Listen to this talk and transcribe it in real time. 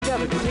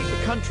together to take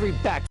the country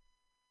back.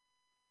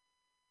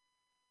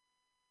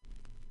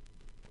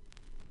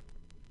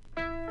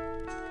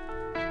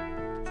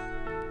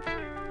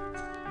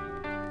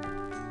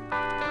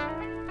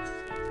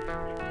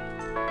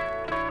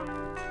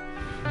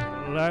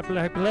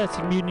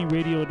 FlatBlackPlastic,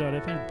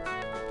 MutinyRadio.fm.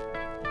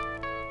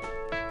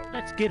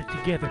 Let's get it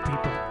together,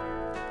 people.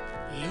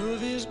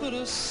 Love is but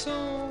a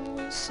song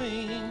we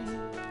sing,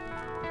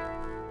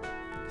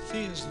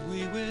 feels the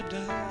way we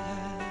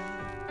die.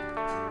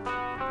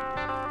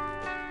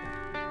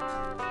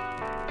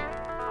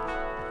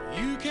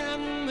 You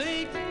can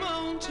make the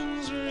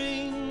mountains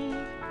ring,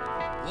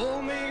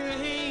 or make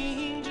the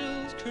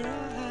angels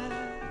cry.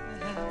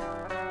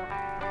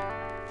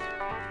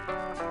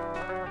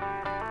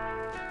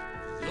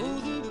 Though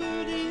the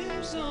bird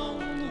is on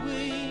the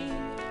wing,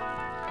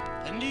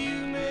 and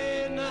you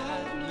may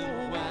not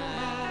know why.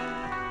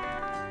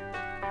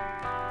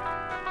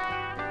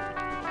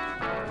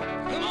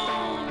 Come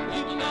on,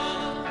 people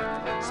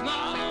now,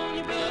 smile on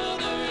your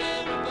brother,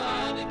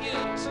 everybody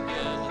get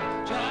together,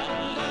 try to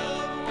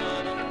love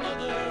one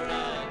another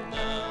right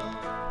now.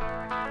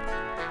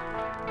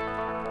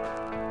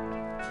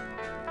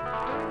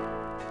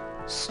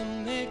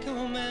 Some may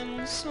come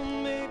and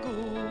some may go,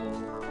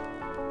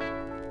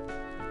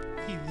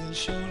 he will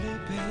surely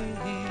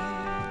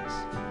pass.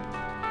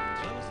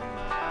 Close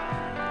my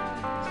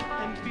eyes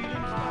and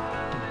feeling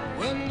fine.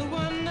 When the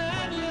one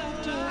that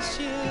left us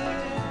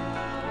here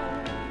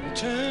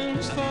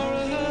returns for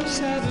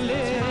us at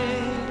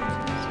last,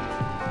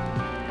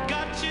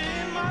 got you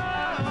in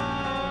my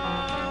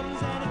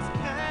arms and it's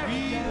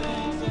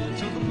paradise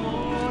till the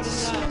morning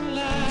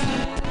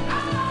sunlight.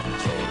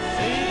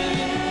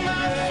 Sing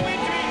my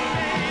sweet dream,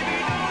 baby,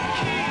 don't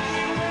keep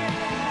me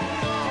waiting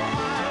all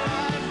my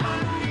life. I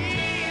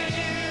need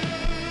you,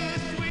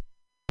 sweet.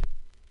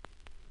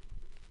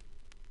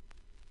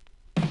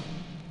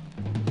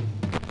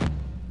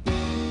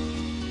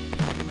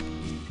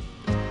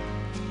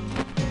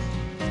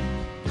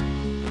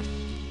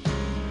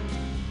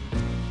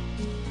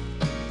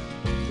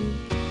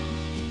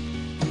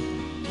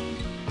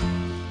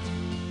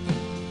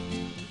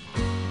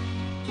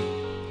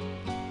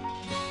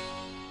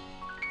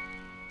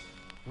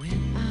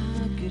 When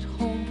I get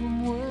home from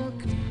work,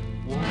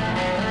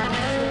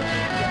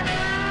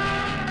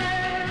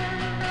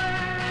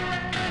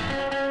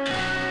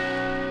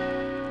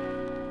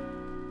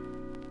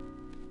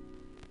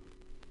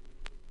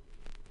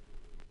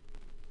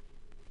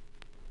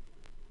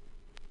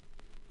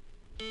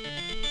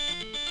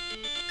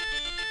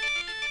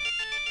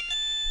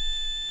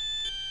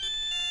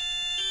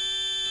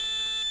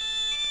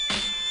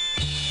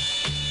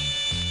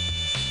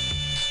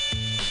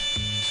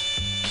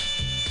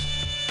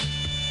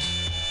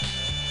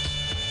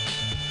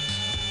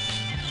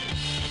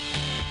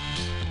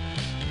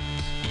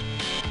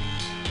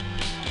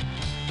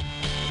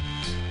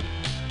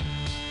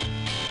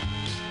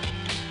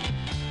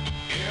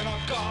 in a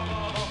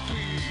garden of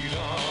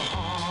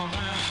freedom,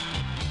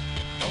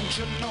 don't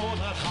you know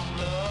that I'm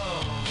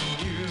loving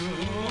you?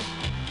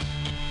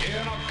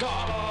 In a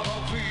garden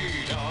of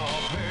freedom,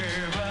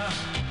 baby,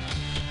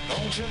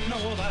 don't you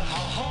know that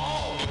I'll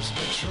always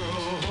be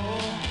true?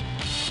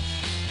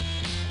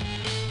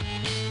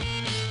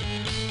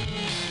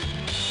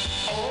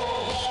 Oh,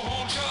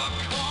 won't you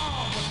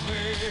come with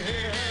me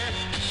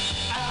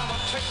and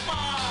take my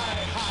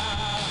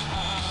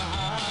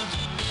hand?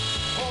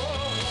 Oh,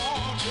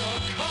 won't you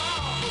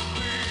come with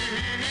me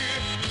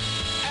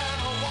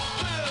and walk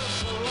this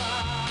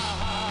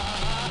line?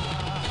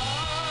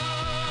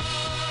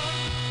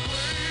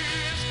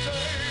 Please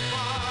take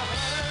my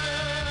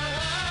hand.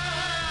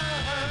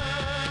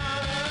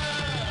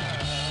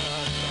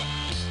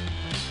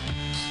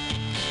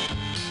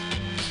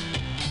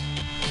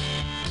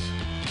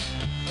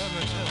 Let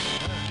me tell you,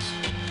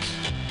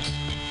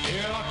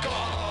 yeah, I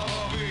gotta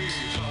be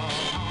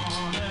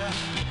honey.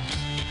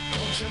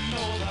 Don't you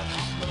know that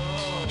I'm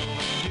loving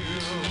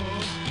you?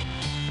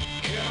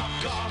 Yeah, I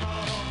gotta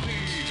be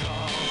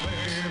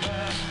baby.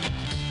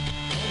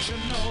 Don't you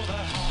know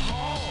that I'll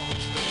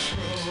always be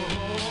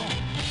true?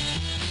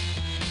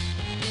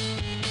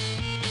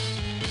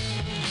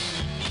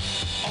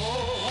 Oh,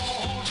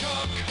 won't you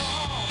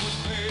come with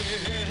me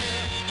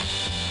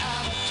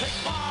and take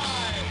my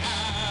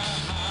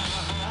hand?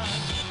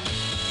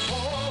 Oh,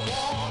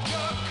 won't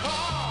you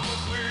come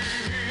with me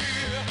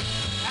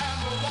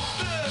and walk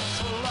this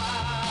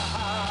line?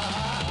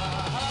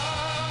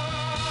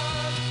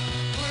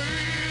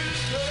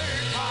 Please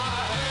take my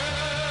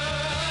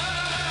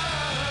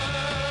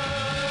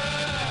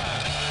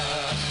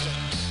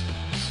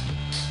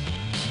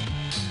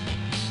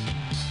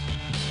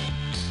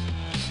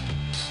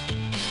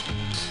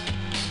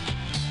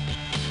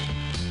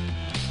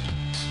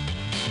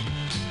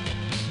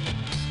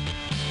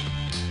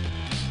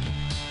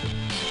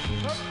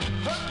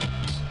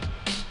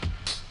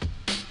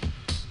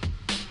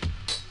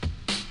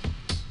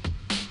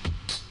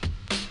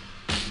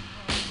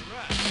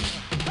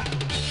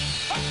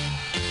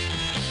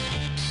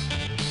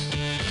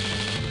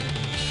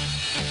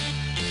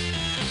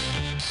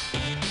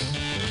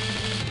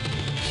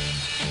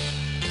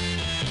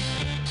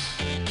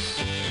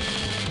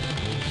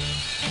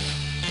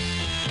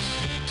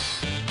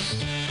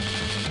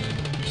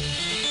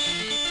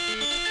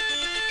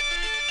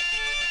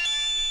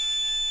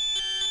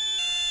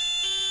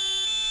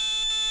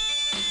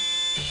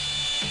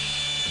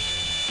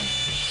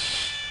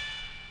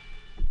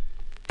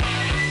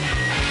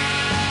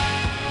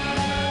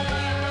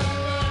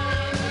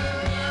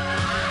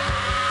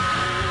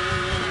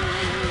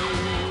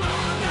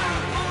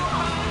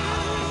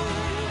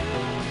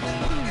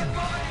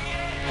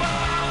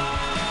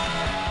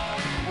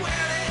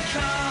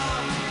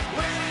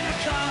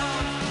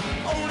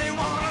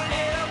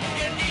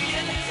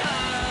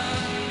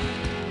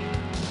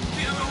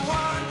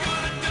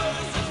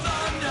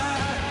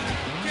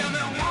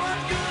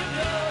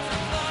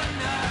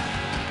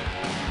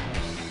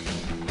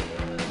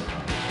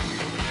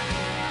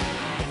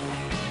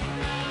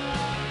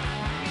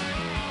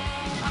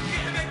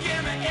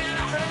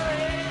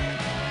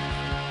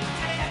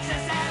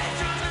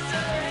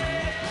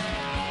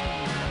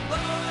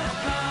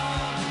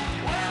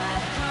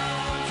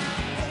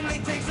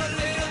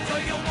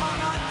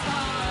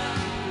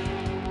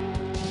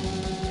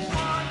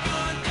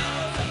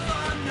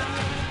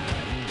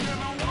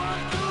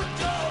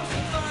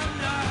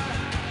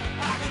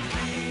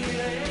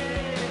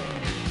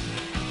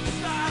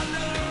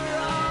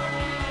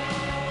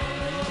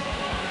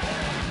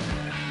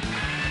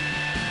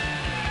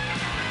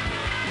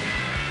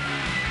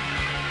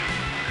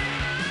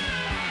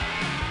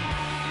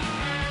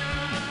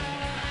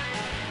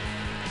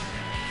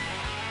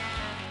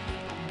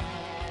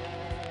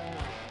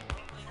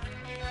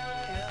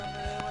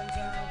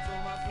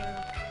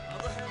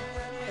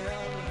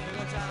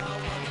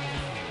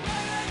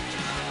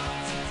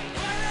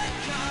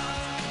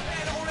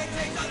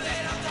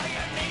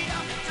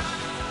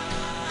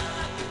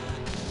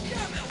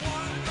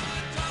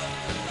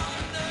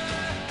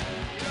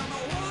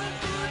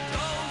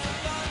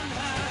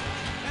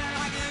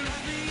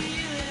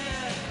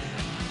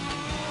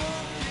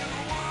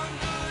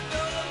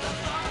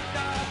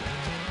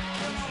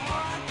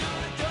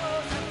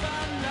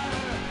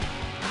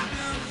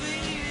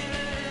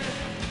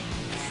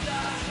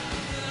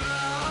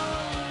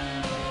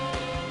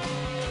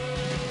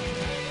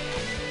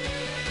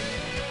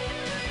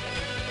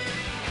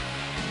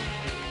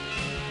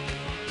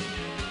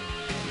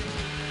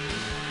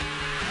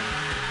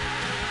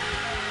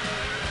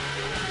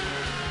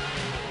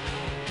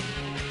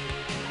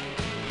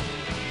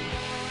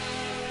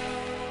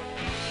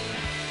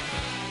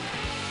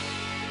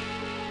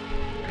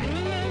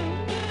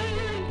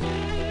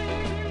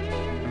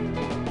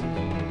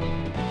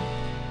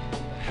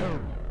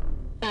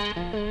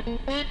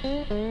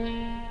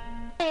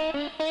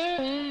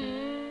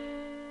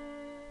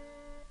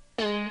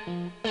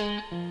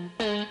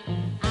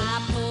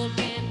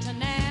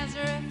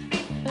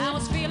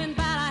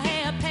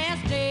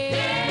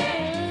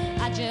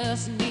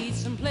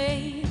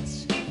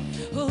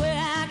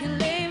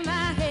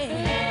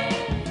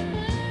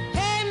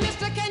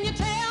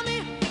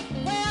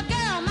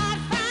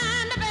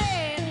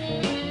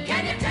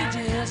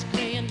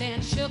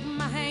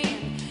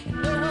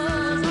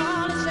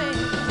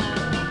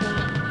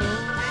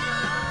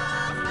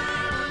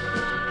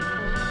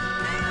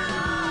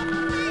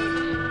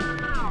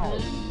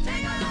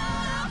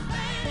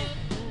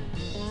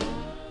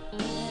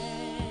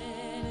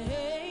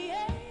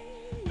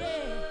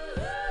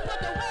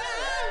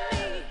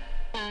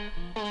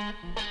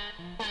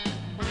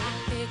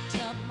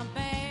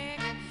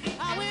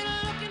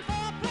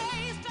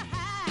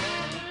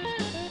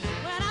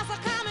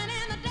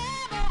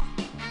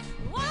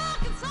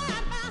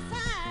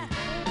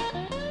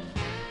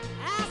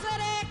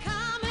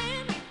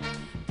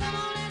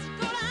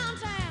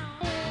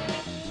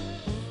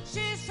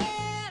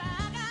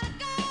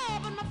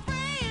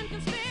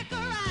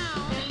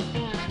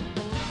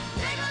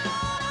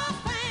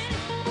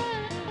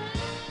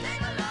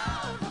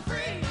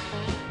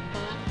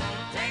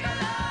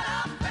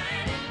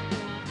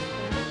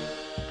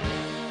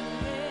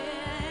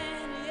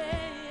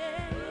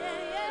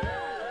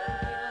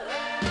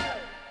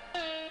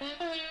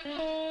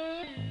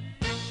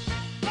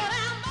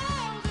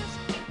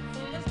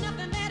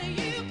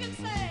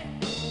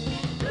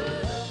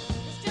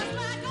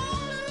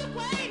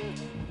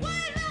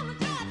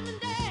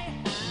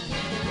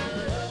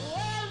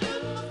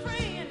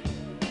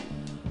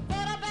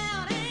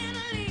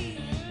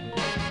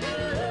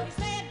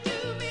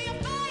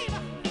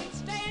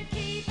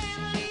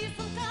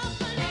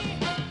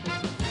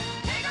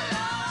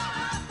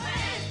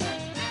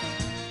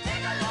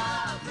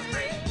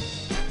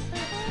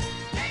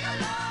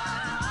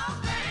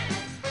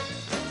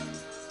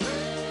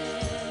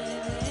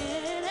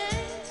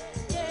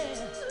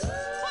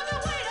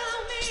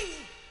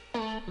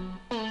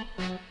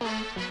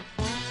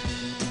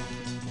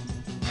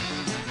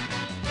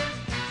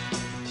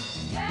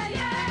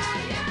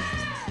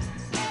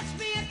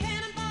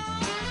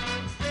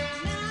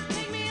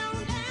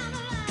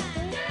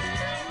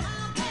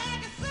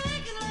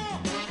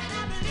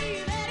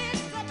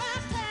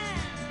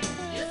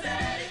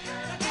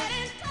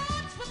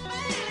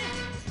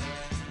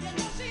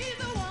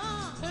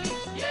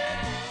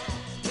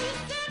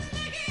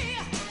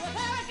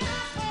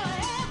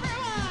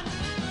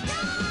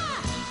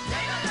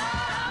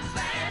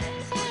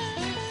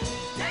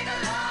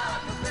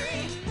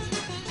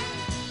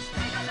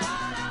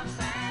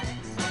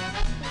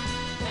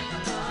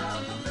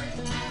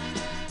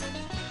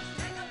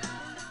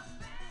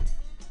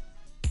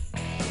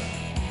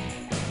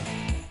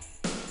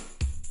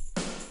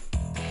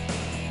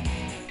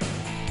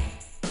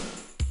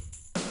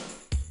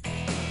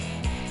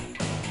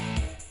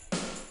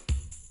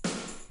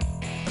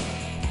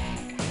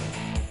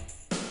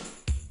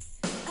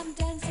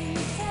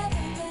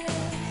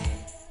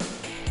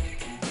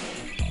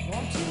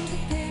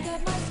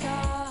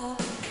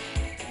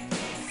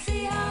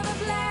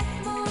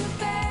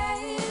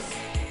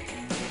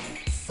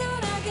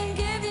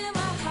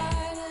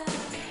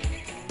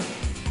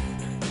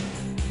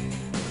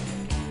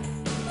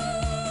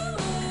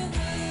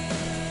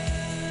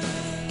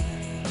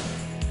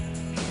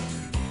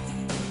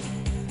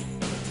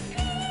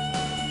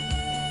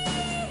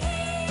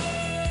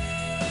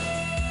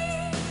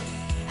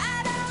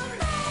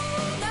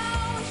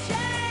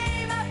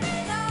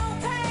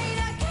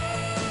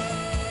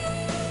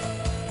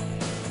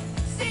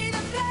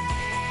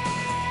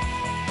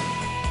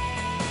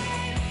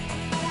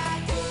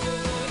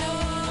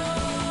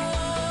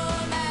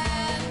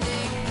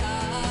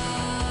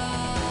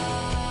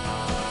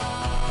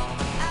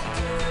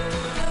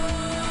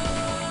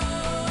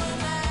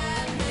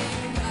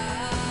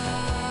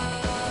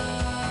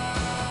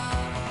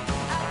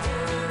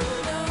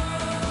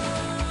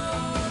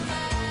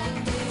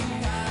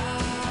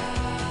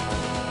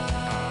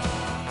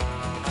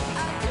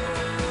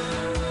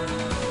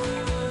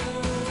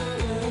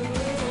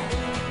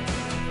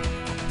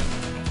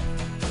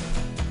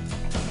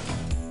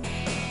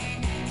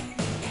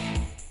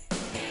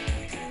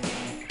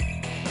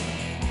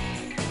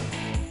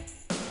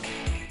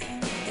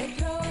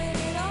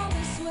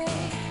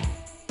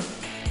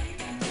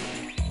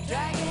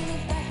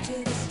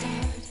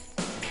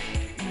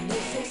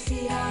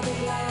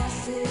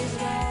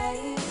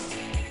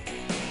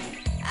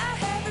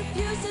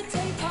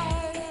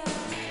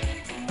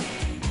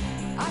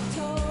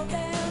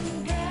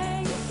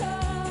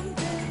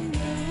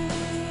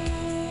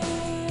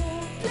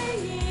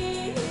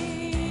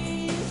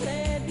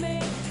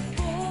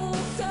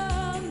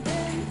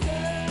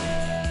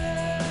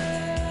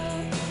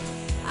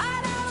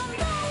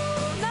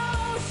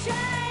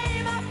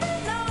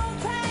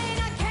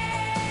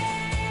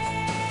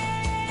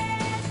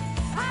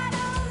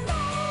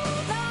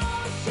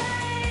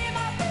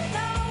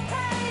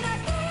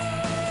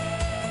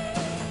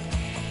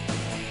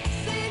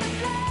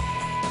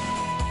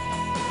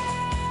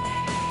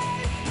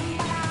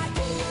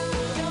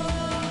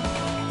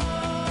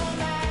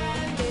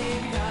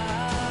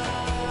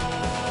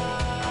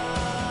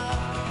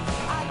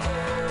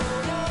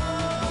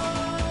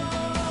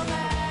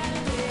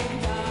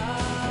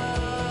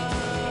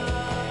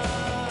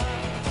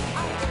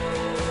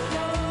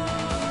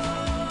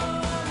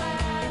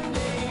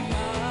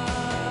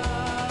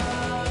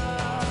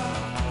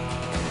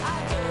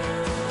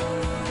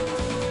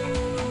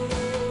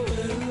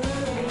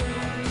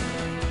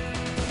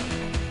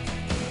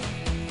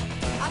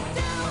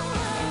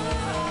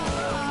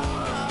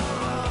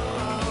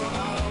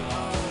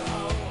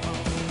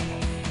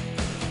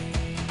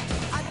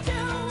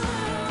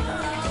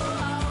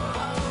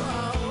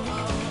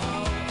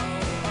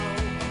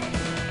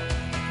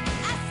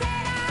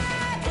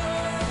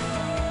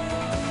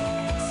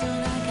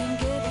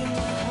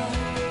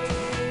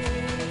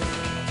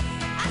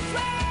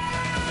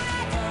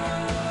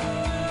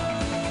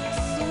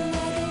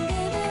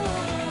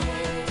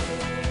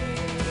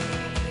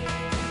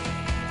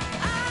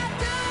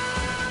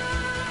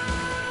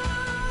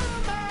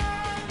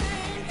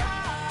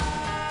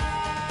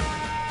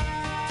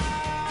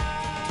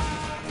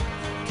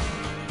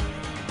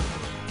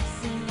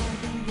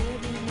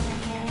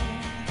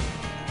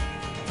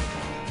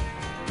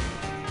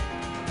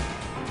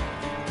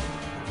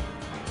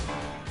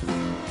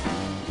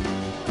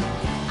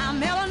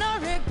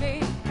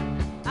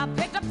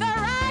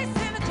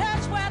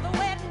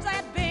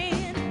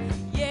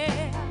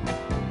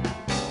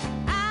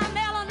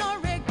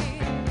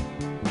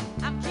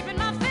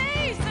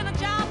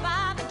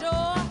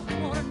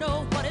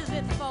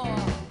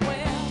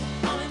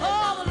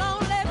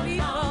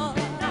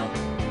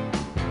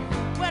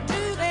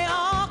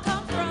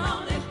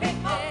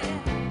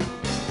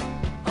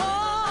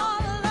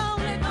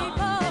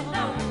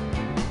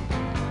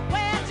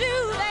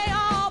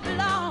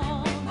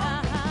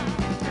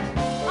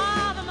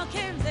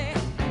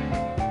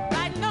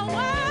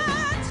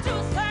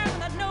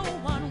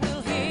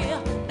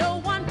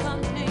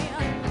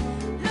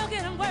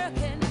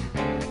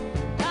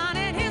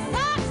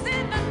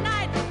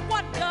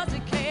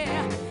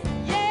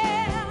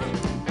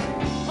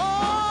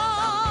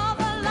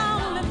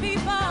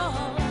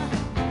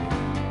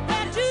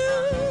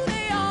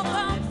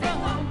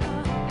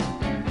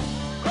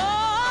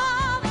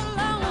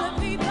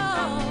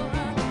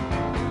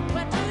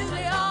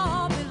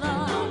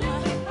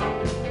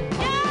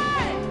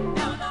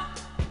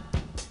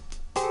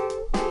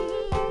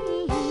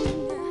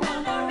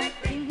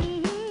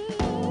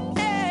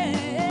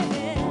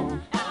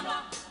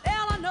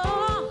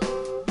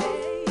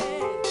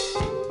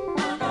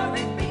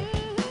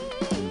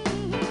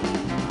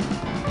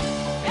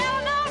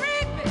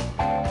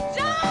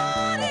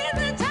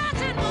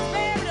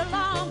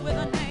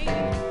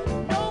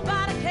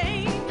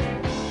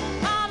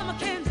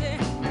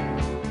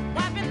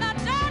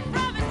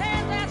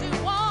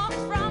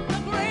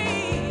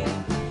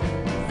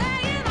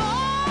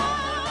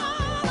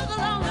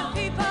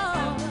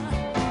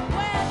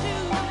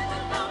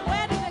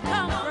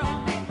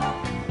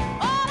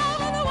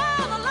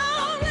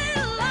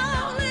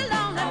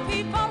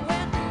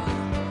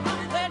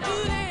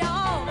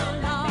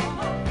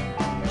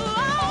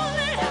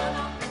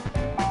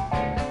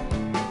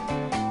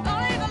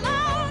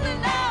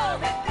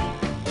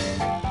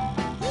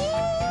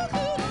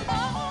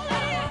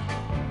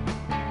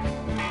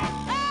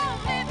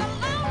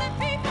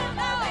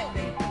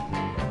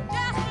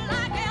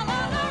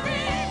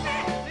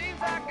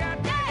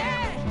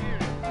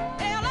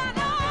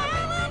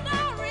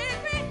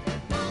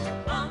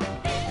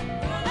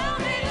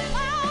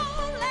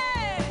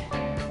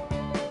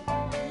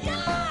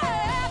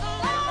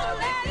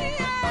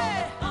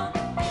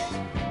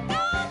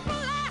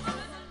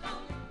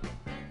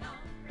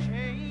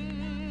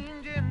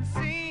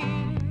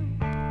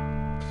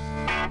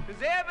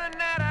 'Cause every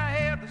night I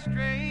have the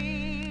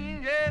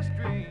strangest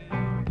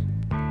dreams,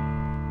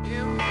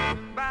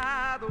 impressed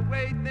by the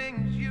way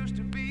things used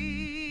to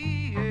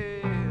be.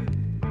 Yeah.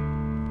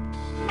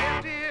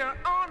 Left here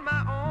on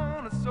my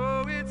own,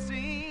 so it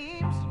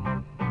seems.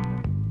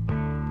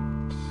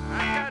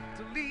 I got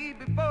to leave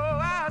before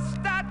I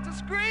start to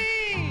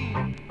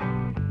scream.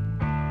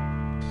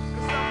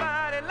 'Cause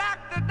somebody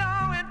locked the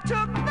door and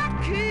took the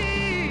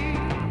key.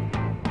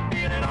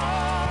 Feeling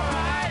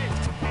alright.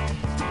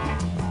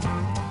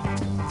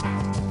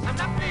 I'm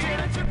not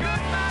feeling too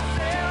good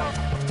myself.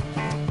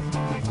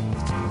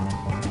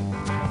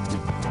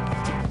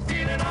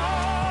 Feeling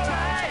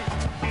alright.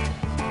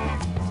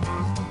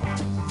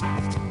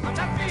 I'm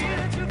not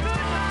feeling too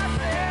good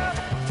myself.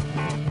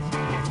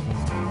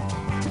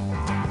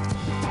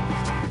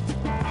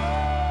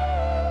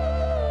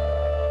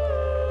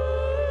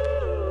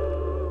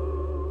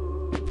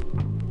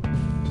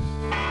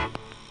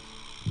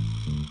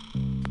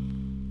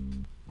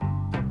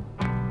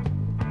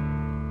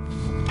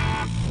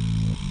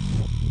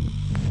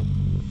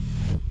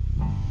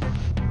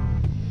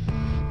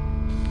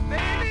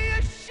 Baby,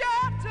 you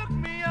sure took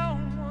me on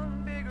one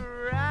big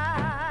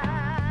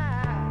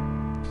ride.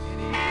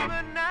 And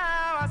even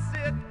now I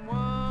sit and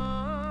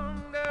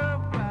wonder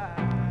why.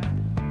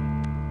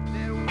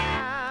 That when I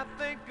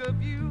think of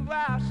you,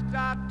 I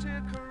start to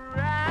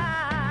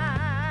cry.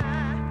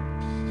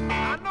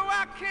 I know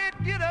I can't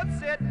get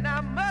upset and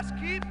I must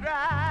keep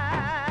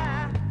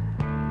dry.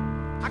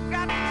 I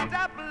got to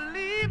stop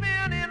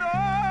believing in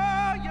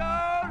all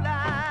your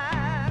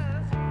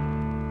lies.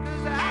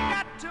 'Cause I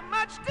got too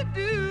much to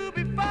do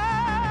before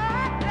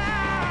I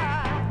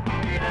die.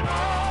 Feeling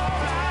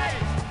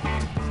alright.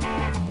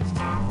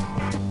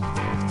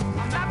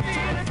 I'm not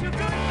feeling too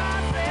good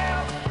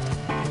myself.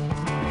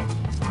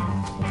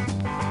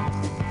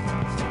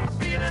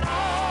 Feeling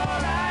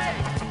alright.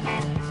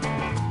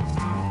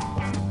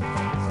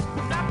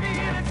 I'm not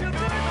feeling too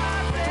good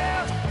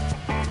myself.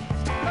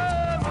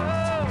 Oh,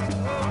 oh,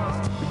 oh.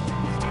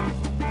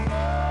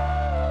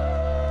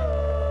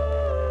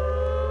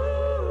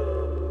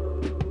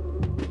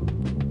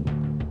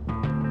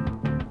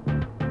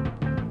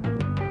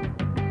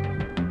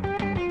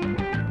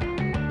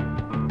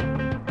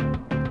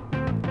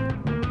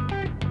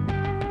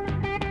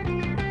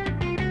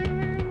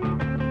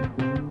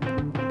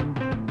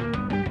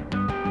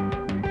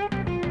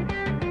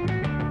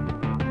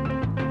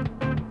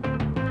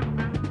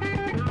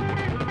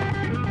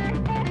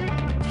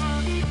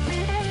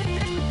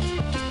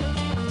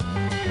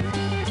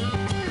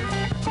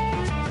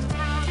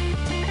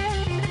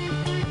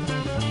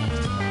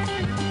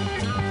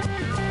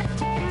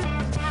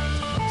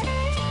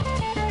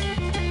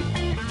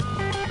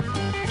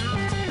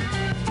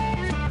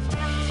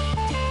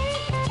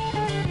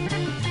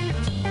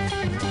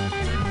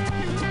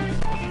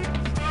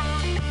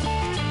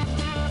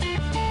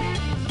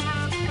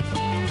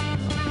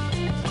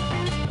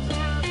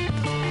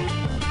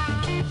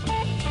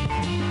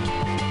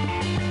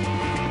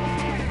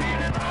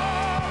 Feeling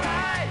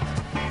alright.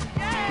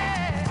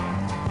 Yeah.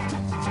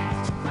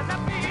 I'm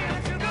not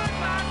feeling too good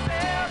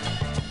myself.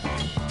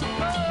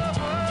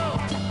 Oh, oh.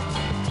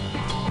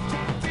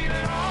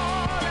 Feeling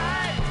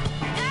alright.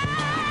 Yeah.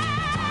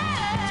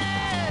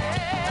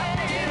 Not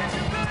feeling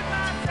too good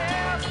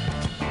myself.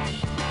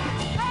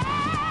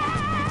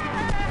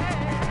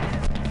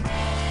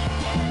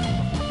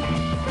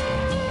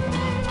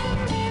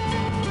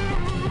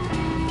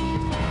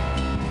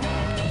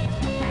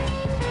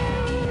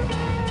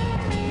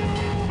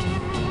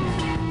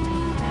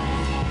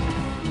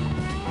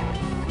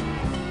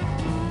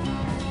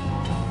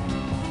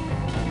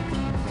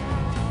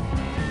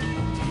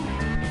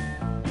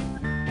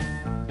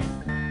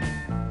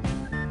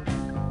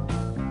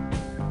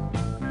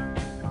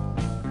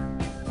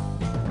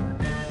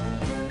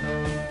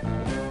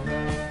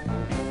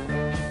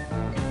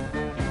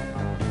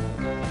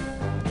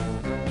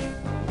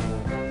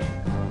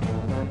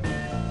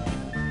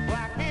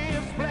 Black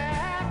is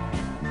black.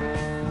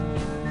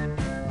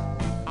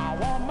 I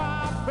want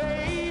my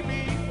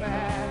baby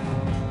back.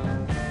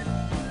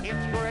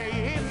 It's gray,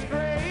 it's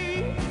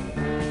gray.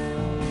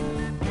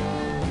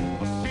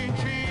 Since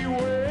she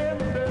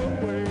went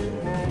away,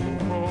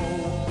 oh, oh.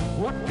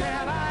 What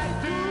can I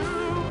do?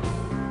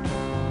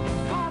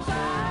 'Cause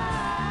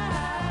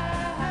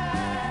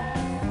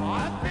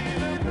I'm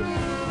feeling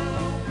blue.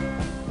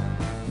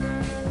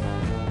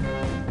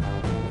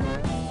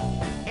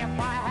 If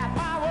I had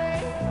my way,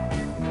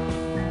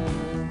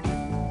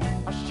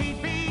 she'd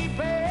be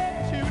back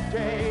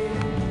today.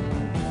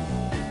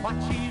 But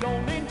she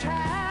don't in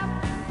time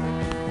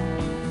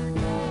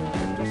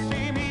to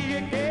see me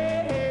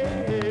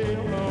again.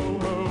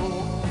 Oh, oh.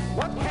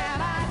 What can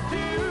I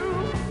do?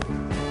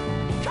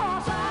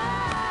 'Cause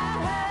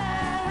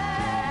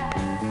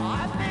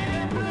I'm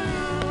feeling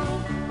blue.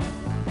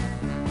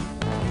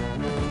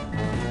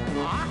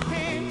 I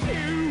can't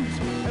choose.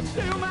 It's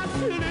too much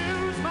to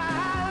lose. My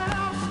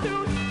love's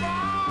too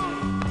strong.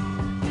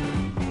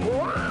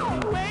 Wow,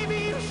 maybe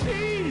you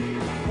see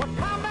what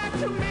come back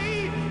to me,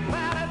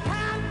 but it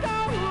can't go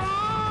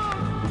wrong.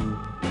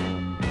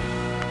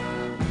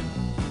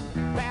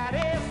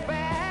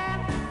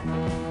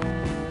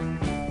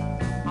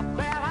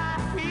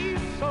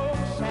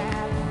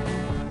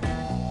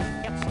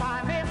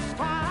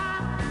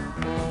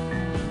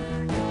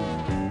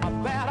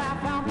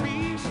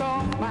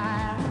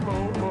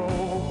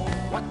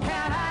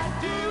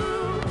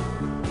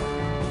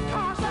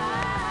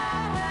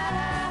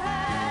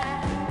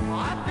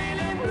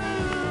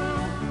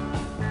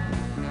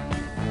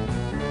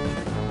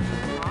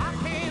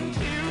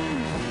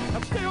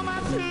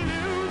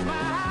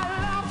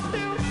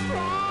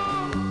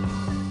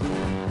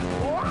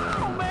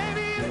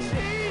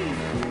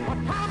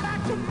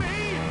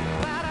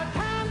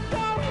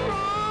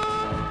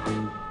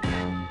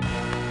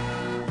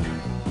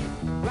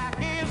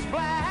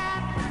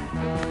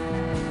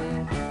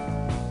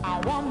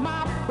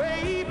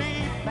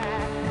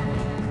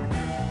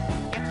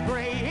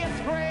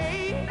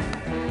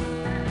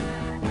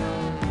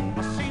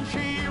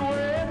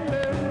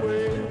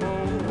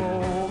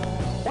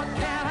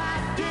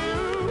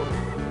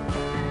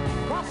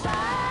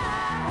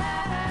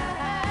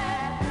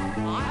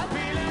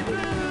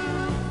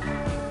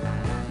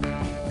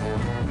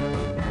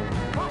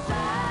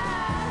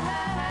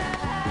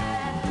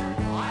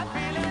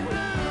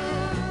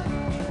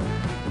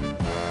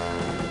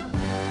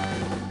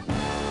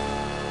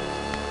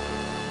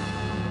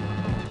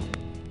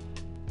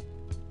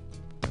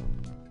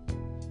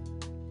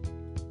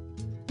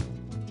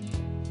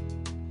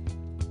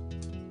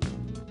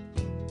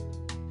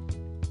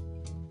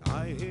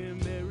 hear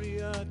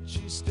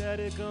mariachi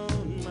static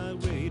on my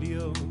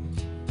radio,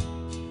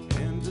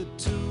 and the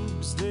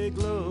tubes they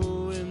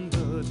glow in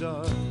the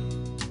dark,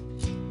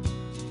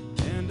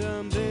 and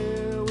I'm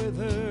there with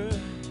her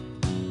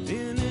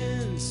in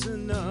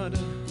Ensenada,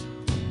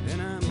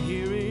 and I'm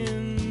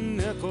hearing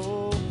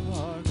Echo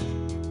Park.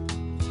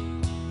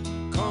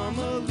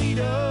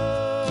 Carmelita,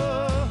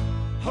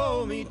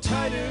 hold me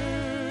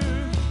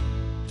tighter,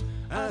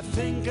 I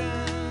think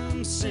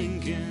I'm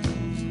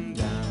sinking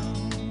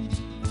down,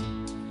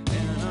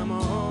 and I'm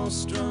all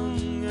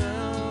strung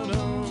out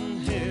on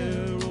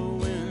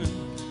heroin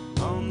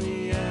on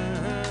the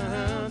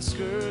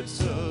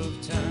outskirts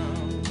of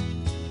town.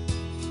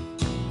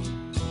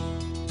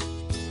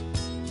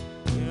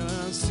 Yeah,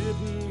 I'm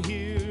sitting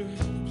here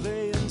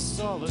playing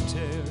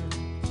solitaire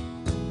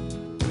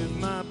with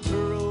my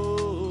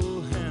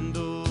pearl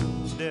handle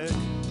deck.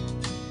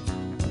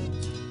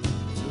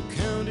 The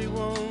county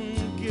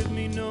won't give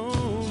me no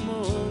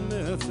more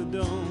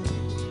methadone.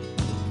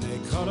 They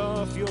cut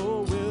off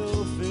your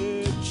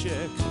welfare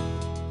check.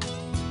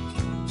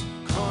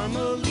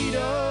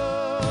 Carmelita,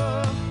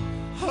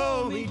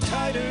 hold me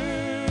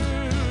tighter,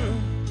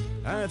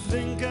 I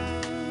think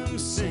I'm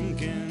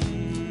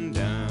sinking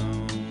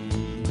down,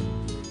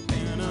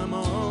 and I'm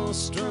all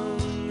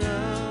strung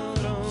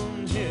out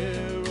on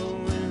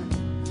heroin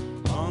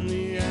on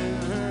the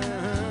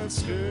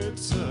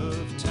outskirts of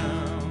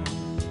town.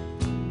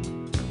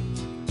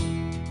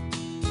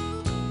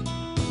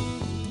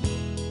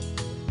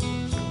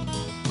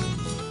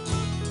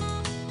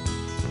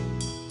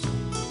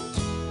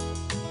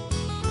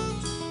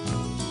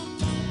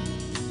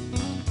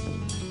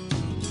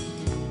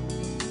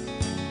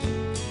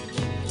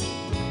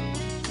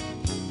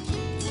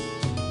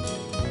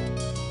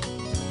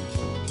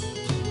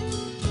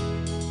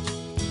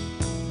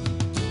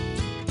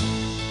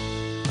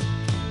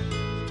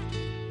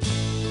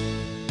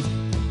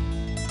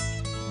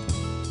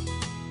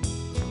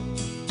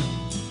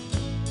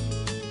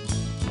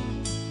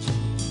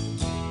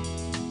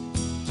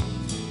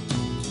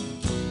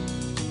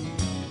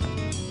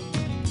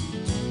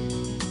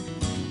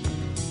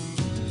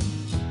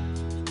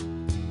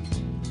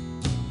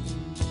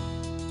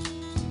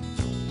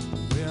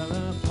 Well,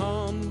 I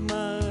pawned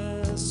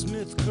my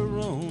Smith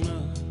Corona,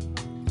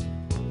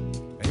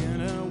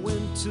 and I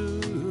went to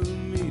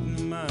meet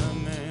my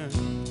man.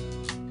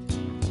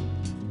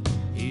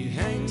 He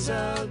hangs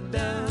out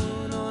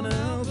down on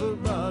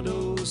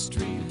Alvarado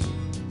Street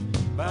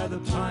by the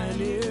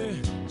Pioneer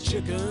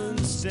Chicken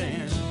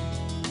Stand.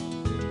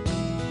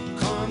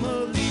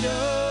 Carmelita,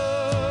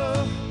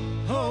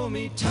 hold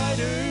me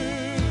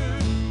tighter,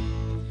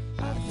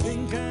 I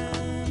think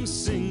I'm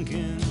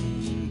sinking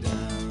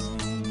down,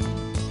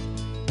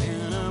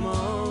 and I'm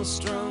all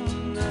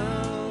strung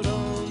out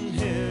on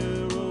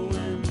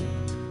heroin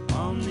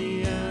on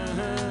the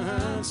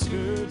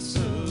outskirts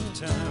of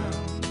town.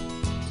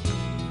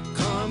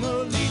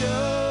 Carmelita,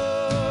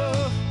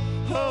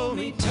 hold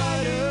me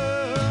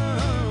tighter,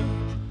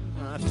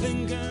 I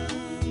think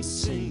I'm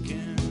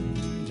sinking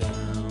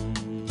down,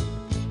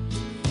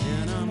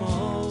 and I'm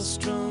all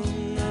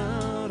strung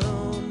out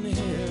on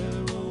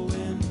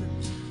heroin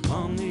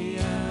on the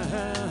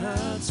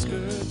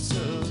outskirts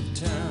of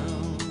town.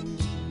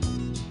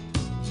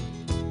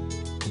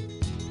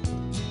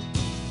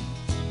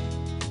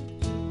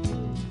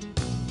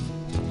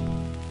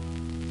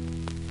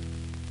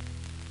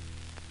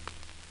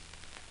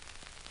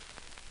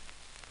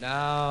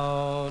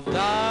 Now,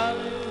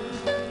 darling,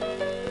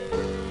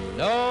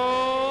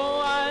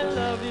 know I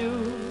love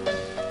you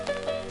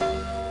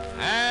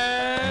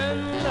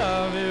and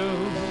love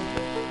you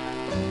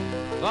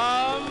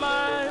for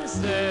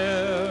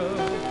myself,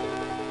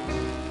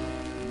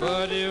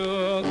 but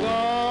you're gone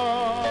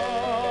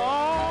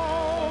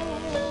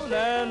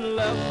and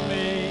left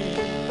me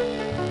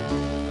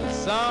with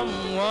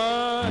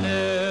someone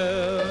else.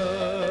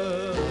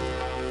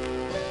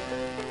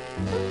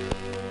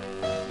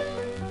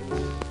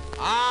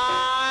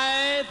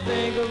 I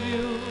think of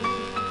you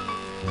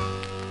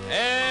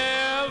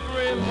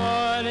every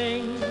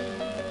morning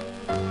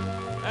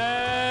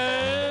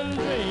and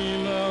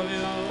dream of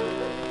you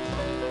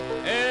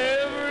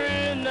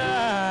every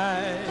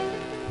night,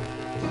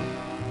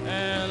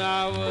 and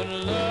I would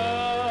love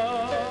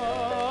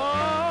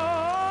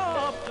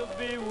to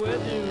be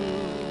with you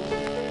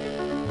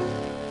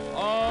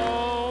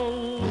all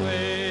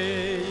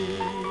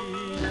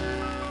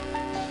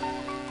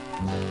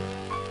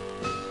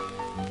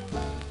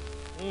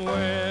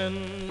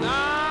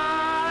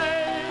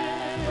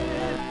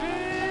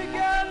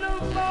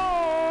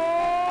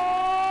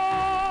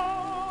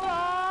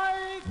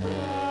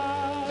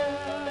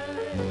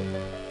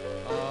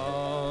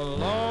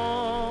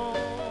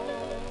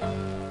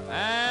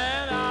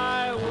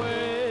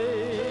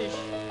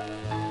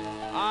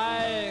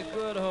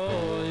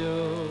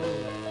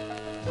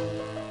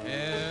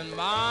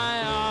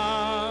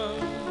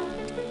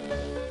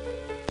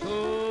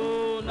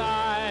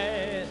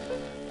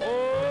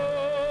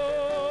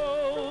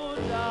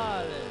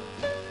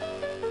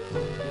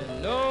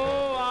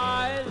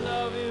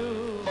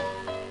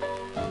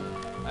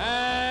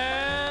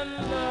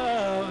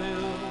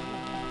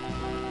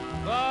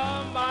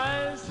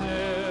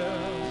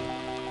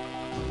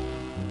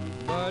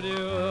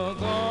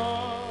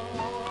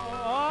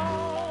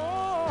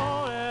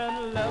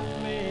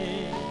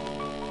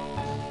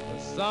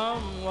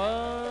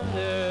someone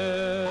else.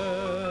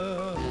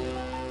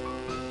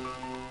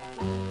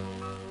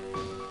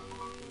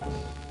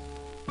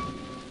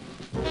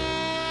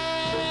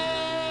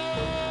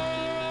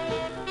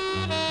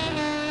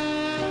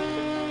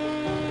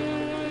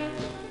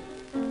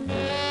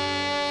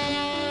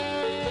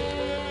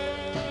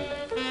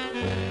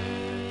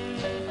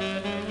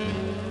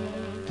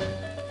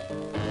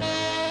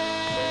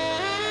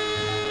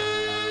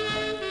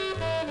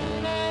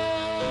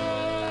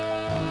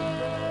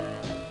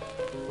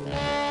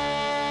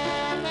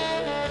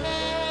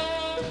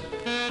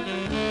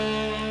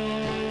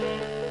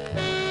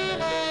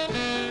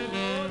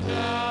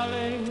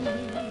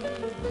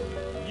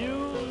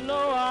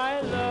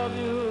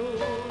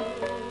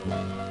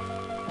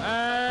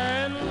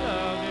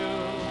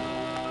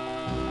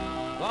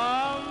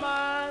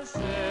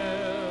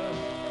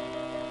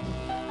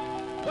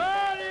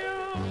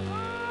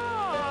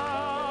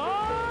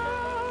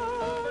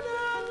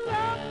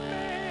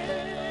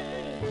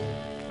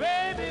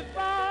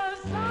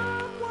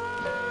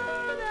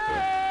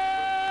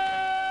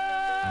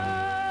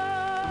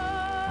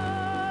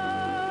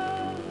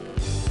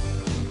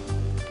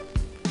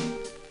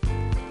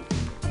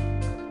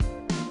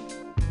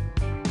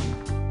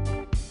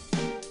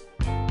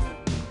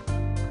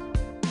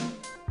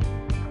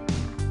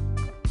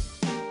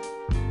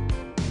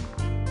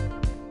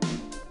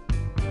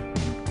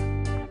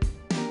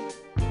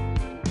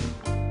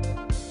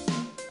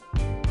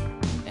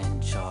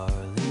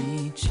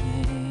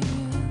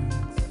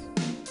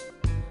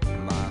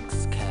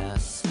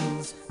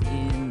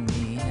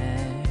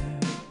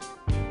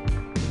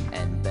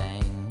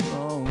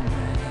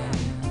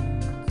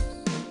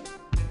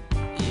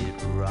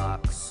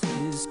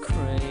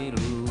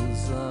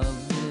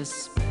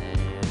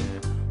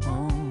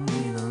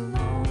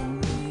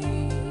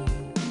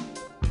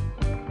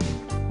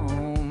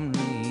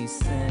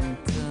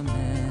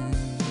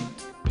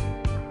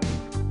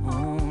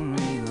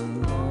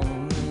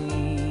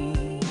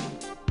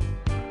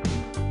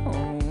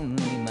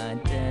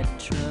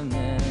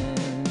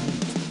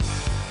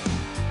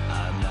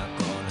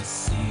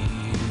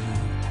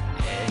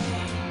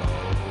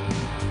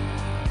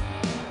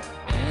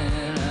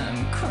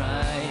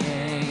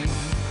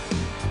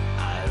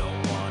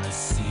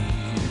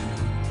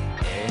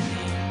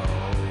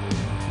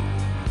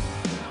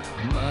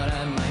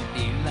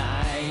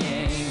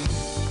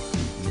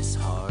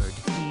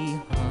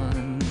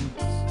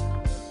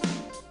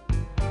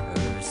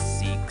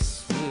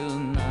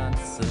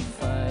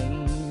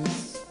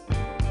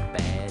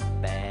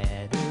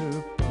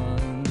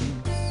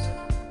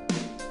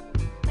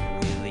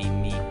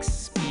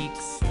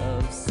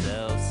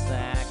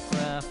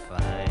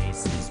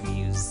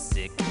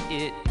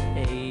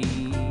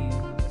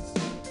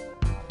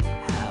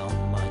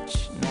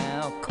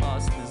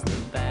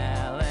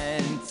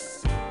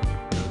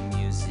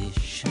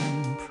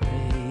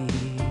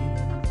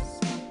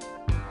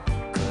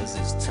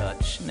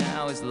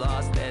 Is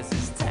lost as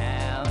his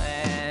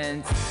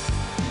talent.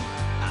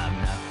 I'm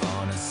not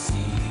gonna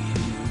see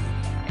you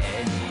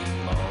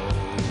anymore,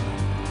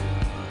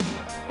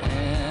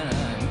 and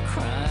I'm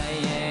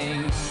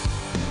crying.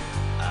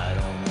 I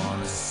don't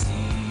wanna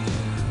see you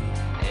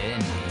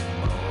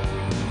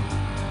anymore,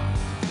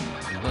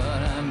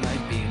 but I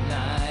might be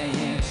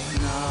lying.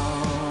 No,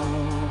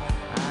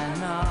 I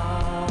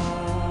know.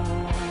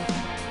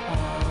 Oh,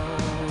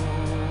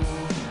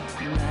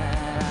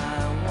 that I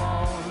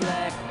won't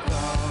let go.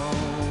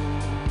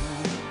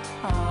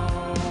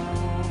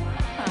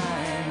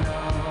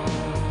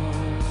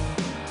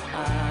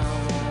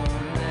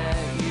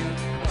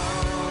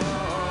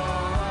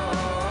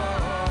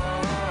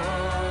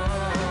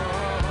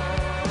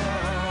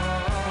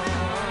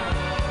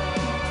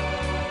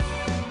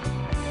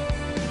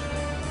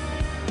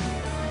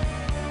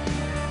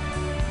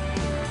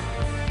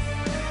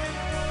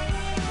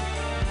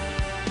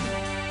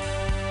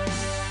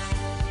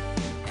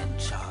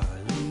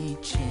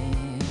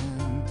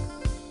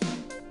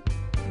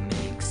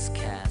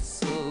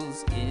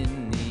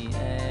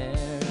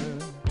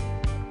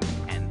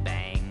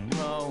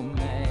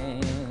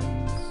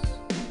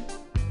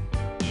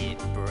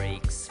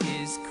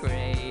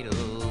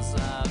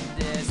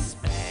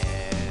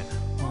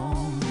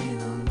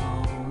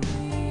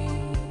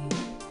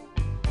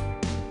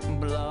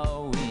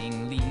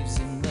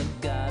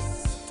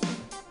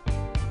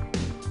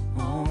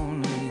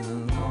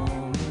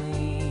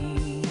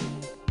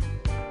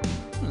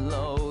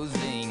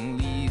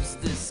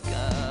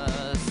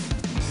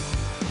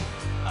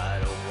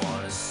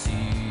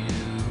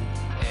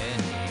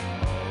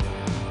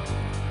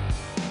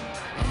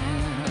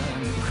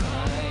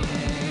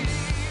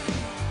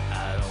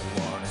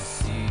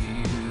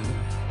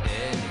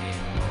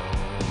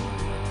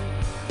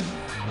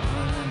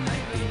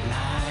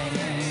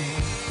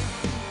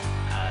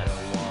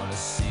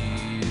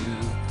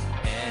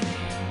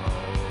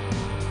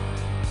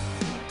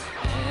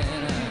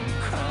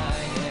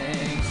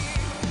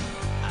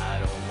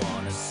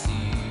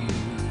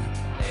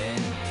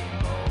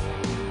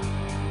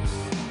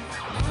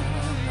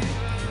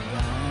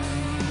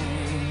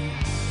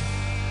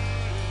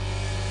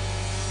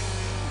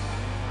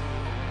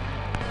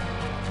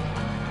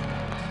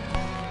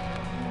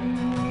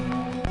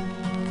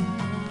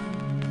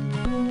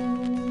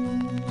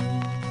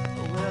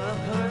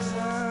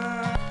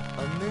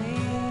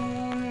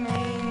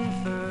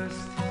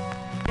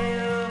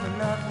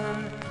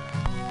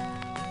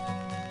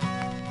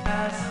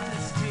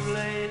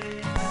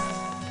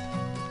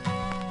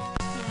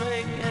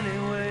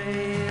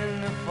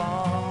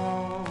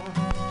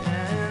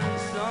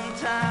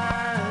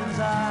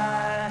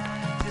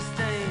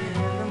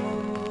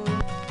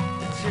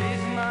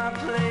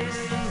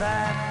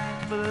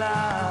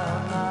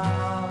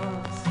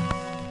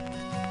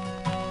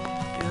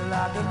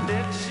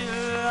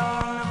 lecture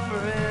on the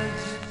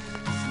fridge.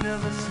 It's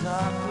never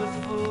stopped with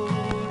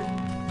food.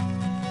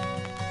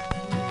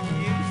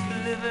 Used to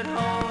live at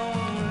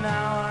home,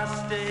 now I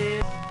stay.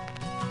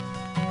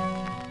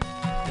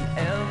 And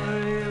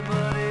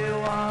everybody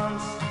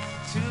wants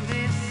to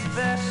be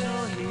special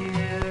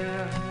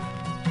here.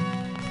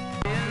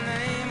 Your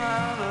name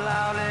out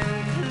loud and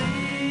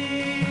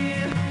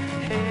clear.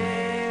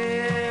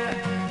 Here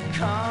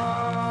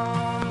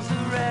comes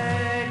a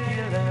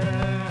regular.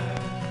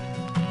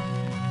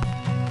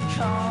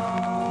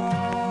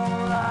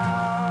 Call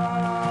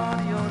out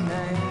your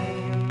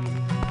name.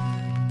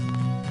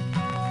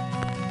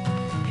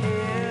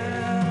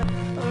 Here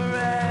a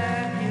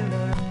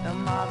regular.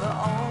 Am I the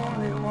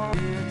only one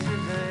here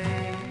today?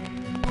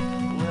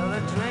 Well,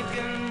 a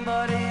drinking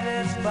buddy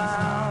that's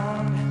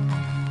bound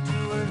to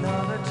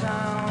another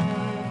town.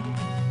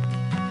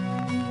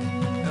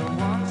 And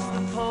once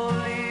the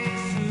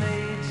police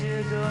made you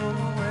go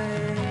away.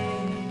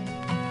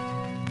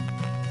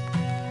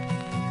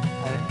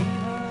 And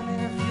even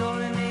if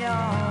you're in the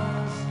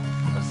arms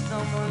of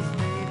someone's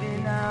baby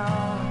now,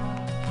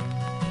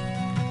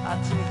 I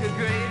took a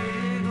great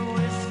big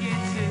whiskey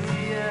to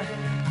you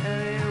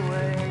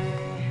anyway.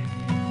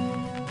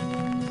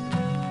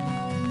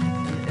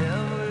 And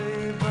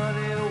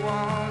everybody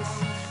wants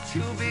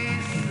to be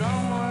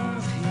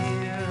someone's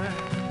here.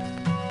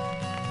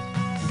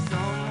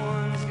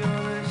 Someone's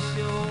gonna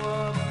show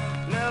up,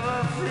 never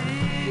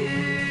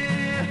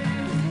fear.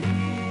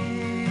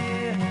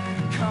 Here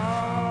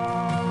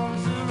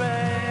comes a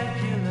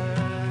regular.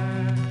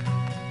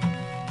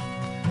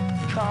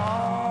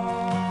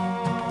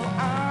 Call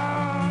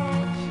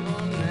out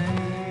your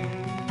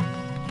name.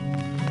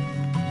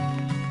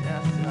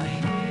 Yes, I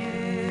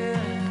hear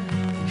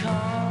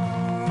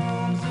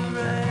comes a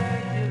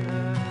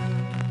regular.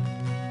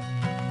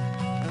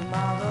 Am I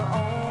the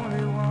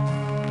only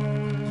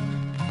one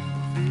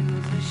who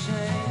feels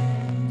ashamed?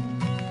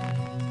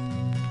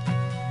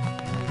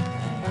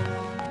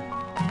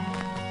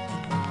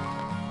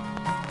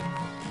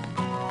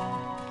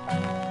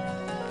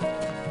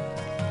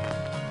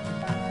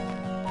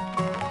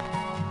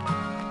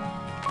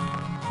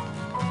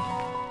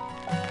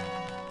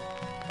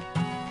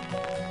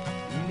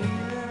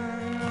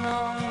 Kneeling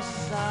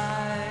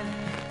alongside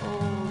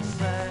old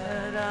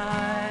sad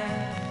eye,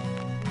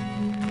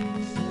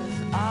 says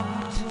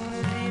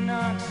opportunity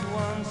knocks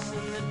once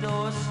and the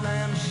door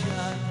slams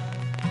shut.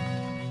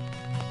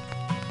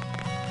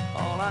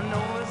 All I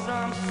know is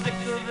I'm sick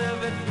of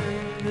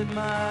everything that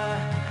my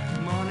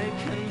money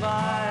can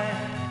buy.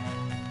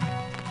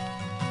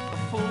 A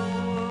fool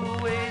will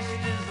waste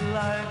his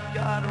life,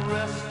 God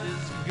rest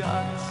his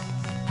guts.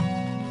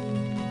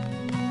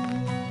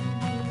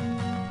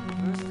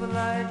 First the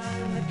lights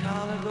and the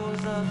collar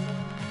goes up,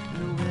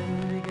 and the wind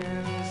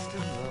begins to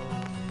blow.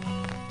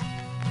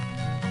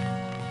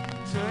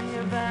 Turn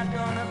your back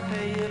on a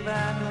pay your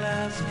back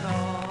last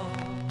call.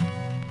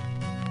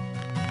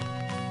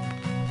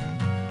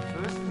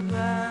 First the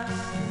grass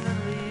and the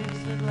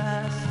leaves at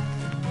last,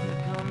 here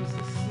comes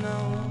the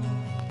snow.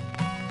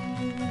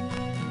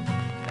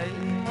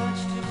 Ain't much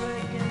to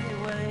break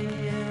anyway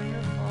in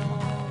the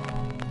fall.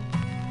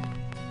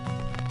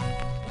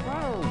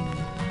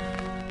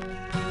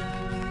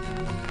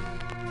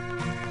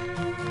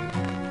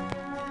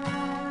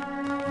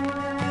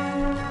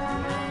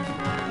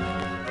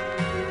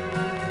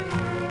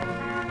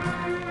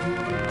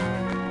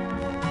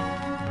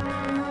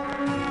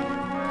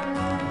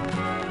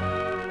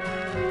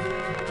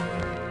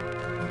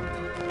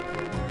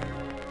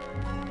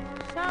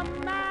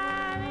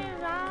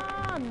 Somebody's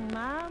on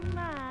my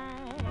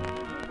mind,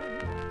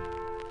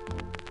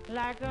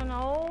 like an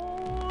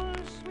old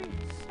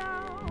sweet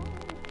song,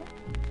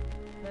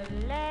 the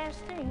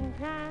lasting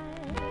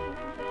kind.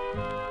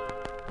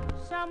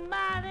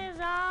 Somebody's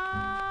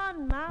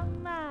on my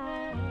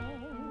mind,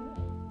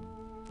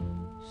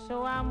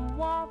 so I'm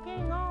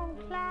walking on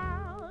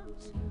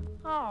clouds,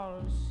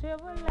 all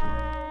silver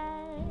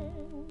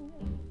lined,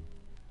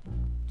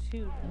 to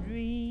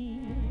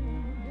dream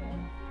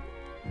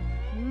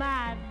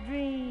my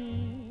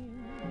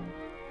dream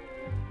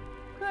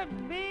could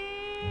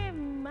be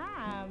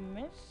my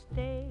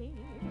mistake,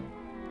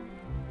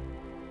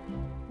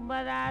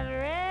 but I'd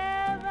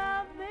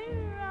rather be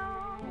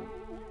wrong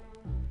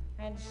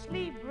and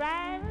sleep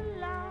right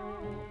along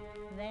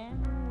than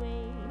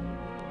wait.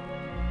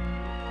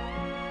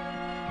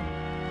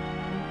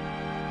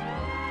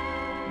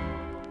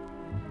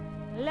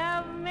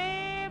 Love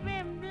may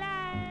be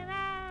blind,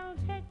 I'll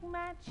take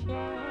my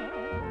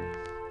chance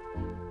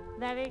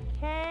that it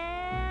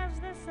cares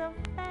this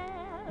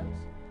affair's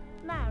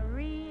not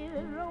real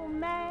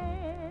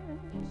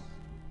romance.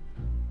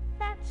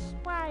 That's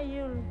why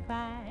you'll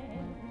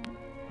find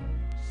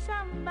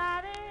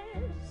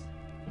somebody's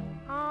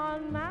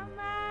on my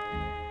mind.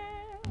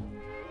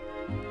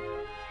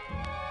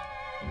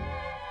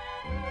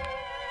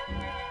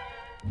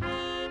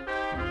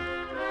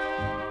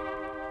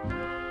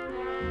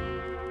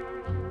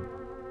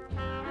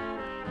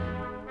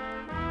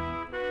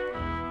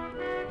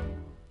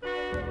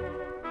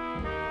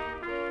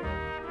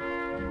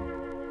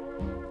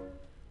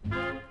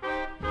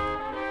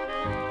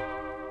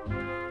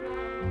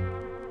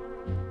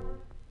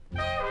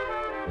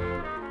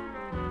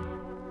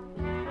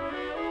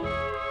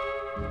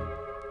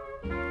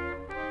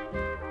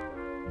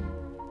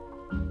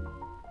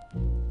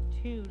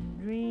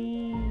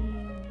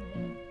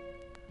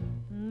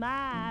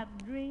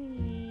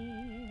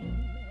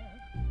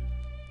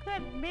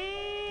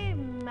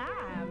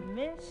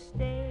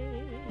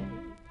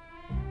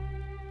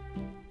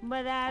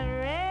 but I'd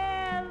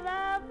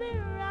rather be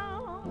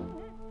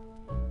wrong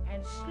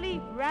and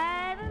sleep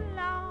right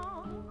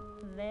along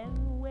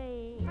than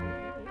wait.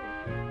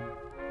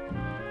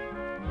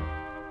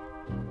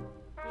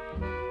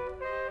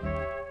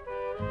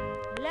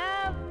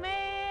 Love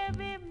may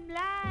be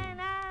blind,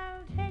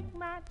 I'll take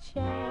my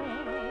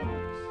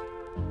chance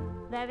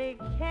that it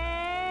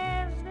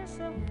cares this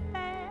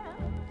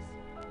affair's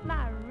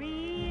my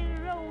real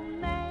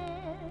romance.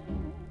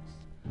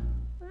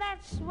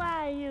 That's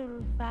why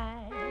you'll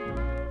find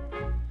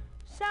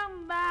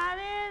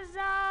somebody's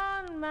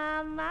on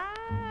my mind.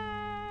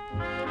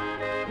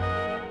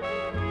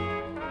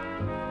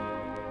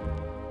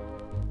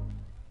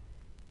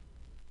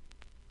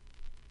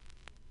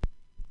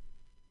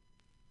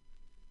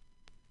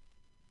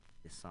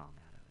 This song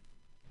out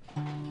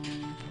of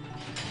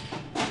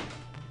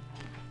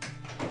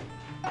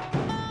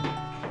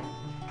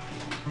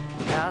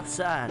it.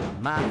 Outside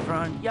of my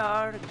front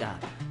yard, I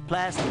got a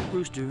plastic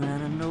rooster and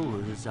a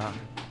Noah's Ark.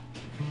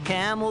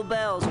 Camel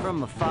bells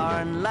from a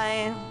foreign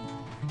land,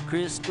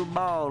 crystal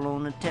ball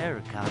on a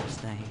terracotta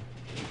stand.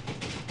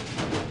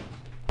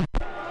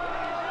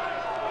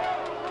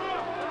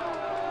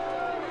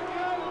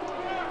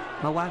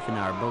 My wife and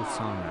I are both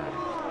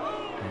songwriters,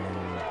 and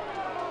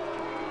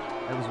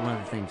that was one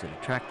of the things that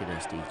attracted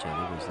us to each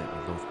other, was that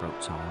we both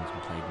wrote songs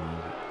and played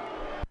music.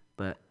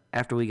 But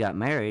after we got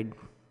married,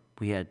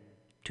 we had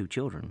 2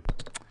 children.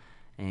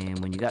 And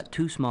when you got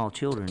 2 small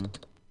children,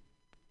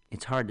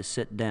 it's hard to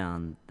sit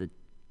down, the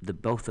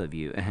both of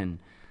you, and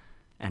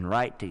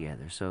write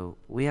together. So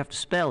we have to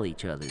spell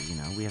each other, you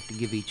know. We have to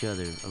give each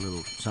other a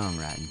little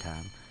songwriting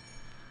time.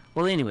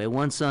 Well, anyway,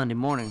 one Sunday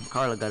morning,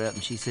 Carla got up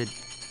and she said,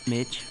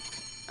 "Mitch,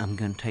 I'm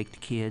going to take the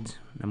kids,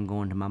 and I'm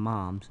going to my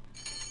mom's,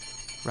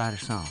 write a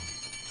song."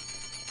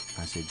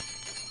 I said,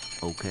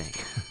 "Okay."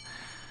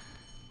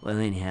 Well,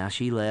 anyhow,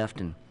 she left,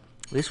 and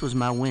this was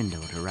my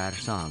window to write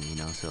a song, you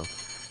know, so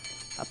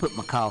I put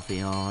my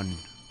coffee on,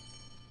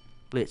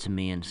 lit some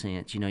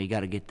incense. You know, you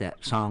got to get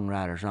that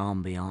songwriter's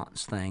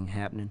ambiance thing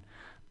happening.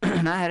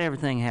 And I had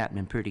everything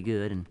happening pretty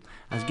good, and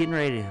I was getting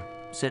ready to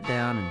sit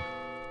down and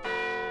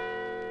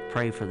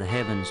pray for the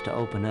heavens to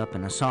open up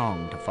and a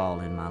song to fall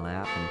in my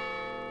lap. And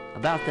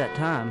about that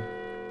time,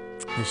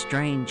 this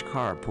strange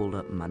car pulled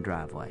up in my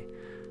driveway.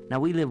 Now,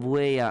 we live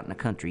way out in the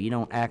country. You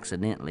don't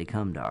accidentally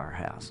come to our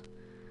house.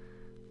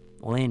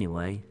 Well,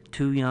 anyway,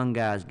 2 young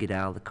guys get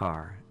out of the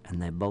car,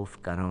 and they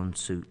both got on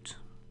suits.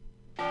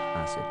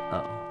 I said,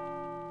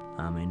 "Uh-oh,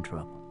 I'm in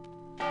trouble."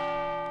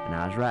 And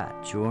I was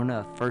right. Sure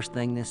enough, first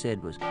thing they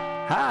said was,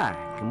 "Hi,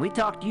 can we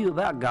talk to you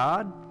about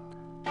God?"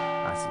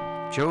 I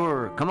said,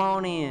 "Sure, come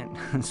on in."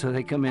 And so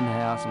they come in the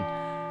house, and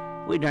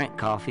we drank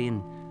coffee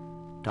and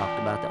talked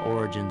about the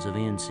origins of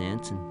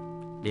incense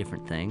and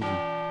different things.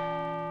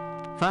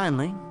 And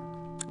finally,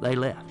 they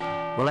left.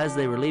 Well, as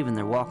they were leaving,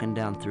 they're walking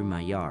down through my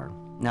yard.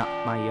 Now,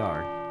 my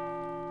yard,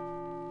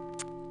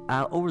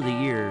 over the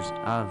years,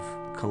 I've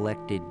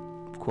collected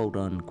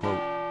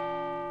quote-unquote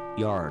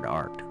yard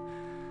art.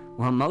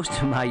 Well, most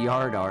of my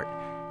yard art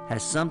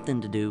has something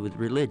to do with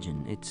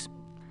religion. It's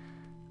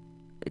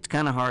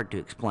kind of hard to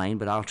explain,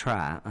 but I'll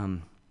try.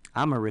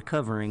 I'm a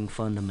recovering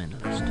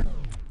fundamentalist.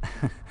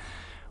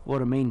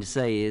 What I mean to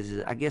say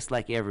is, I guess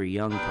like every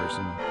young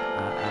person,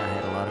 I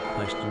had a lot of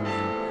questions,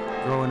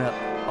 and growing up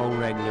old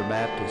regular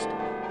Baptist,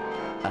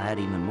 I had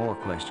even more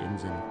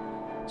questions. And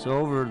so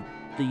over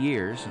the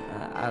years,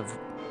 I've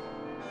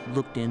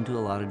looked into a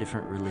lot of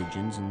different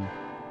religions, and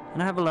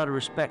I have a lot of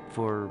respect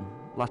for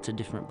lots of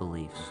different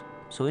beliefs.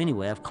 So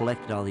anyway, I've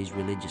collected all these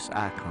religious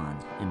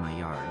icons in my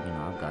yard. You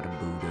know, I've got a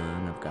Buddha,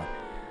 and I've got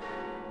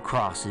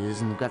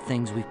crosses, and I've got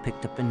things we've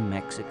picked up in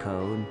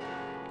Mexico, and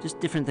just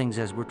different things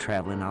as we're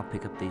traveling. I'll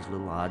pick up these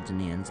little odds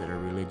and ends that are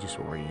religious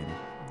oriented,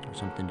 or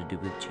something to do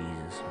with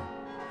Jesus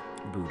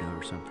or Buddha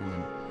or something.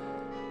 And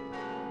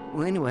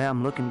well, anyway,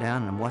 I'm looking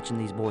down and I'm watching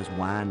these boys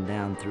wind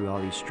down through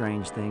all these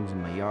strange things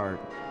in my yard,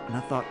 and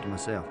I thought to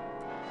myself,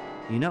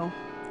 you know,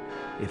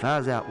 if I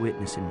was out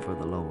witnessing for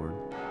the Lord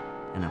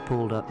and I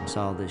pulled up and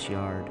saw this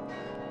yard,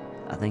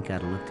 I think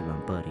I'd have looked at my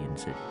buddy and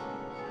said,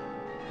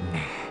 "Nah,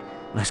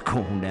 let's go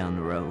on down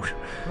the road."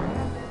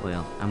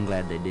 Well, I'm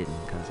glad they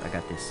didn't, because I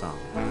got this song.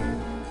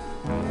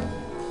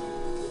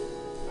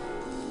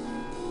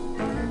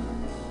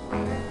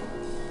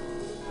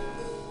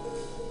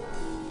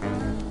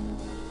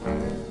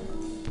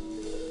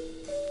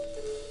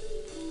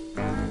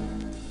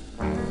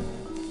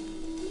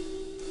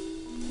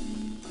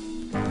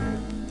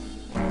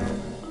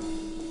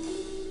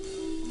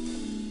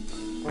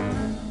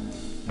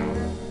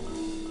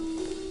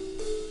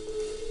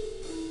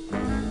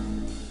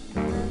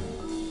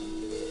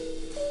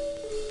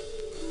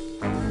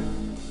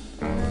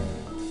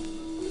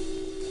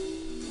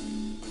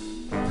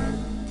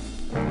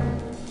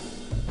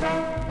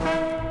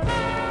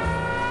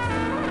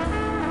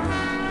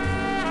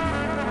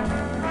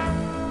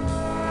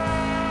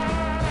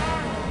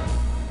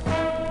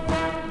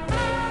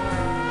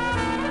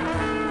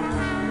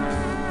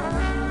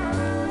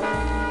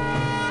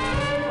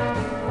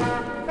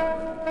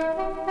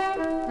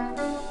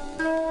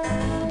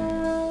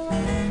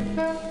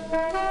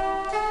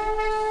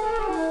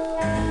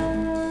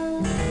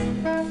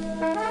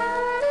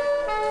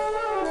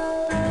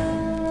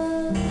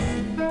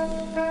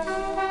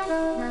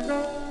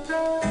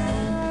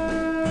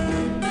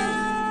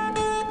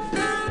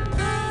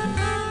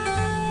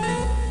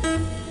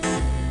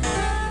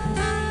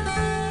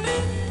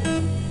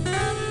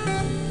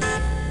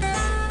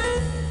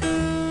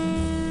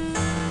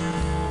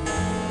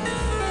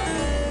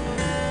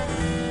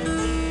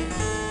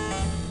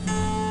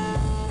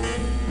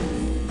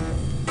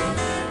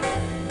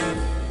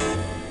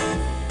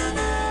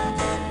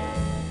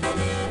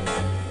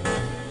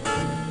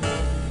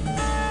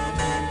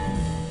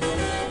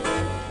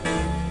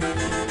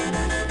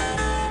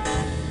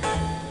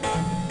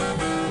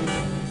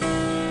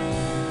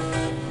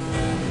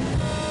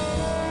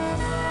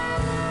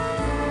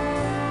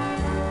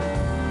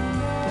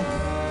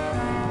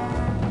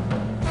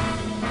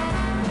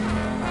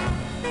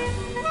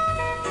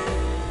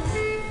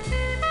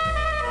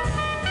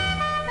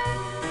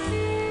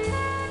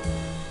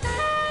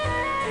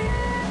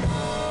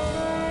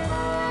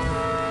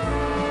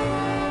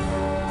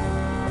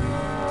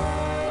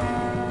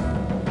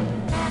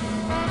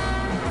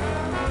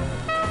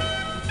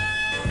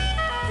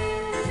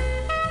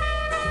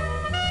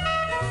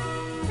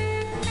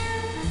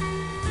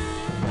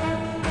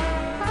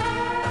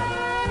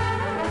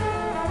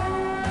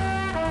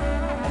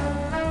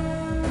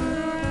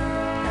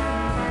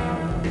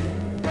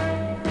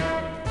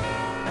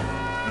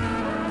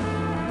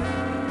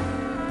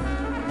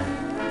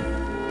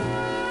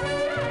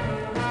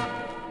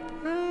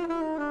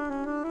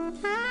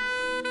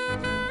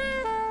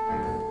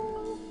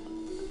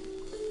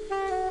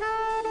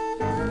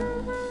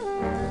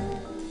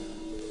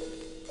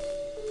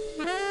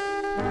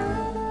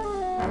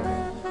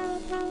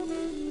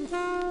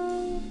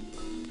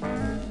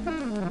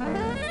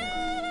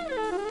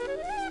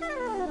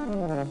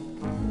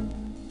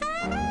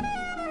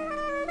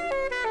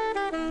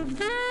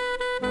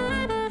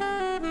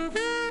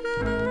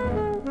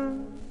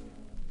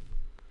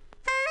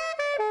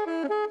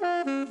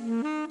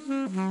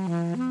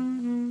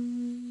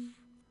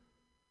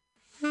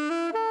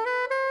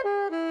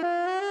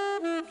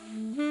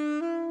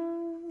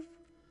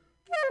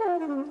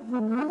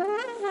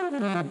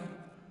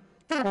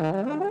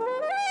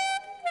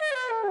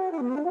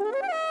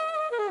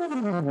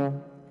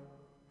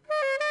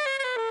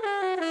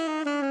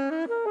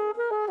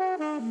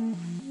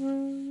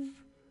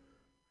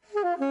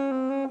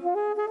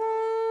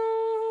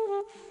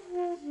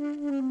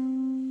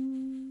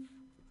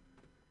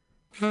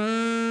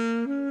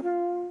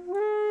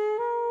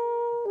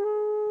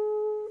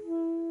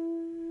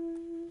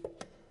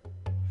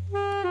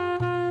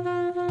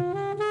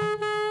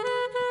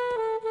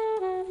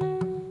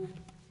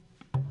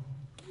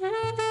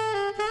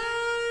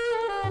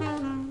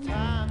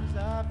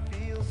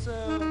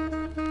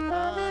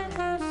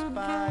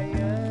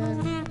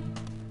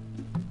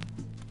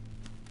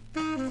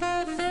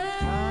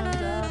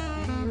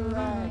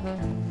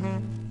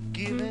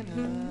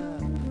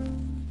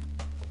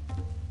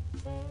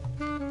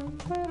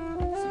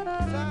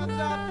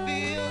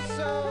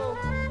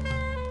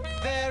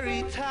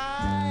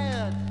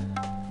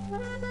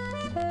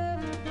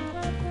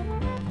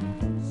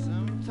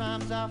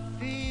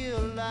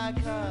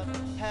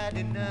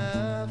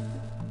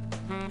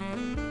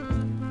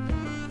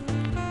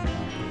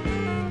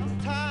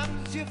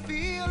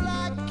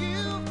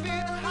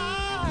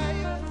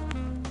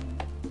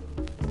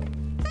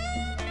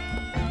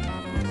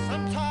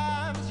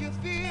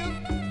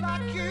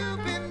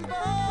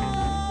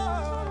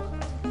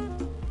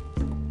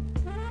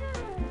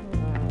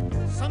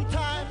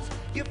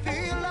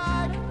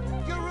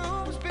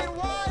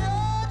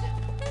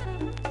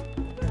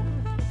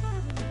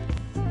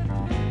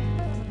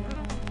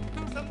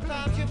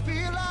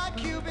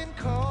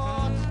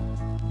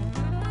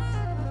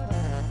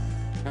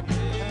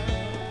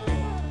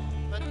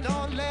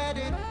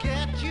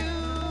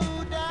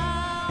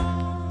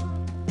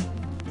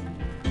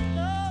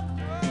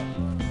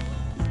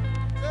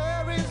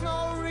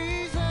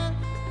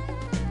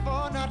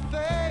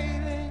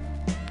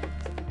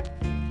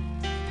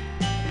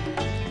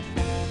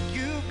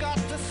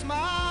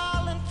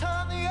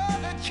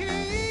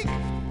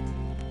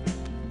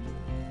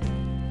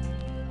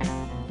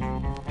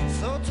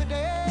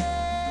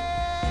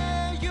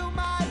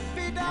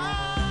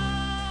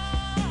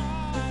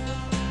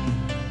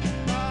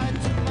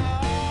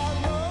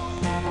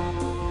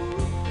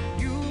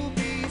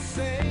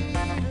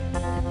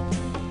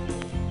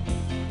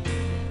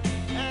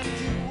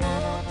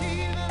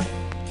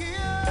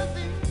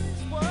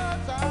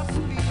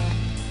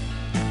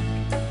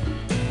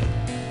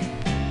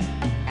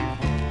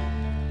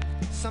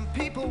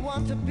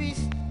 Want to be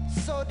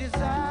so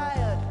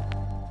desired.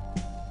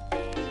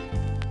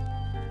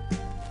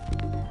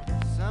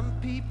 Some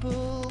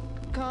people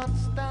can't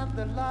stand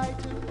the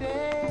light of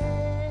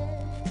day.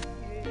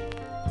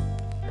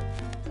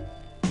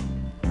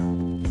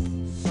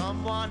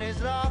 Someone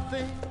is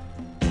laughing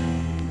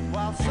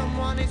while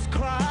someone is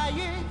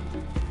crying.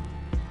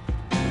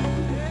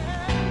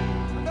 Yeah.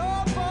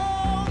 No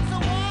phones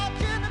are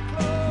watching the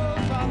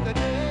close of the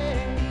day.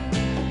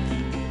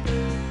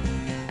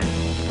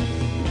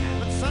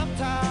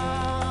 Sometimes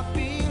I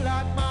feel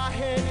like my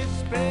head is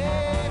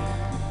spinning.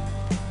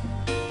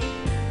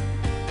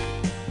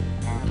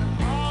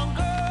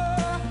 Hunger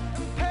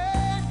and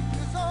pain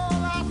is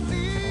all I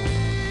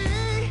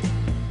see.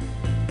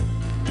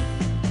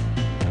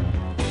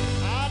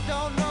 I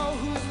don't know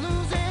who's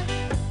losing,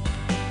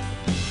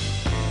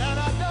 and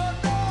I don't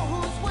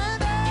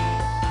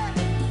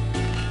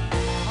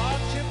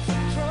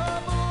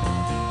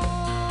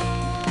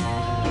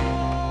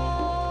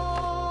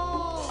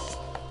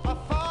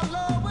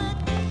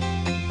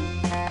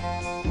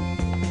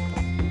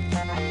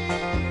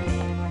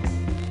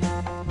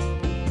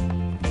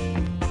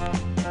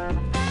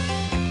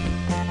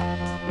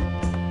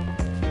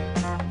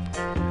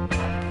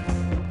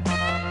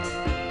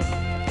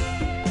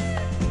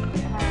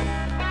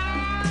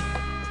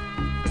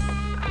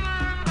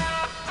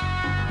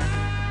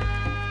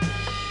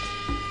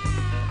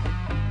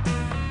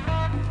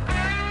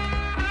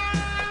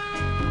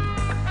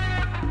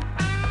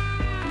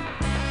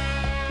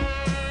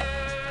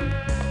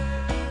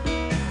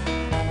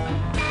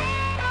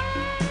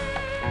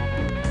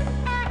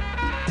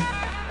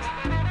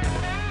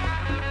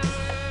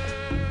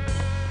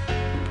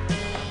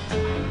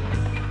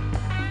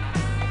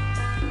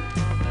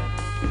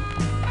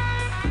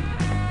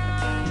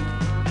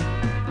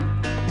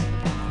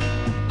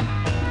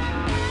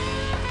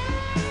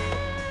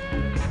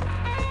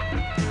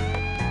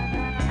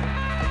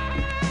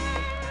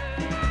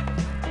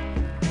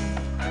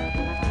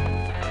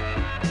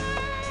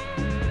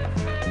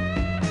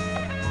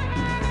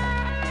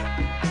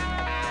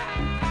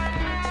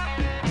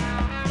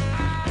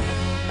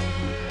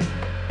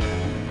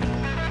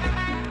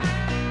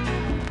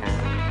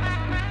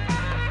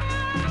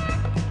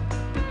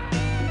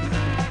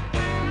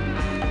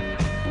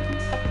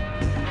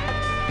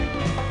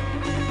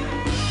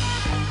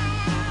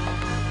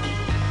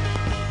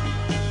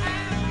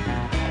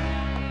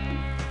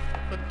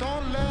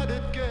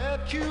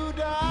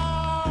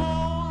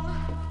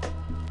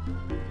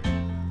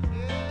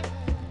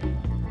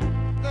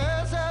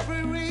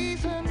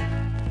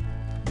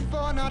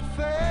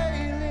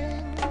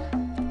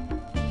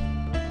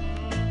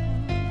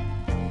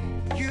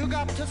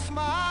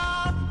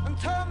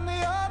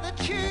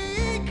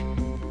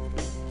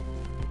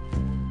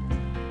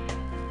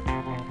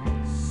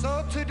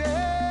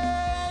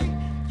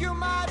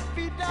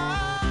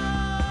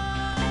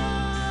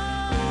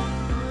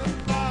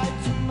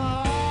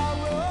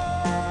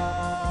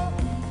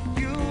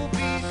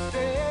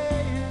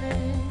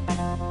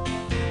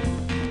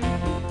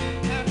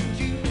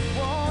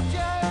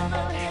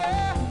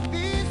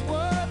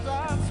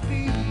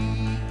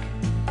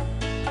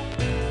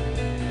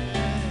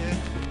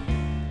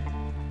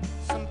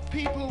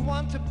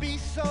want to be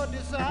so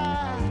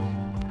desired.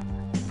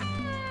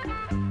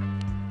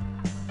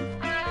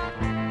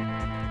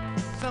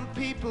 Some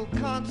people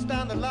can't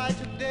stand the light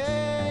of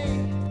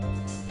day.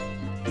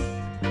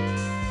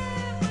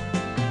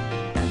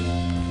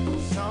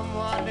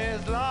 Someone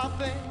is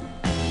laughing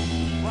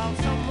while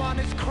someone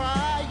is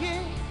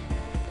crying.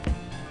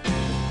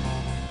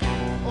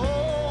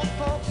 Old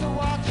folks are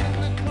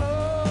watching the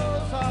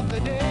close of the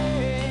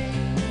day.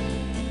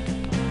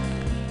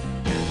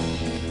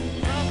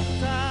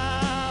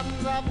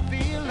 Sometimes I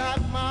feel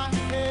like my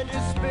head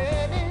is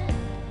spinning.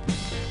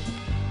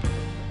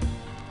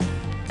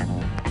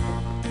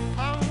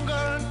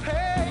 Hunger and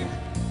pain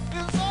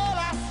is all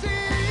I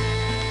see.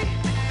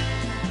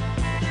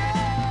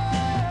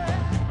 Yeah.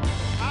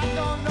 I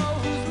don't know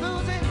who's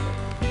losing,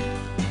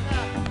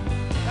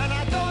 and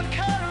I don't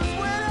care who's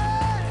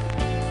winning.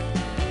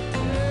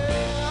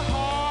 Yeah,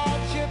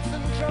 hardships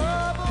and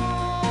trouble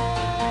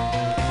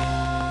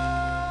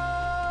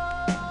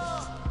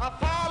are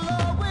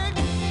following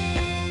me.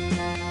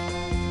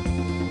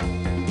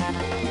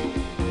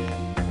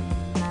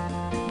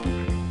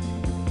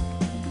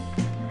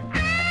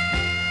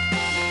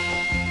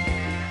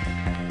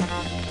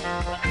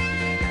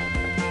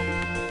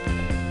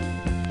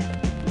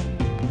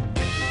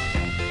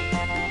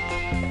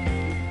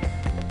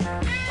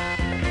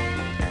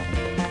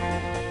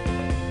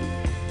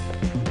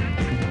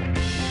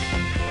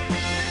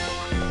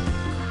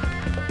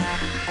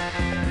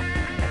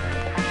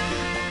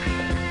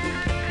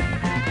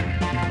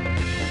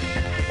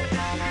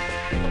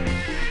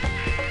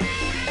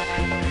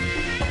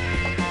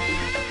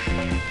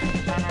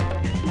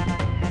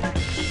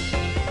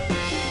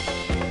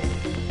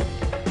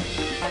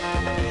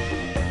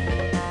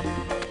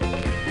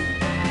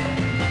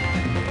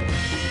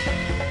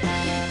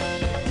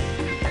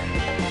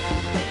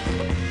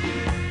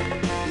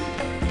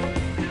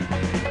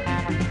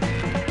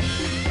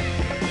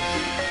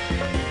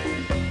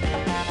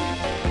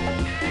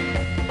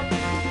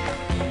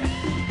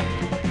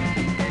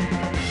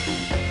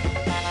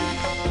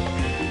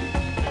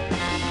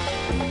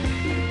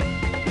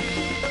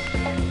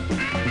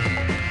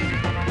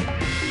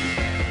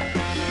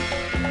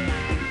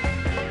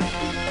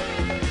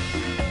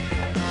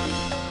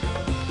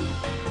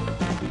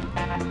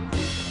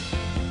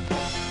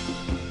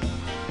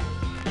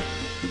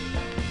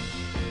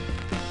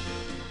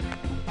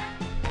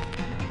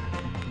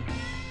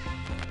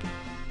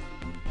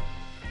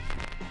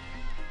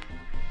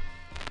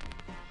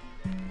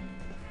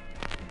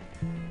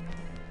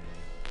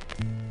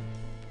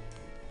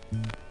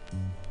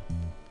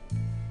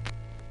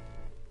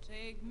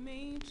 Take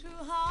me to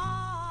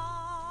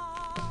heart,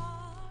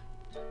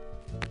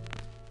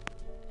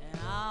 and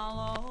I'll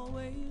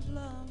always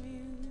love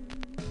you.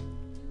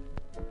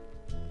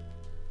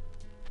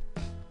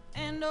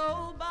 And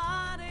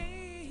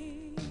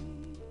nobody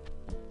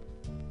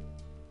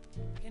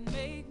can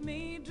make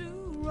me do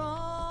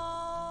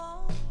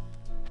wrong.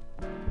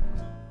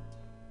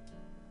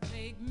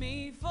 Take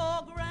me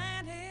for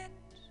granted,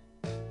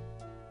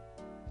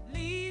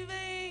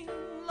 leaving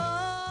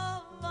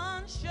love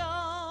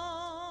unshown.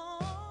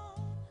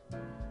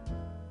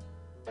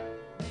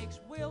 Makes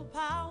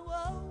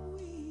willpower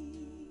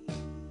weak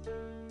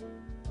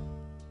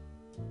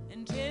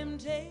and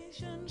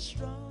temptation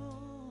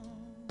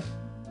strong.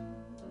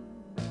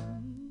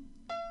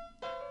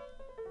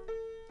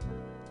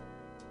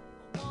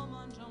 A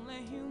woman's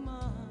only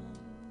human.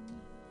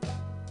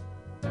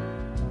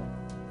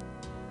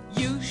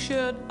 You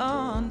should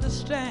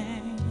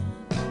understand.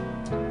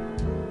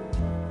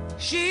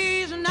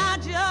 She's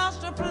not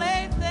just a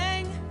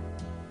plaything.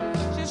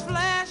 She's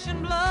flesh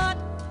and blood,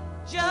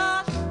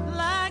 just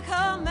like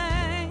her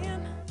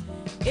man.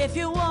 If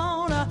you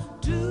wanna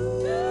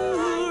do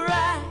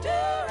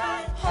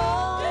right,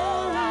 whole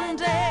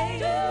day,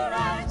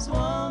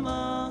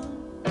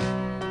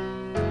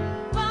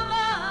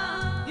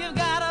 woman, you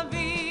gotta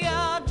be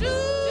a do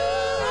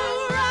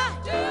right,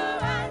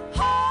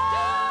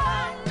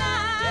 whole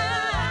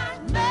night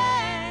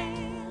man.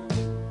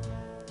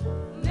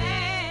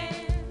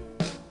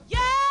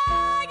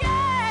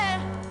 Yeah,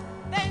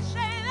 they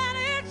say that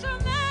it's a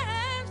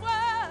man's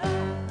world,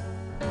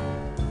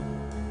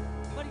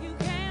 but you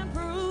can't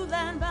prove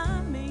that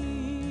by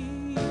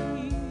me.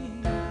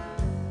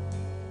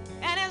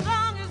 And as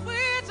long as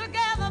we're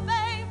together,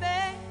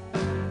 baby,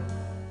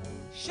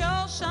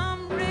 show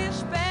some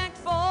respect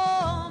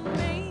for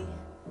me.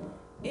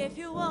 If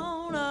you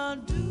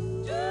wanna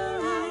do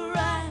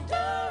right,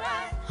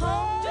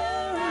 whole day,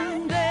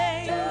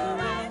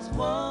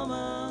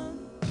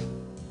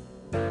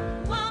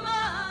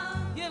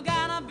 woman, you've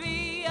gotta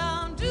be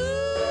a do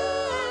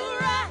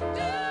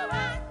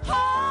right,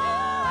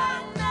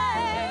 whole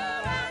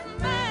night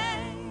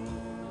man.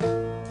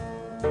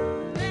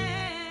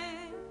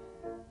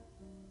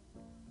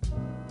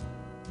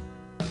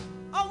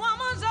 A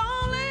woman's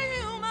only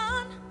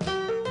human.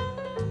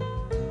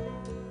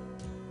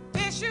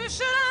 This you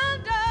should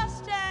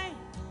understand.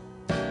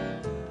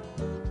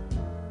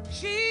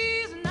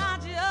 She's not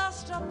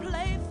just a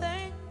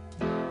plaything.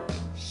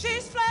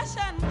 She's flesh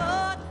and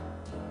blood,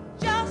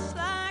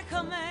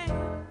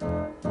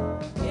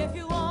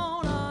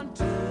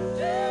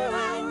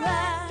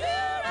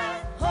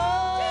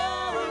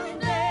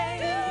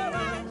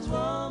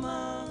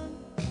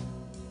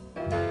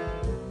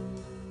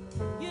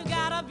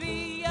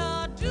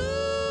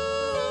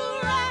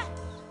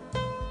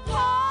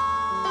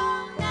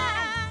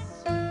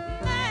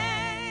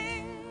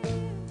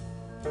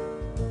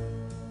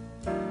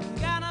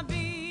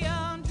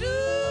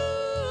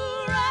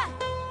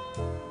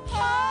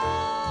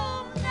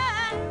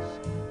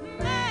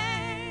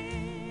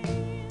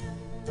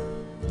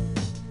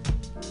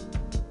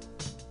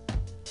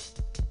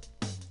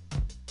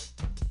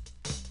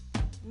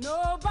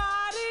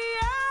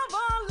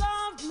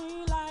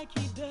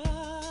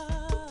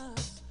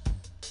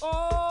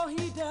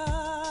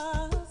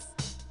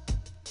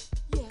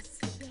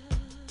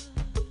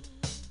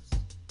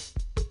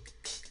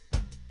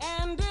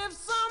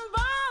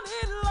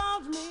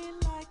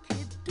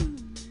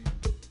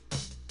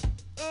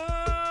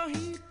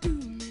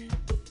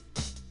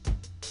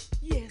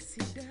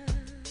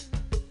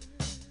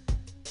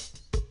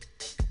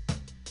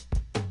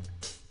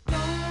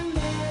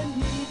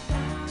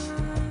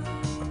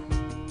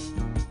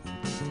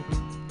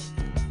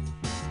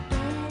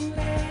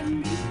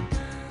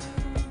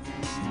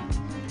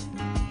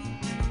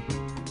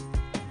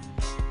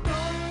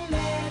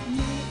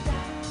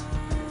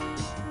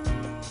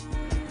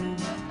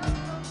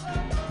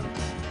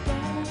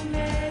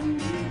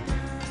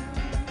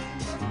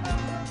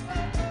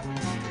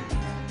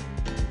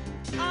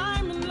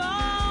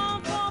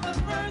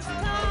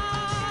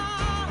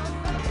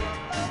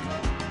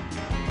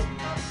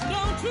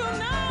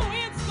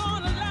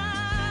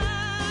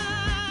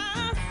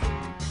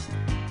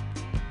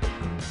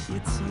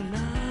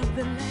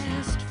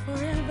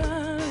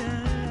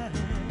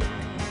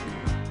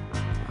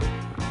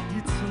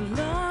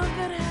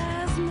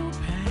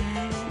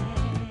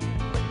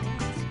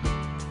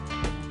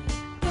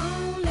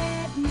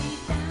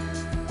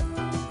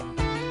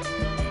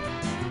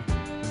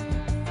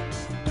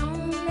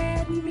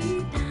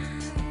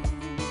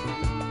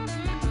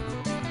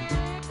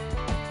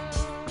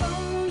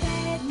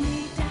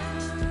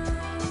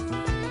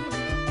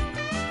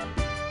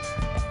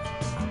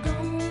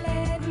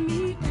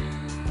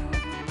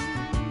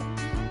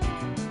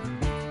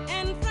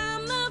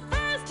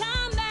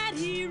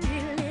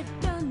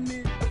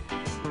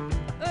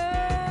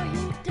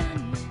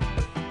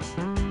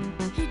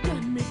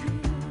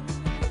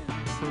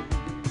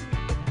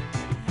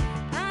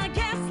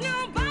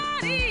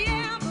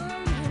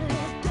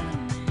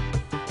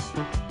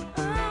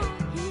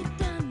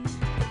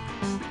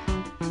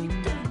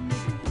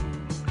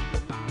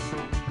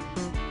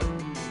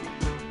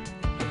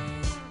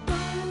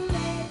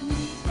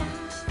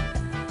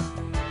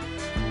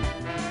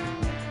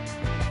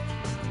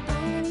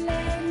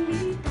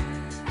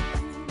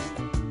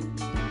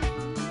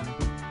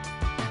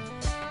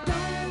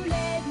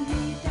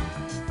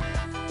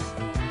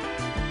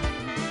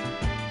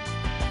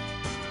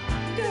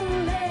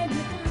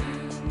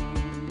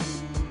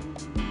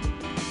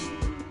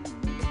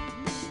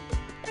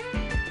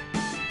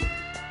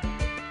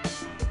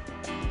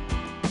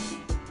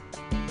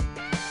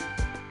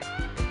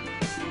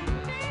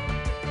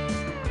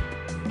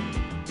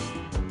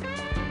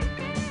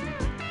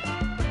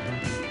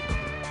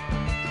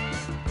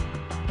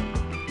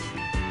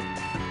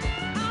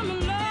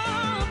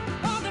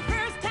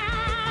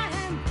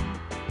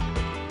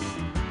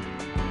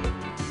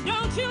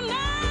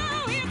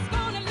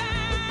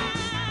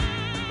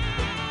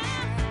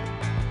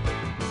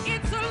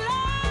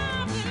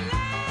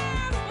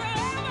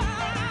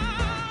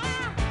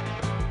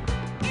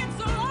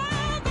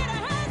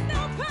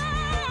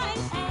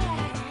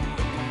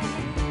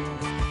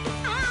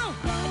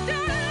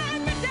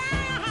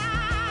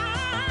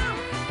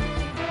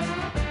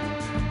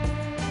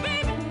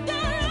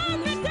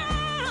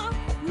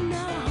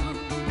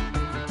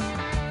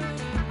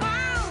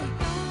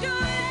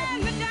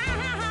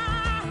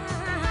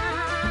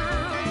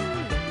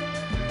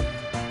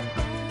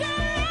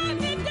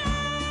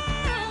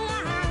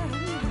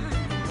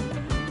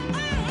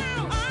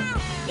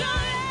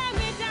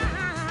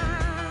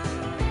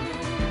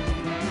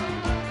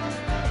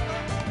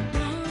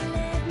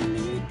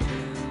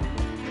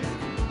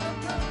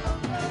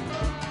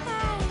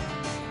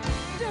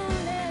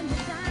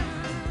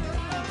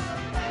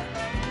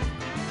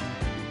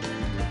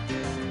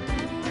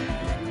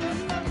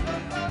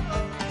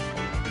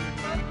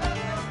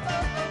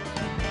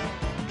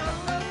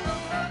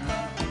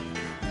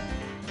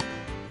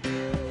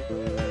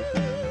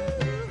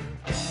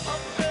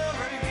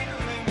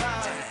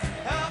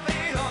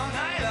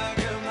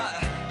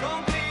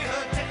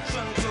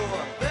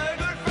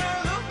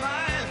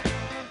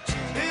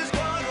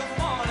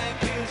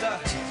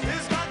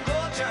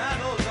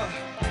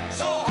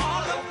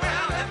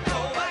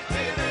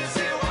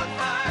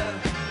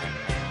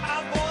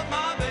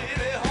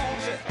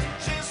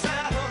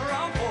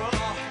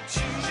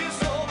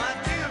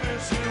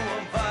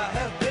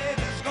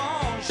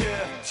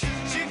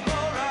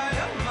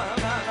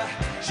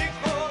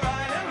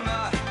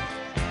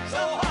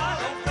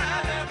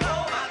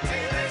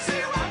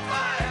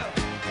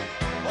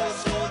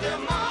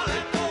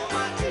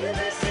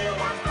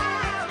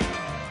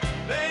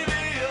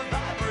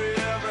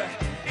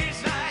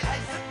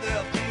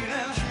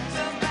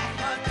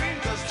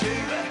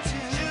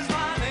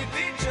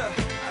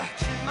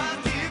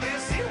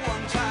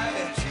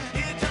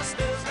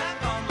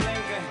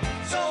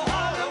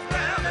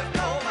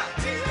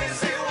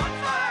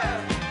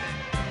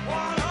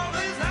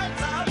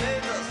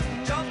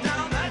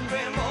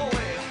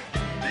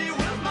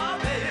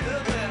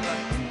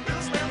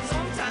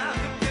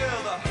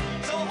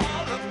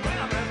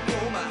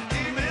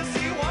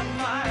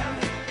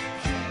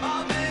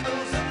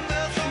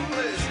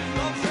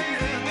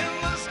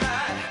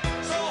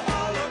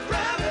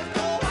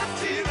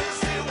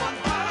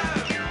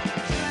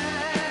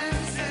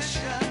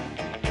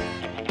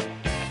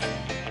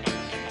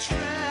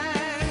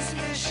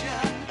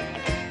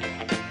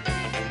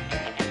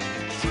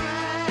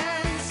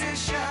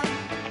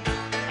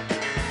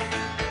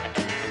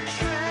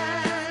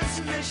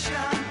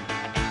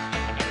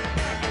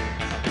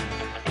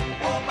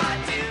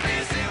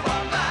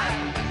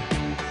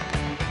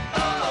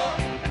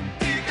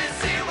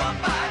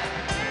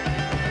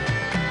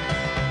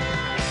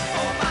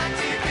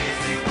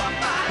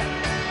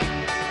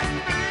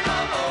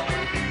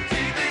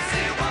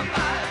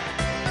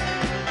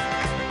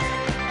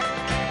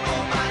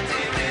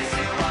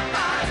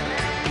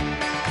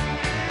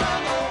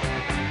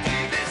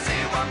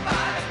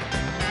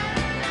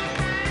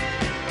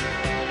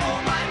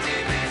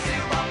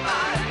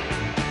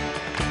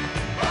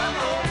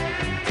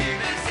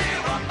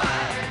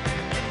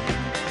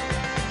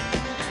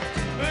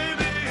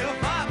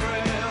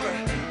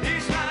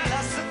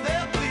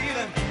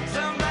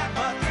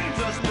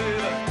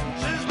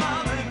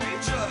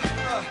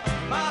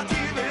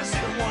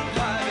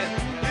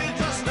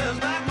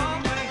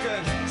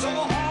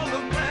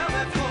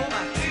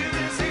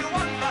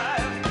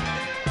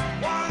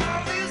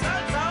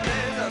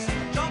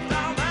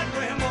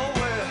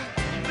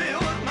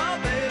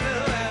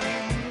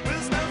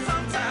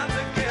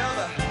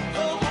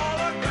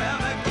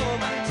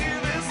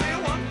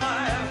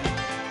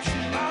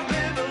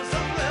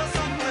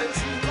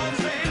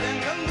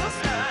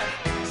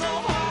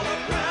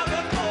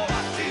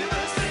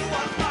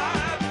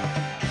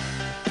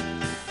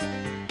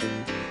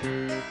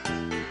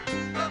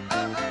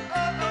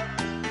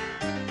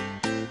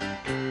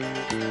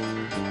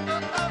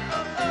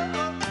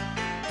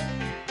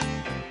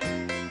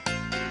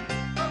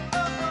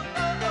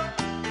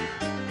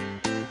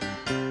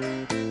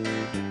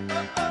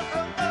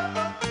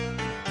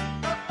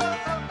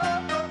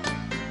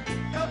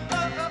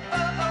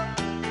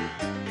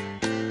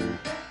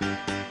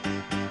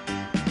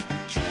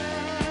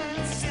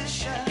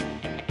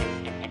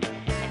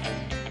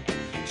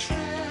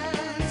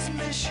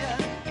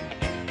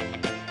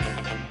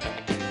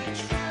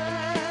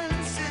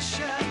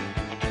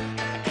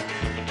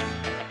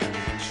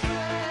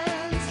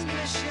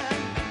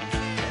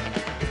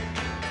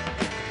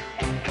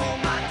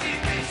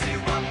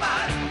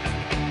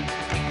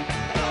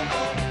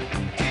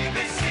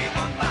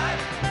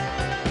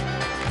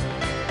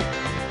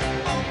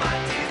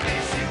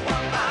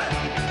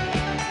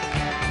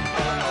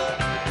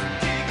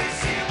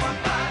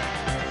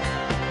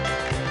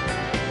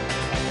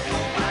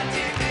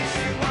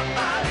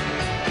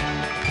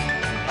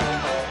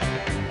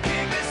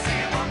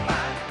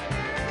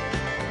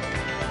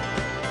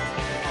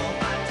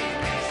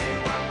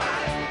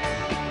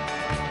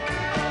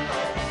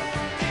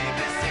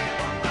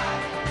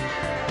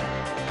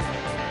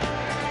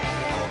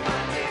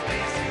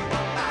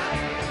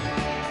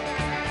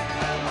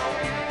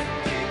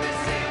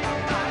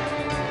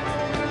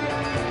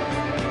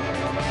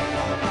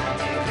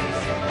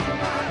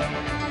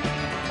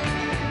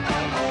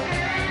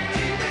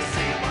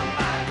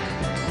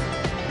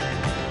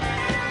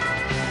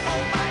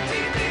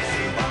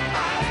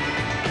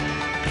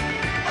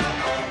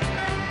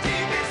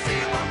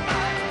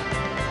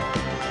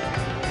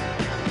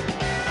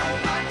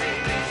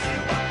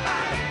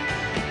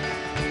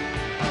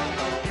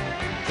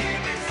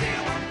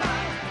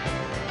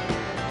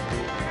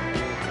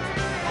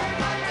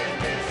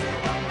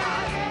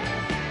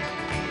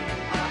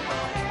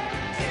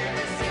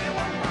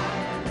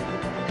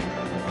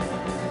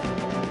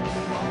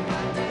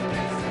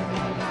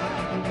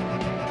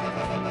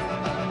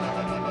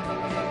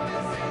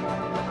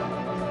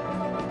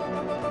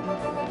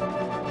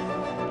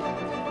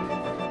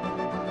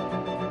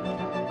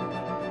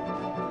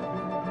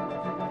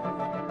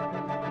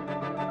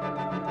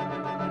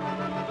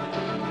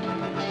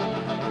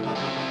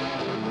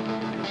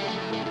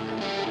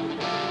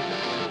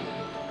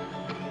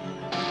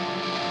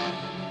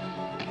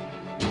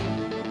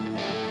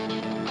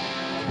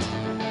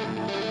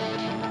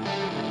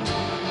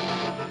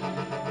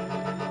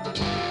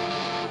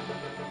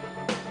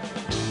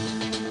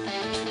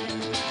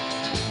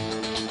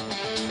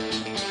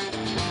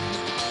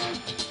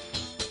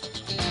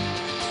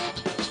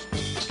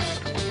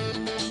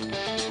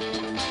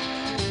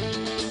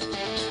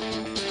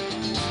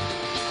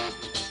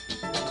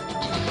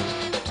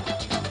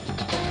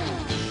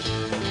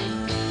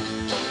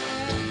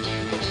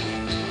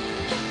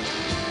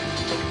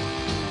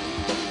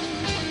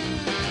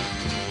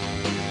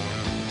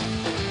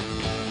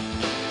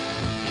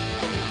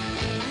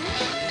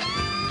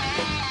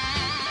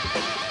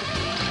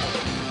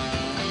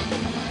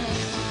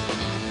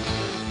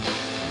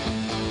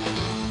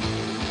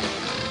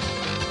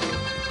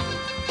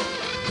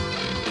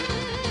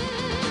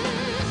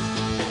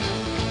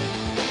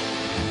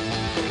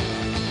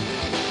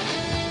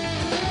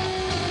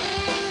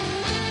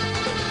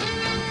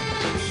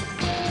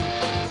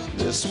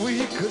 This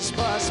week has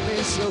passed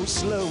me so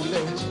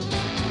slowly.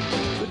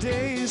 The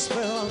days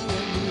fell on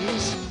my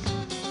knees.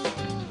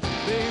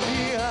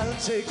 Maybe I'll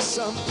take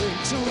something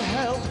to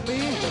help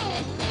me.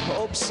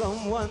 Hope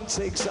someone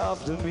takes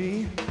after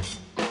me.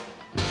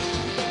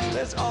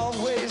 There's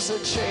always a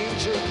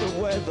change in the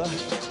weather.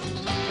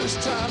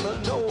 This time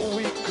I know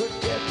we could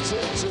get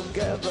it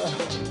together.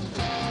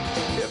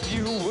 If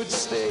you would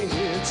stay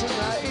here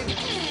tonight,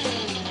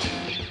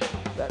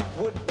 that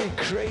would be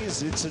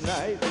crazy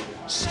tonight.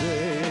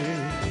 Stay.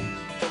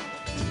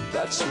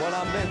 That's what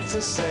I meant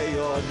to say,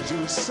 or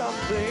do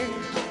something.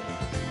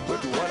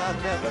 But what I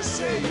never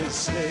say is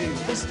stay.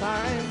 This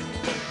time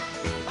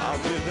I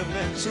really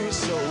meant to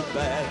so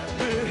bad.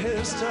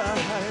 This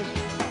time,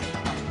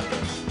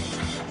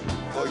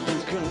 for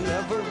you can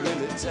never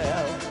really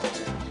tell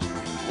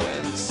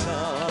when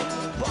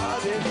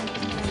somebody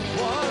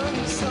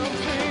wants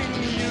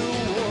something you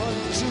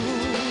want to.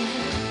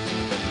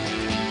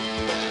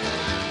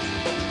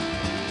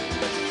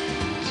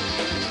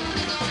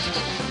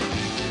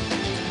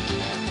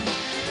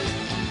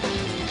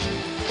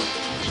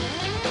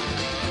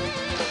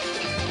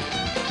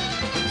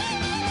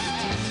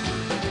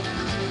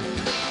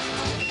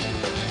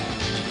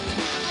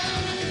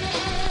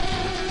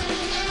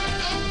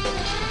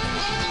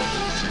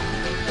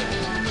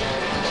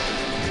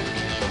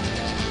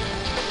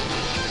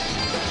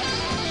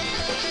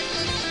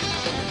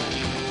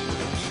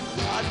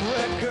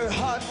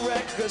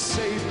 Heartbreaker,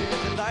 save me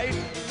tonight.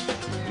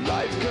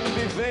 Life can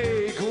be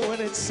vague when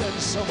it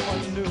sends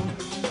someone new.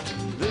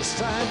 This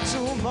time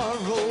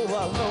tomorrow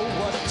I'll know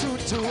what to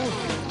do.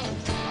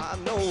 I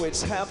know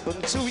it's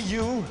happened to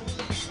you.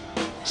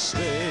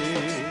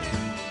 Stay.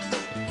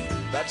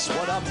 That's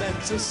what I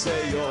meant to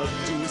say, or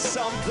do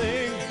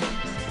something.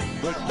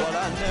 But what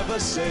I never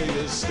say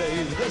is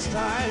stay. This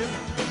time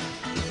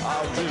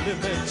I really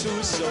meant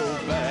to so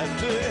bad.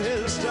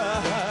 This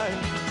time,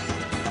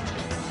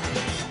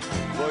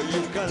 for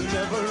you can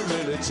never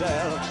really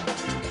tell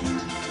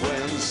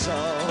when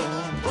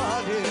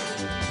somebody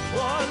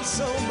wants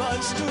so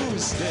much to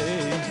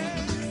stay.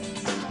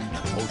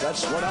 Oh,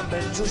 that's what I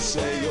meant to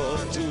say, or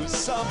do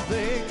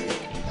something.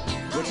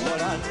 But what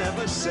I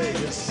never say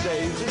is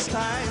stay. This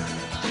time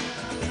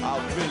I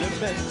really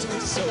meant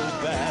to so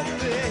bad.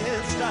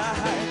 This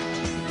time,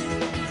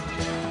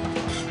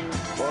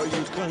 for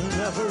you can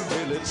never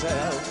really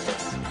tell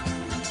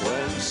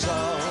when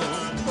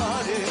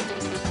somebody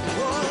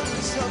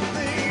wants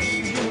something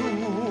you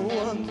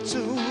want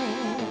to.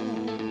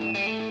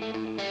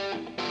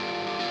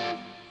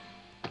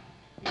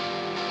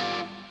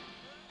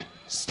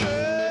 Stay.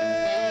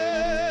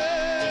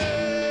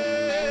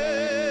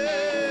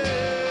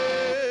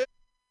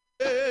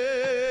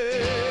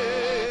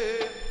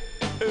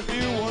 If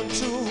you want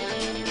to.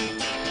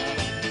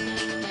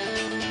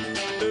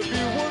 If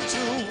you want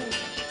to.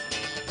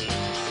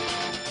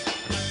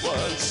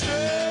 But stay.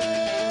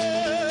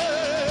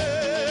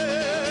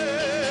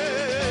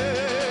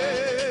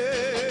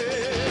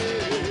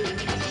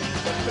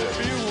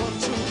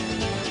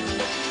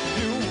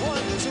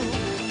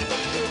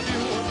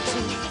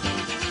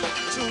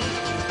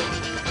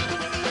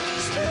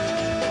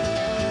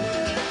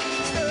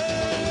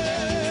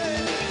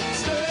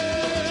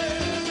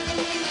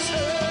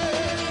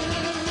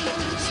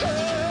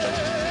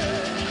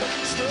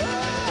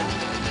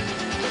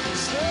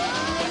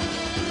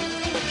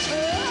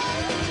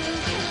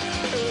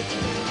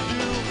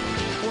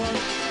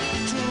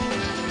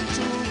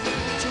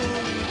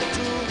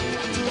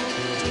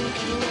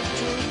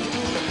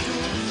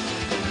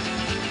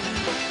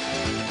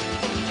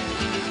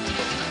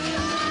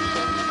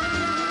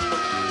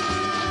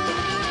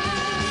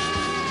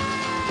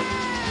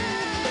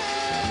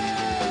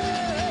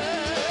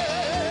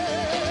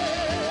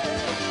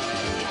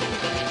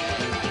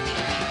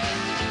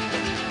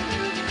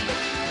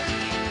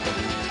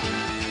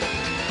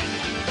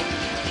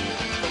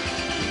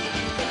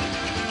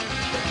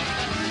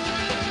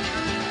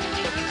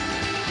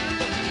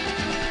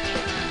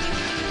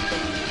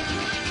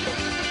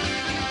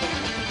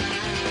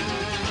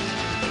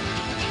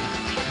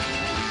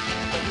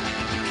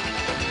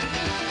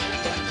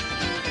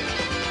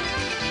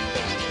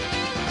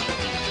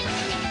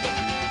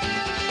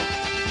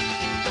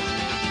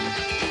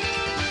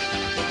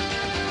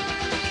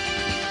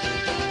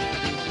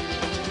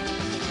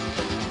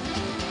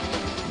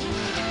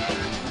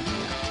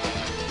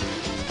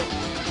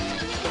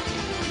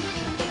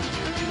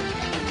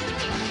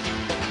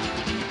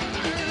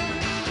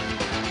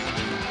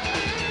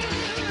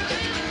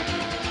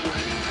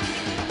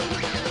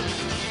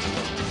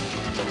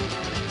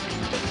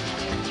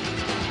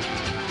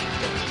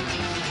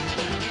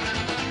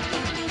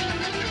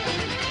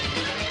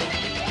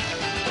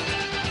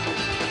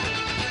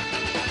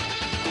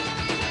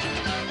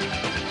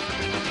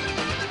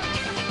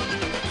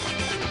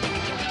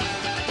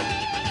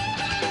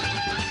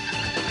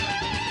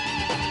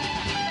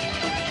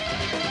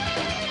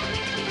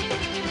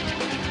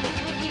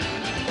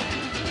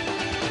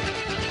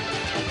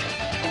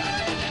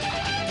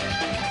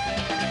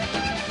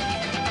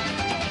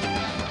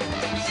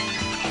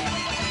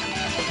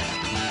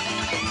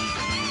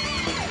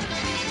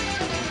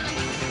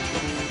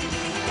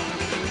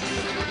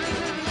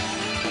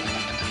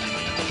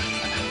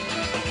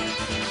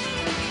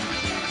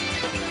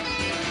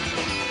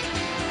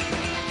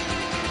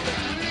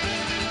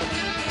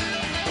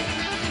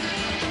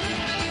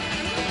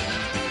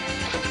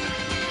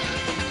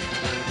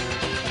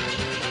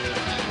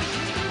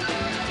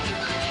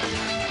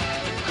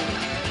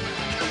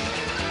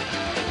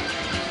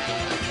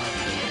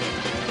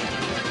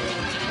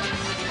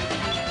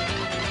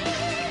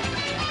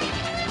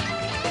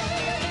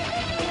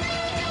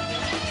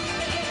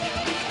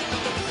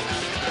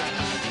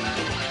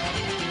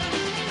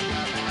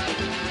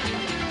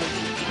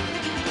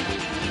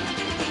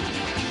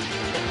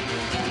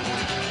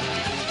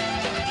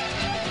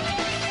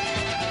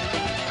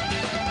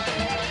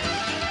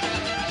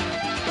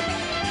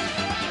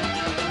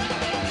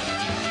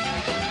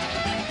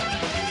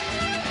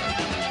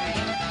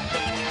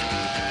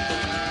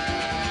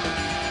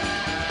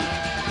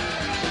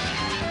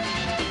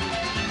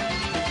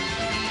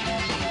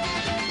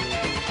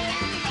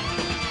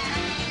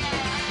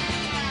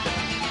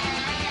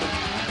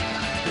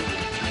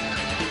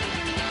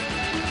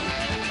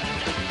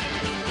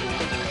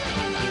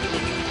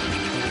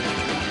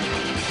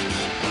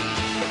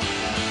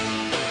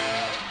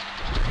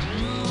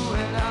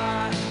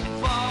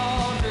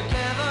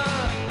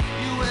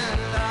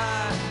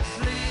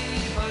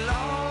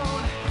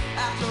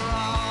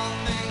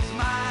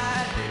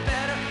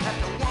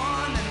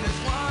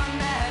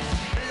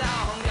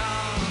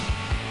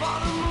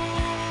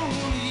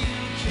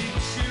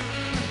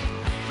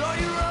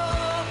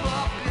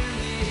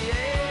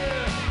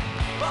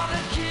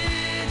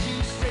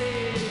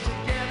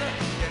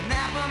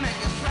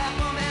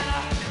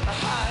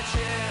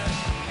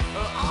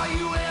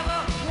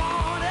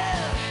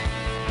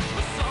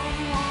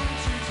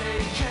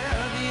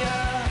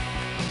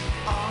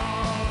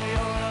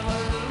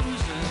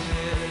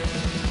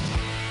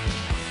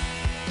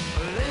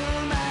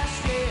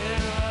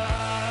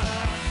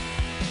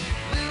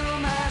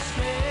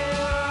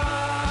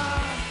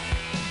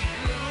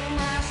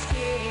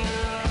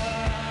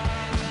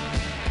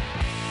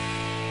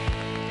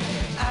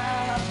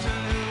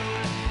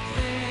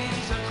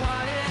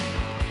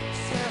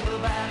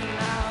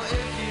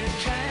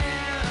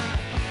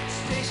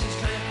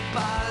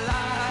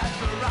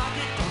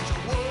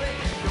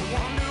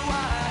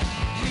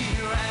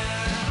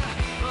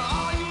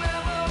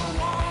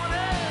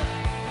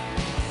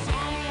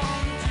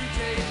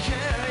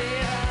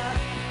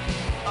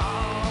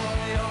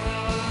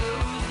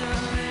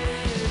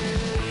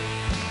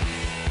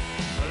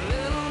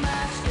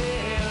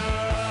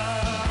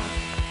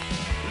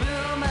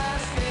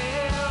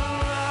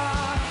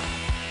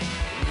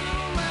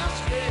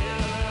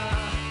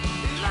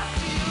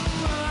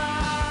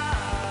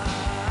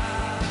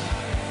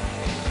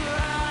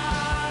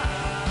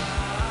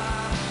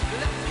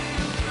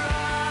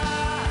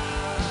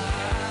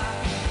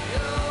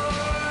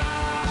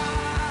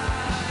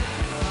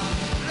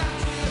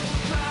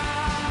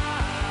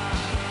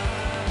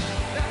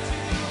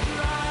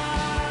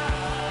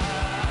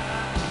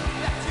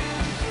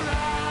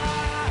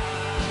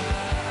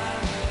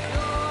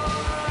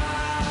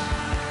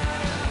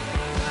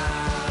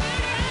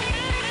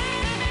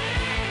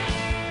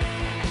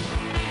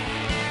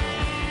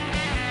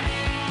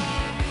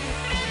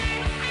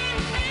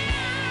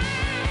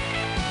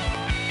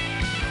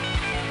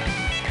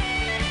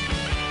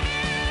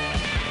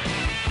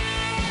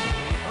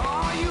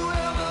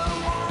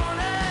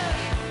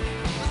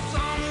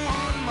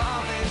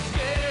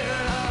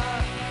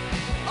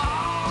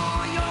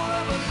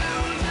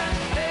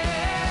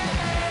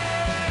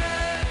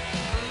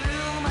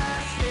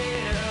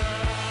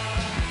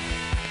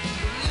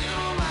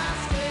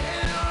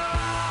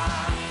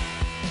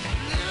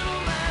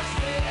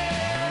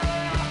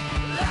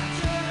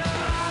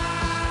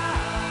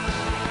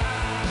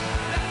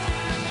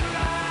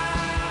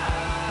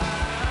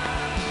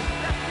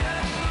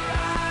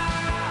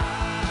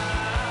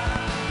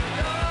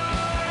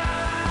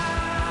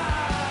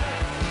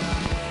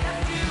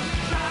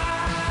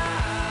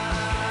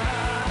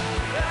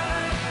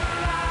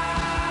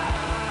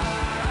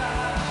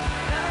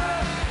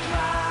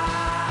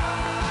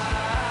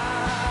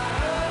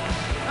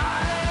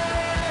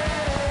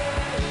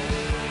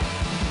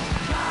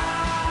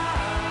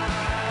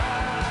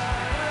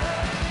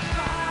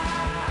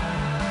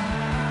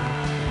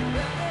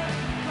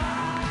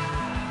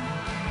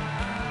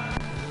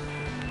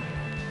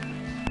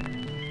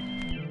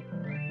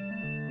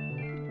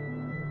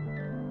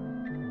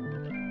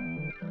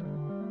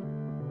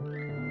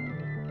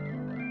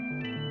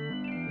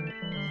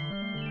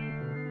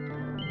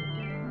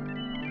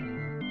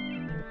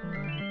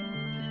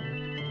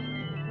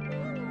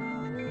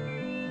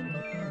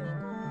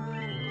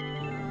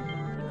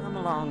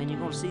 along and you're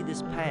going to see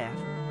this path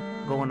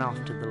going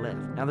off to the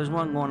left. Now, there's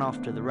one going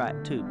off to the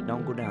right, too, but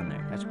don't go down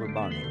there. That's where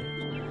Barney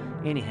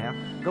lives. Anyhow,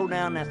 go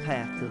down that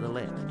path to the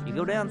left. You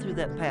go down through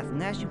that path,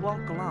 and as you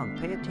walk along,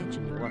 pay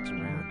attention to what's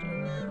around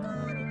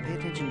you. Pay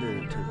attention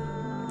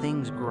to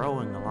things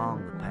growing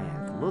along the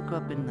path. Look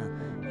up in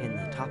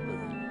the top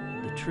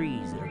of the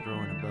trees that are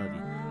growing above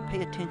you.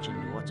 Pay attention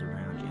to what's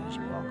around you as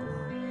you walk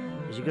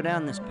along. As you go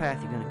down this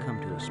path, you're going to come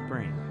to a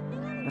spring.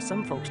 Now,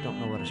 some folks don't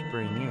know what a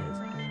spring is.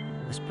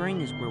 A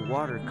spring is where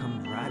water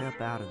comes right up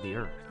out of the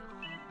earth.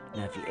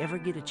 Now, if you ever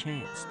get a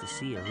chance to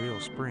see a real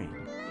spring,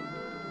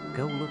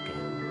 go look at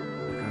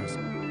it, because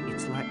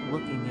it's like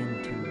looking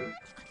into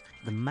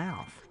the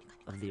mouth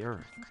of the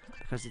earth,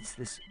 because it's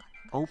this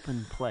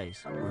open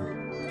place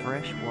where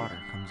fresh water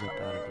comes up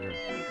out of the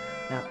earth.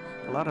 Now,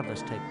 a lot of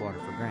us take water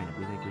for granted.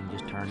 We think we can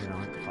just turn it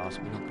on at the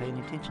faucet. We don't pay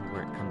any attention to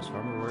where it comes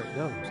from or where it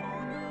goes.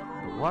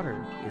 But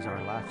water is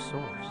our life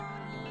source.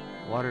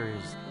 Water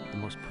is the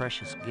most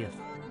precious gift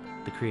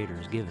the Creator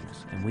has given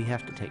us, and we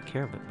have to take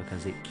care of it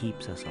because it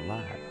keeps us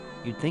alive.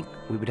 You'd think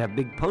we would have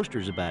big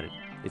posters about it.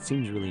 It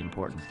seems really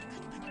important,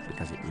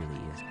 because it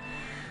really is.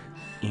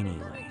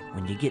 Anyway,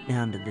 when you get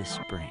down to this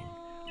spring,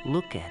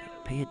 look at it.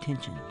 Pay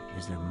attention.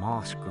 Is there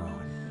moss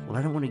growing? Well,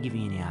 I don't want to give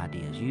you any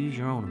ideas. Use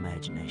your own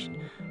imagination.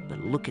 But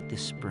look at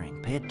this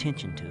spring. Pay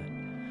attention to it.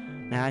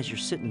 Now, as you're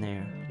sitting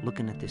there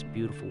looking at this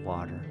beautiful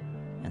water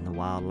and the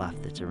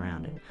wildlife that's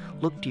around it,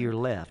 look to your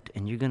left,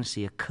 and you're going to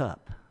see a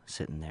cup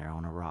sitting there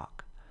on a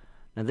rock.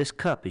 Now, this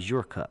cup is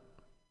your cup.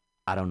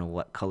 I don't know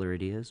what color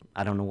it is.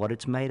 I don't know what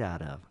it's made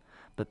out of.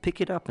 But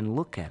pick it up and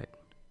look at it.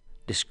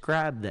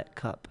 Describe that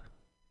cup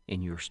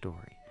in your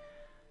story.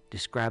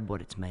 Describe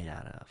what it's made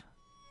out of,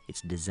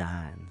 its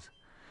designs.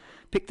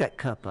 Pick that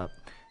cup up,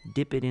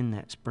 dip it in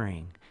that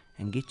spring,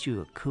 and get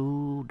you a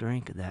cool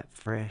drink of that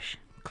fresh,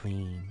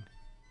 clean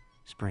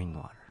spring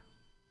water.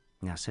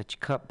 Now set your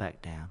cup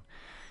back down,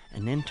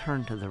 and then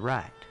turn to the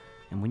right.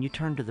 And when you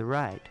turn to the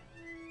right,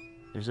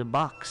 there's a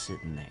box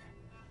sitting there.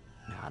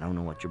 Now, I don't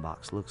know what your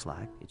box looks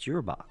like. It's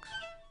your box.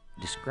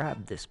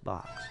 Describe this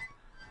box.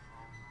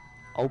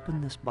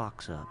 Open this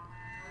box up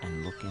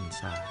and look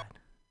inside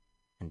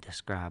and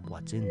describe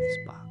what's in this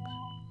box.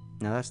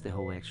 Now, that's the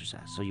whole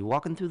exercise. So you're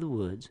walking through the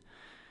woods,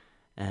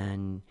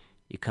 and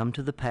you come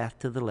to the path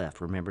to the left.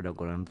 Remember, don't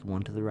go down to the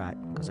one to the right,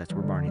 because that's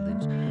where Barney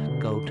lives.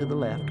 Go to the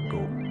left.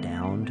 Go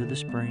down to the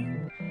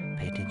spring.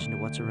 Pay attention to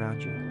what's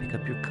around you. Pick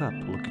up your cup.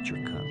 Look at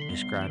your cup.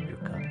 Describe your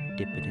cup.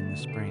 Dip it in the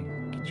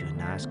spring. Get you a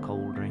nice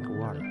cold drink of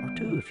water, or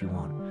two if you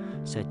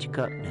want. Set your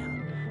cup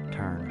down.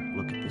 Turn.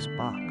 Look at this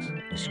box.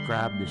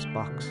 Describe this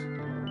box.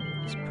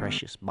 This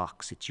precious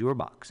box. It's your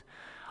box.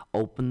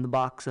 Open the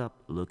box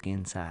up. Look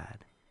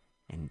inside.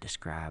 And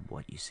describe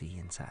what you see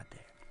inside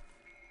there.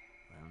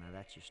 Well, now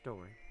that's your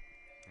story.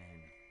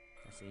 And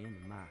that's the end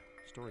of my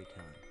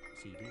storytelling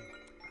CD.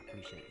 I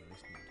appreciate you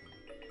listening to me.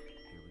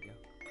 Here we go.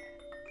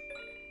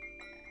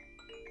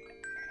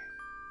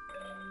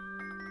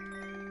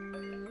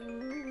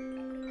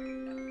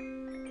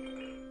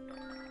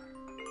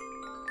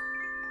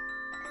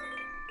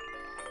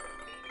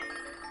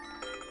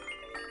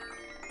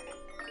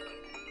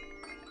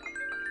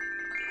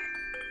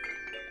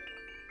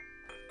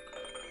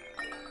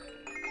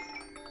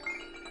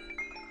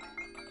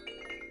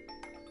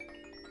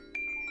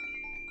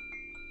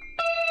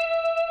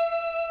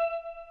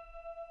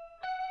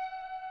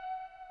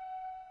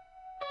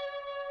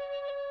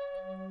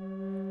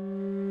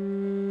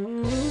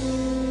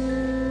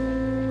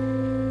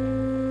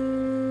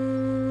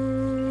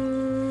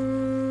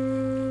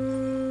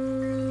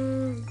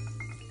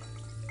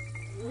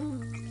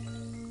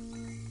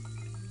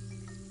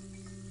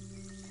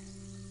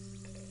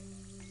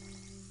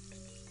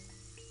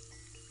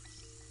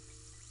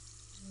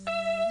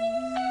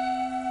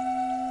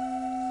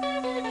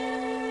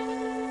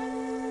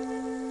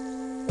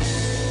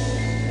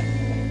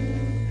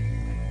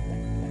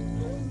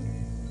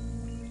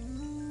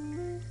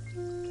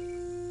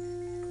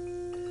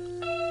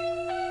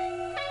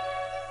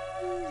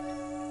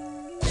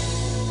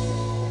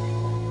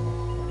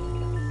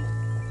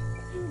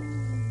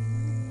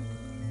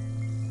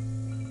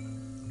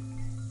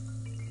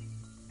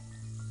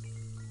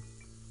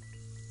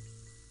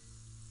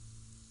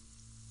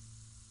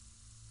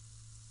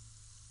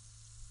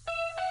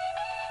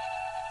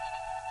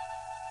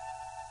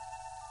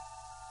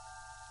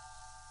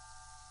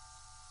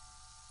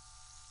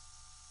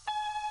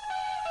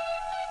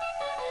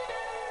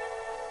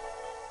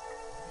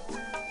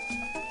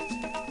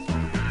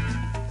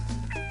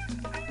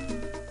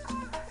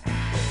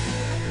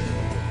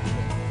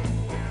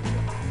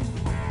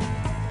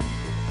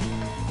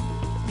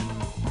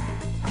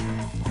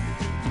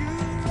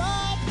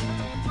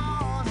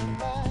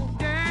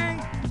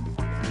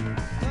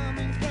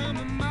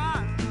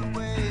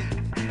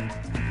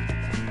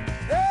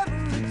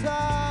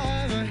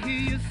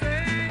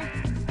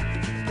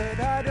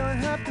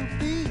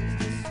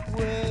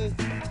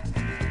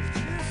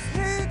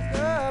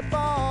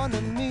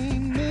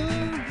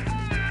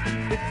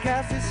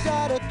 Cast his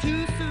shadow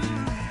too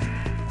soon.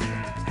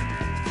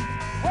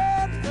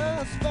 When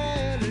the span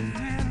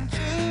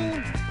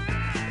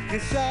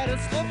inside it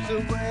slips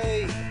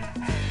away.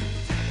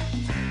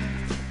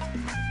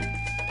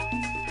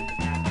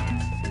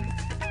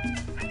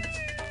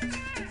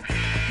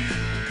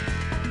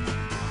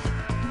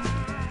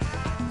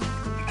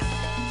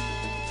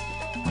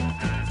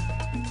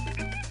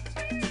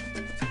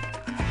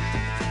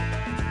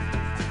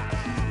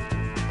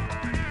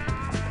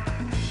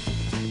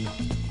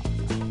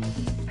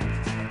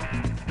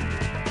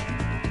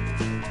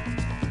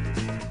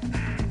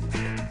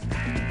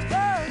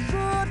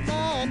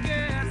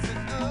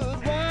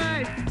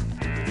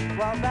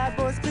 While bad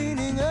boy's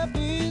cleaning up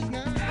his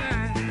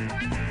knife,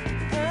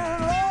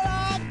 and all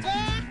I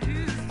got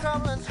is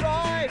trouble and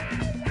strife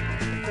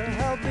to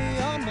help me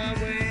on my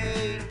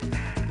way.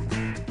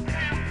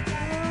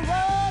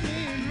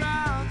 Running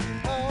round to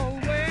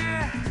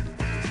nowhere.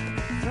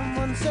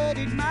 Someone said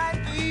it might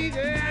be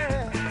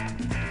there,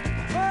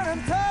 but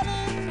I'm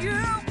telling you,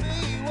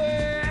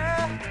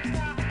 beware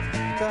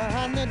the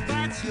hand that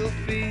bites your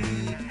feet.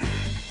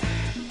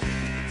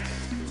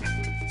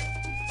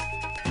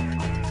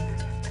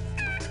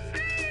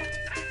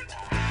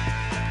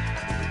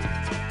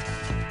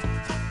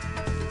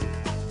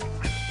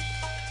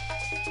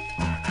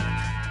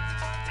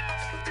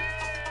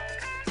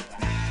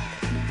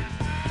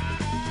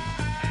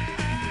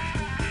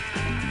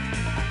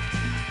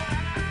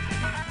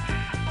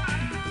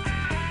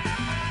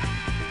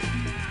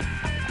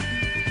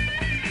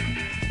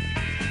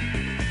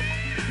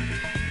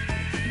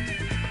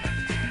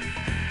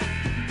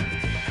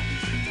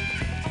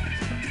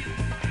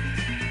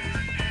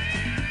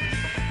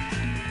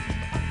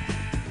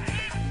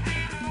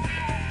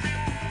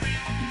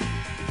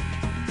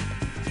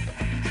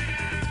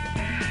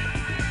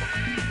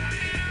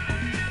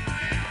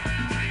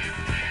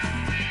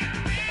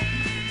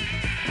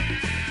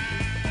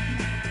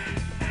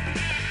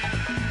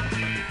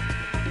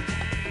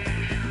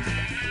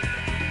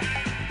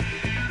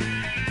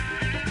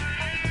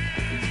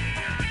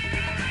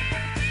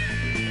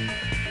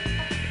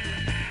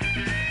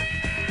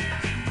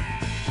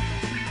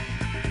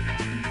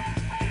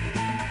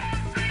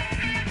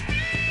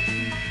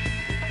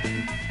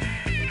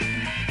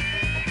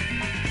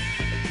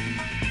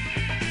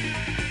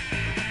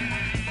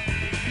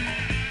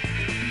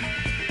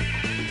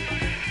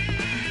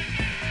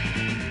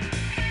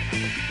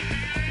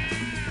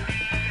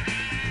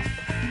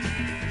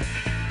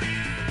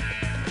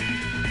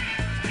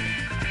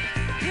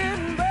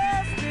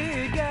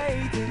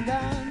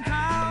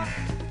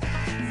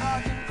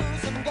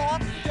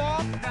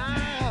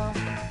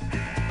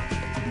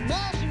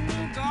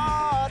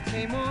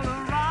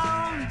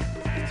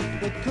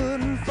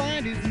 Couldn't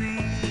find his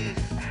knees.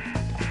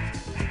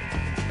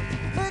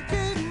 The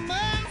kid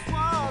mouse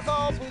was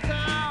all put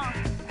down.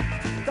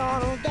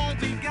 Donald Duck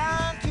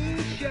began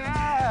to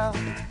shout.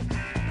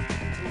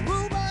 The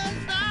rumors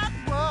that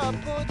were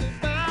put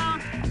it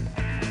down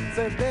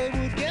said they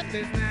would get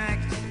this next.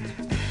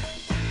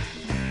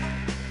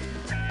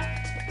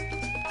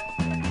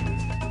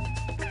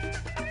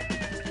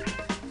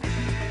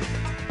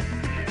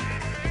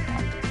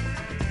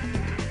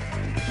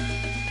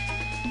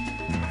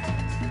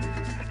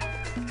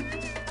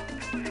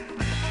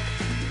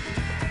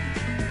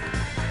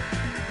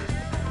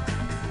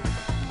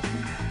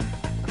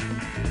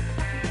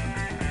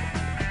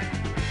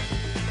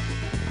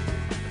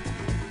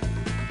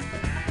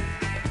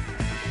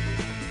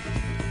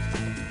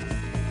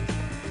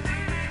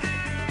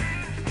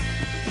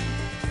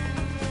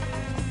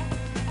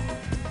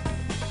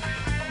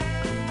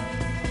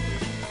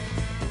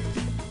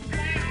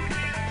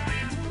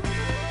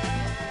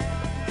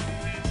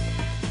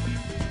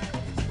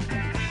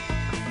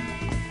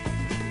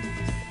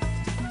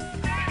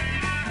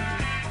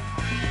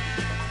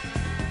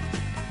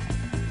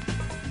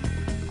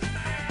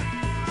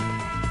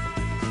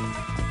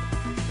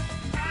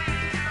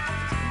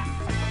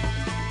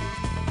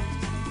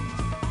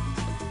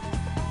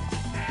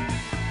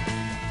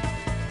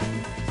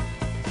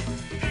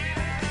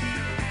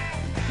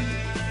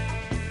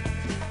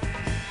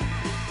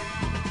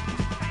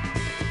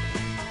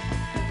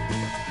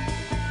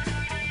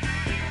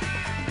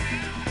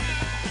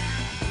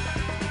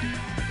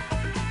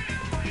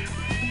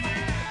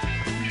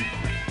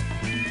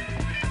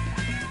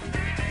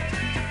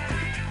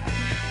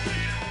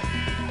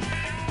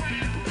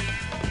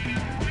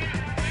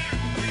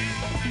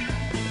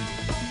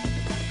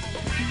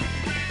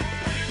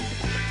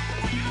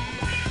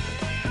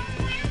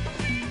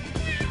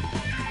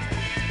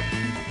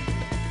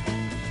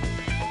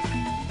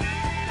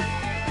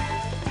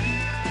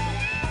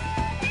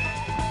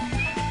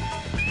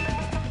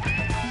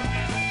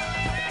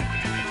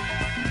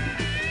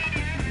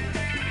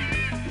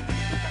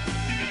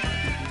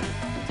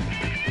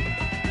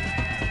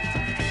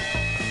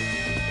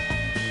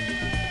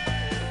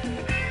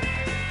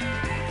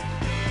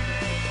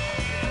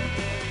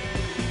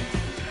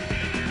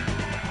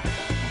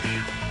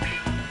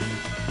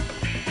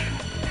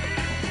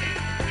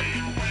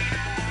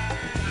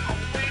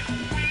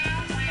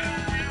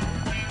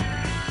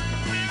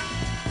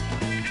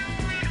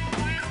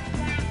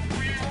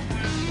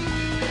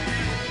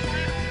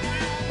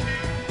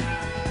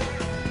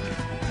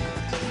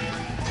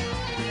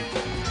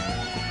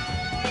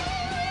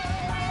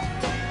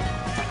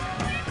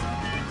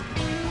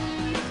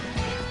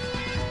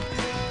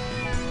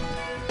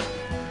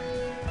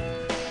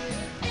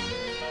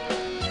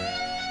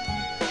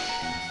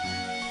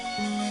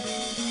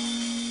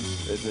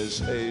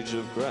 this age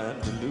of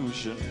grand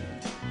delusion,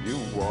 you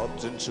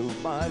walked into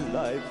my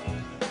life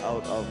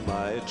out of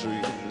my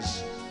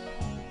dreams.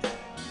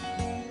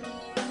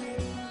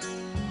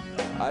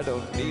 I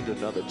don't need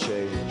another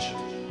change.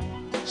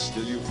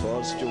 Still you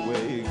forced your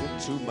way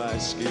into my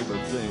scheme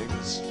of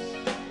things.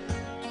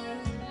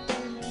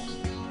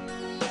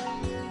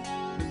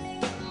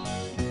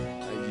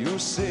 You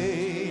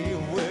say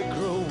we're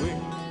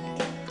growing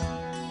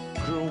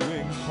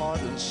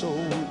heart and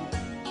soul.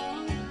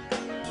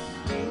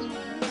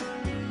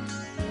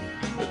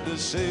 At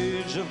this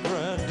age of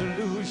grand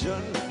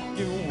delusion,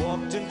 you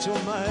walked into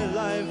my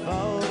life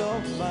out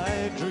of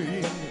my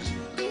dreams.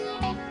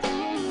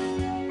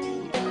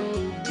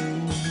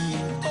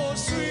 Oh,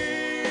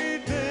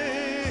 sweet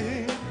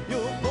thing,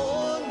 you're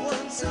born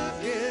once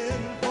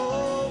again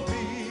for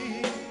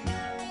me.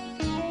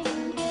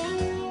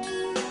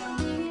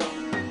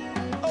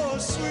 Oh,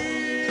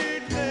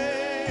 sweet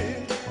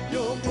thing,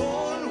 you're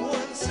born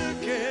once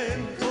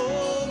again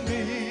for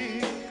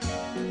me.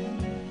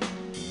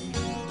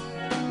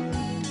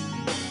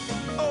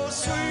 Oh,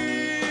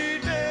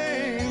 sweet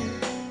thing,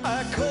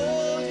 I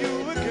call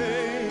you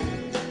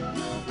again.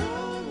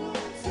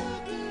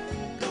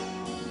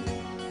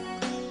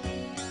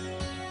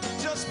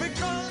 Just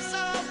because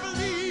I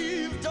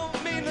believe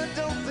don't mean I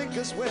don't think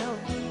as well.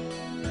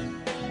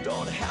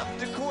 Don't have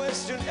to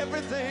question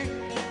everything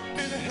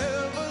in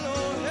heaven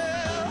or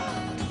hell.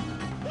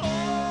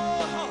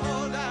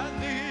 Lord, I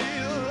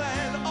kneel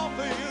and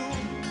offer you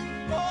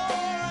a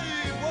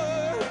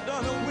word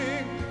on a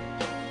wing.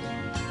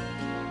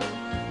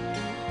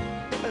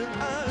 And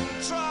I'm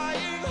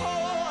trying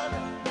hard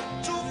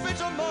to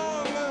fit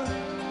among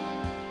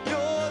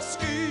your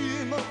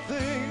scheme of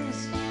things.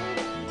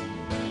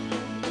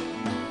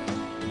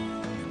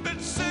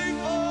 It's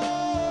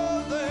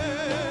safer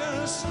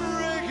than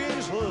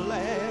strange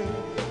land,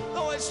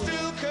 though I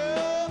still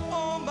care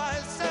for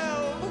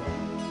myself.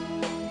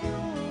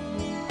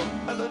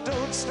 And I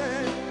don't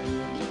stand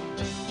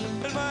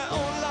in my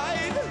own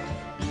light,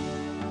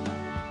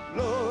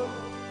 Lord.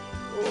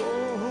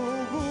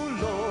 Oh,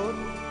 Lord,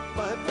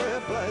 my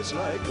prayer flies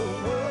like a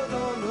word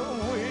on a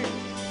wing.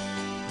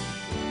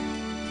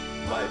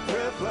 My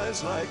prayer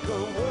flies like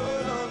a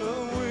word on a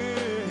wing.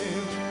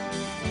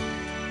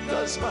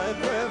 Does my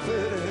prayer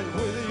fit in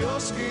with your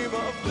scheme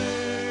of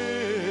things?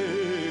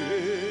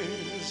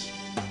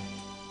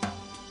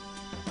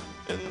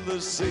 In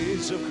this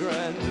age of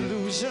grand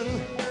delusion,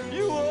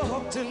 you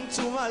walked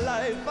into my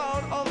life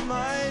out of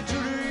my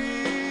dreams.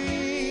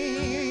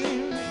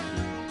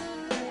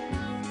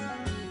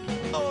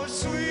 Oh,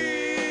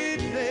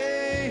 sweet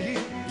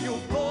name,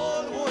 you're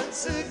born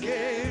once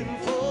again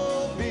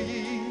for me.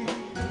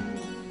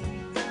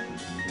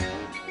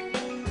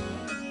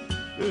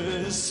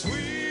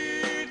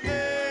 Sweet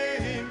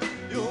name,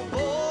 you're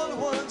born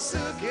once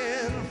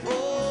again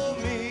for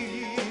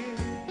me.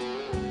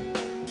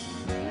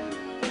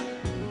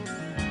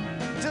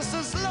 Just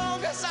as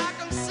long as I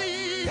can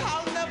see,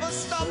 I'll never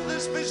stop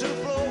this vision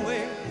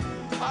flowing.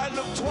 I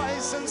look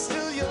twice and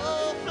still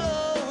you're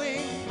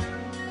flowing.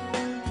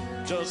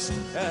 Just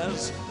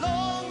as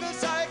long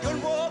as I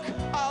can walk,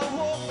 I'll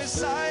walk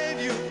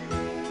beside you.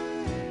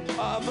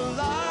 I'm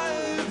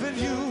alive in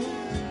you.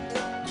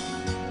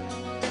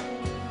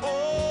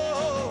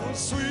 Oh,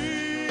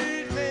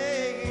 sweet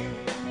thing,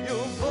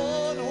 you're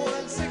born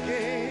once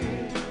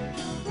again.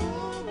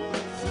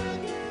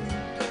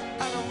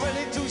 And I'm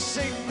ready to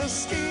shake the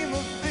scheme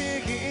of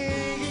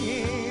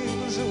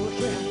things. Oh,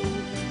 yeah.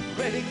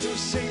 Ready to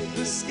shake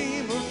the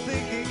scheme of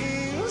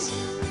things.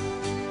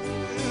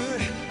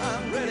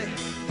 I'm ready,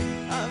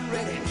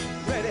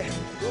 ready.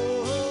 Oh,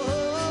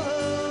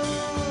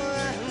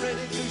 I'm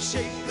ready to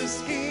shake the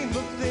scheme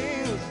of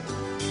things.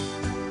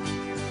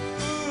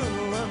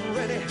 I'm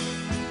ready.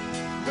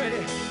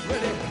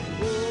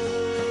 Oh,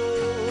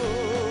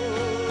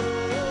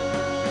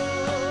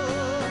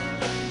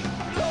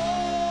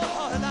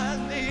 Lord, I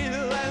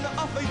kneel and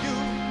offer you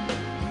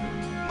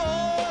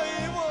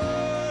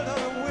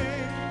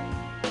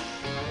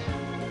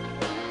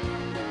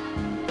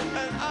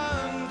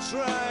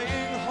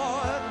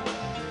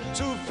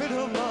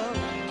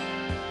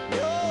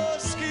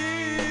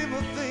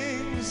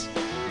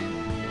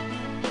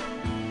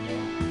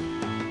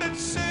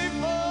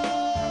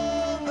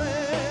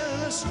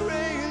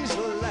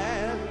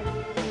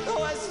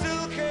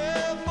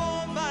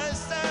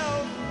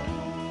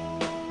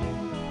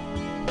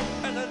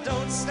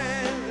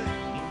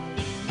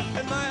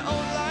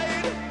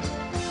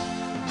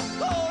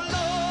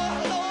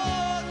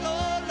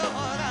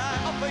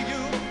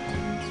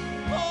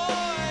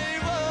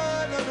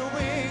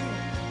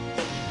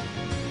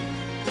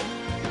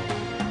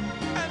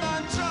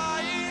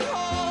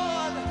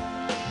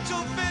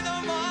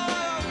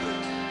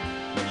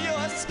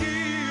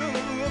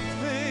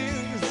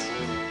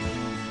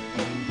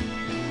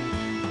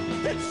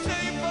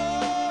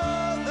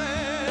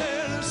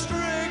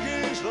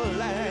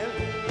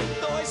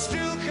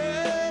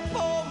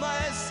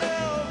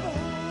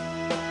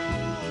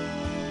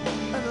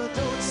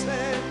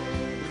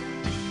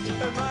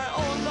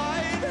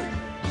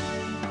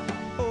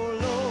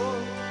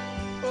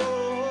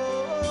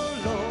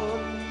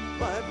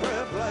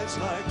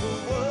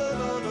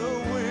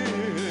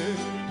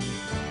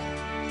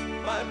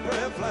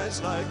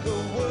rise like a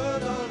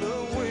word on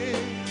a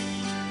wing.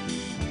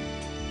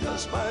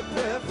 Does my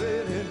prayer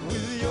fit in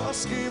with your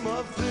scheme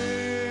of things?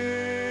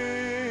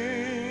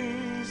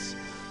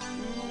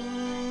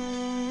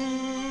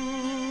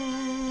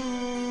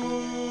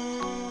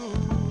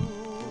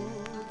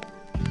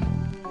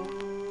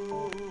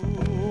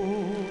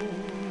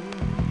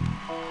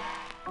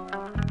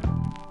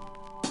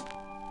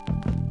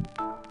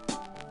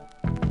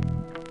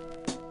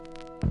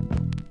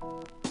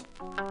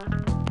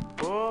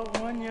 Oh,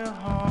 when you're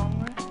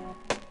hungry,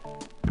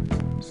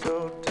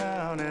 so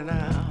down and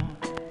out,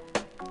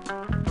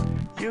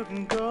 you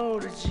can go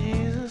to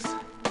Jesus,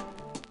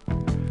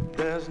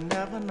 there's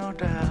never no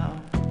doubt.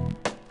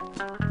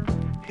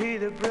 He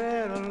the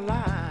bread of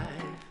life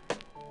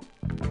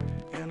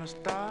in a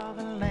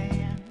starving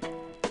land.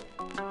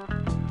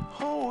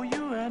 Oh,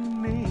 you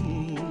and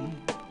me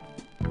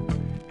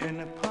in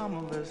the palm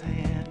of his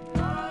hand.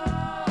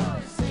 Oh,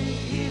 you see,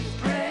 he's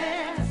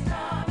bread, a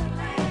starving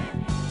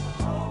land.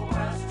 The whole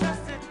world's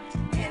trusted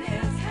in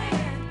his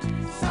hand.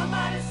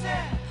 Somebody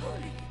said, who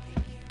do you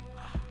think you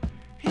are?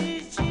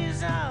 He's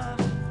Jesus,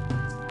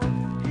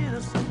 he's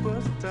a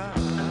superstar.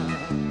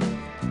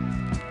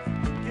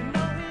 You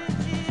know he's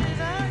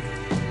Jesus,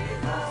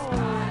 oh,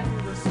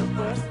 he's a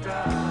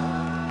superstar.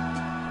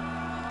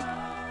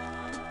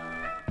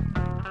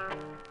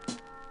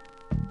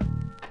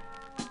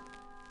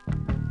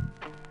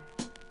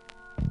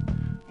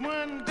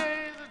 When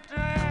days are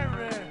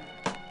dreary,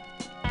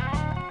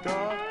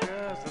 dark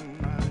as the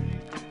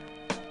night,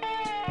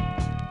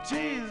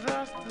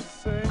 Jesus the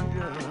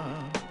Savior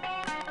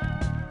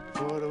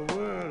for the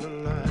world of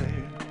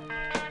light.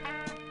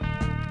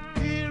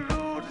 He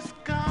ruled the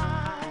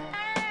sky,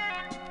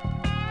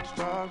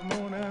 stars,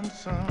 moon, and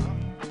sun,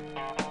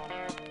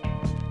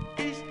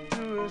 each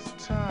to his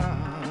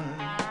time.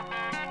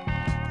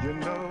 You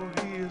know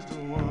he is the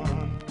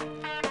one.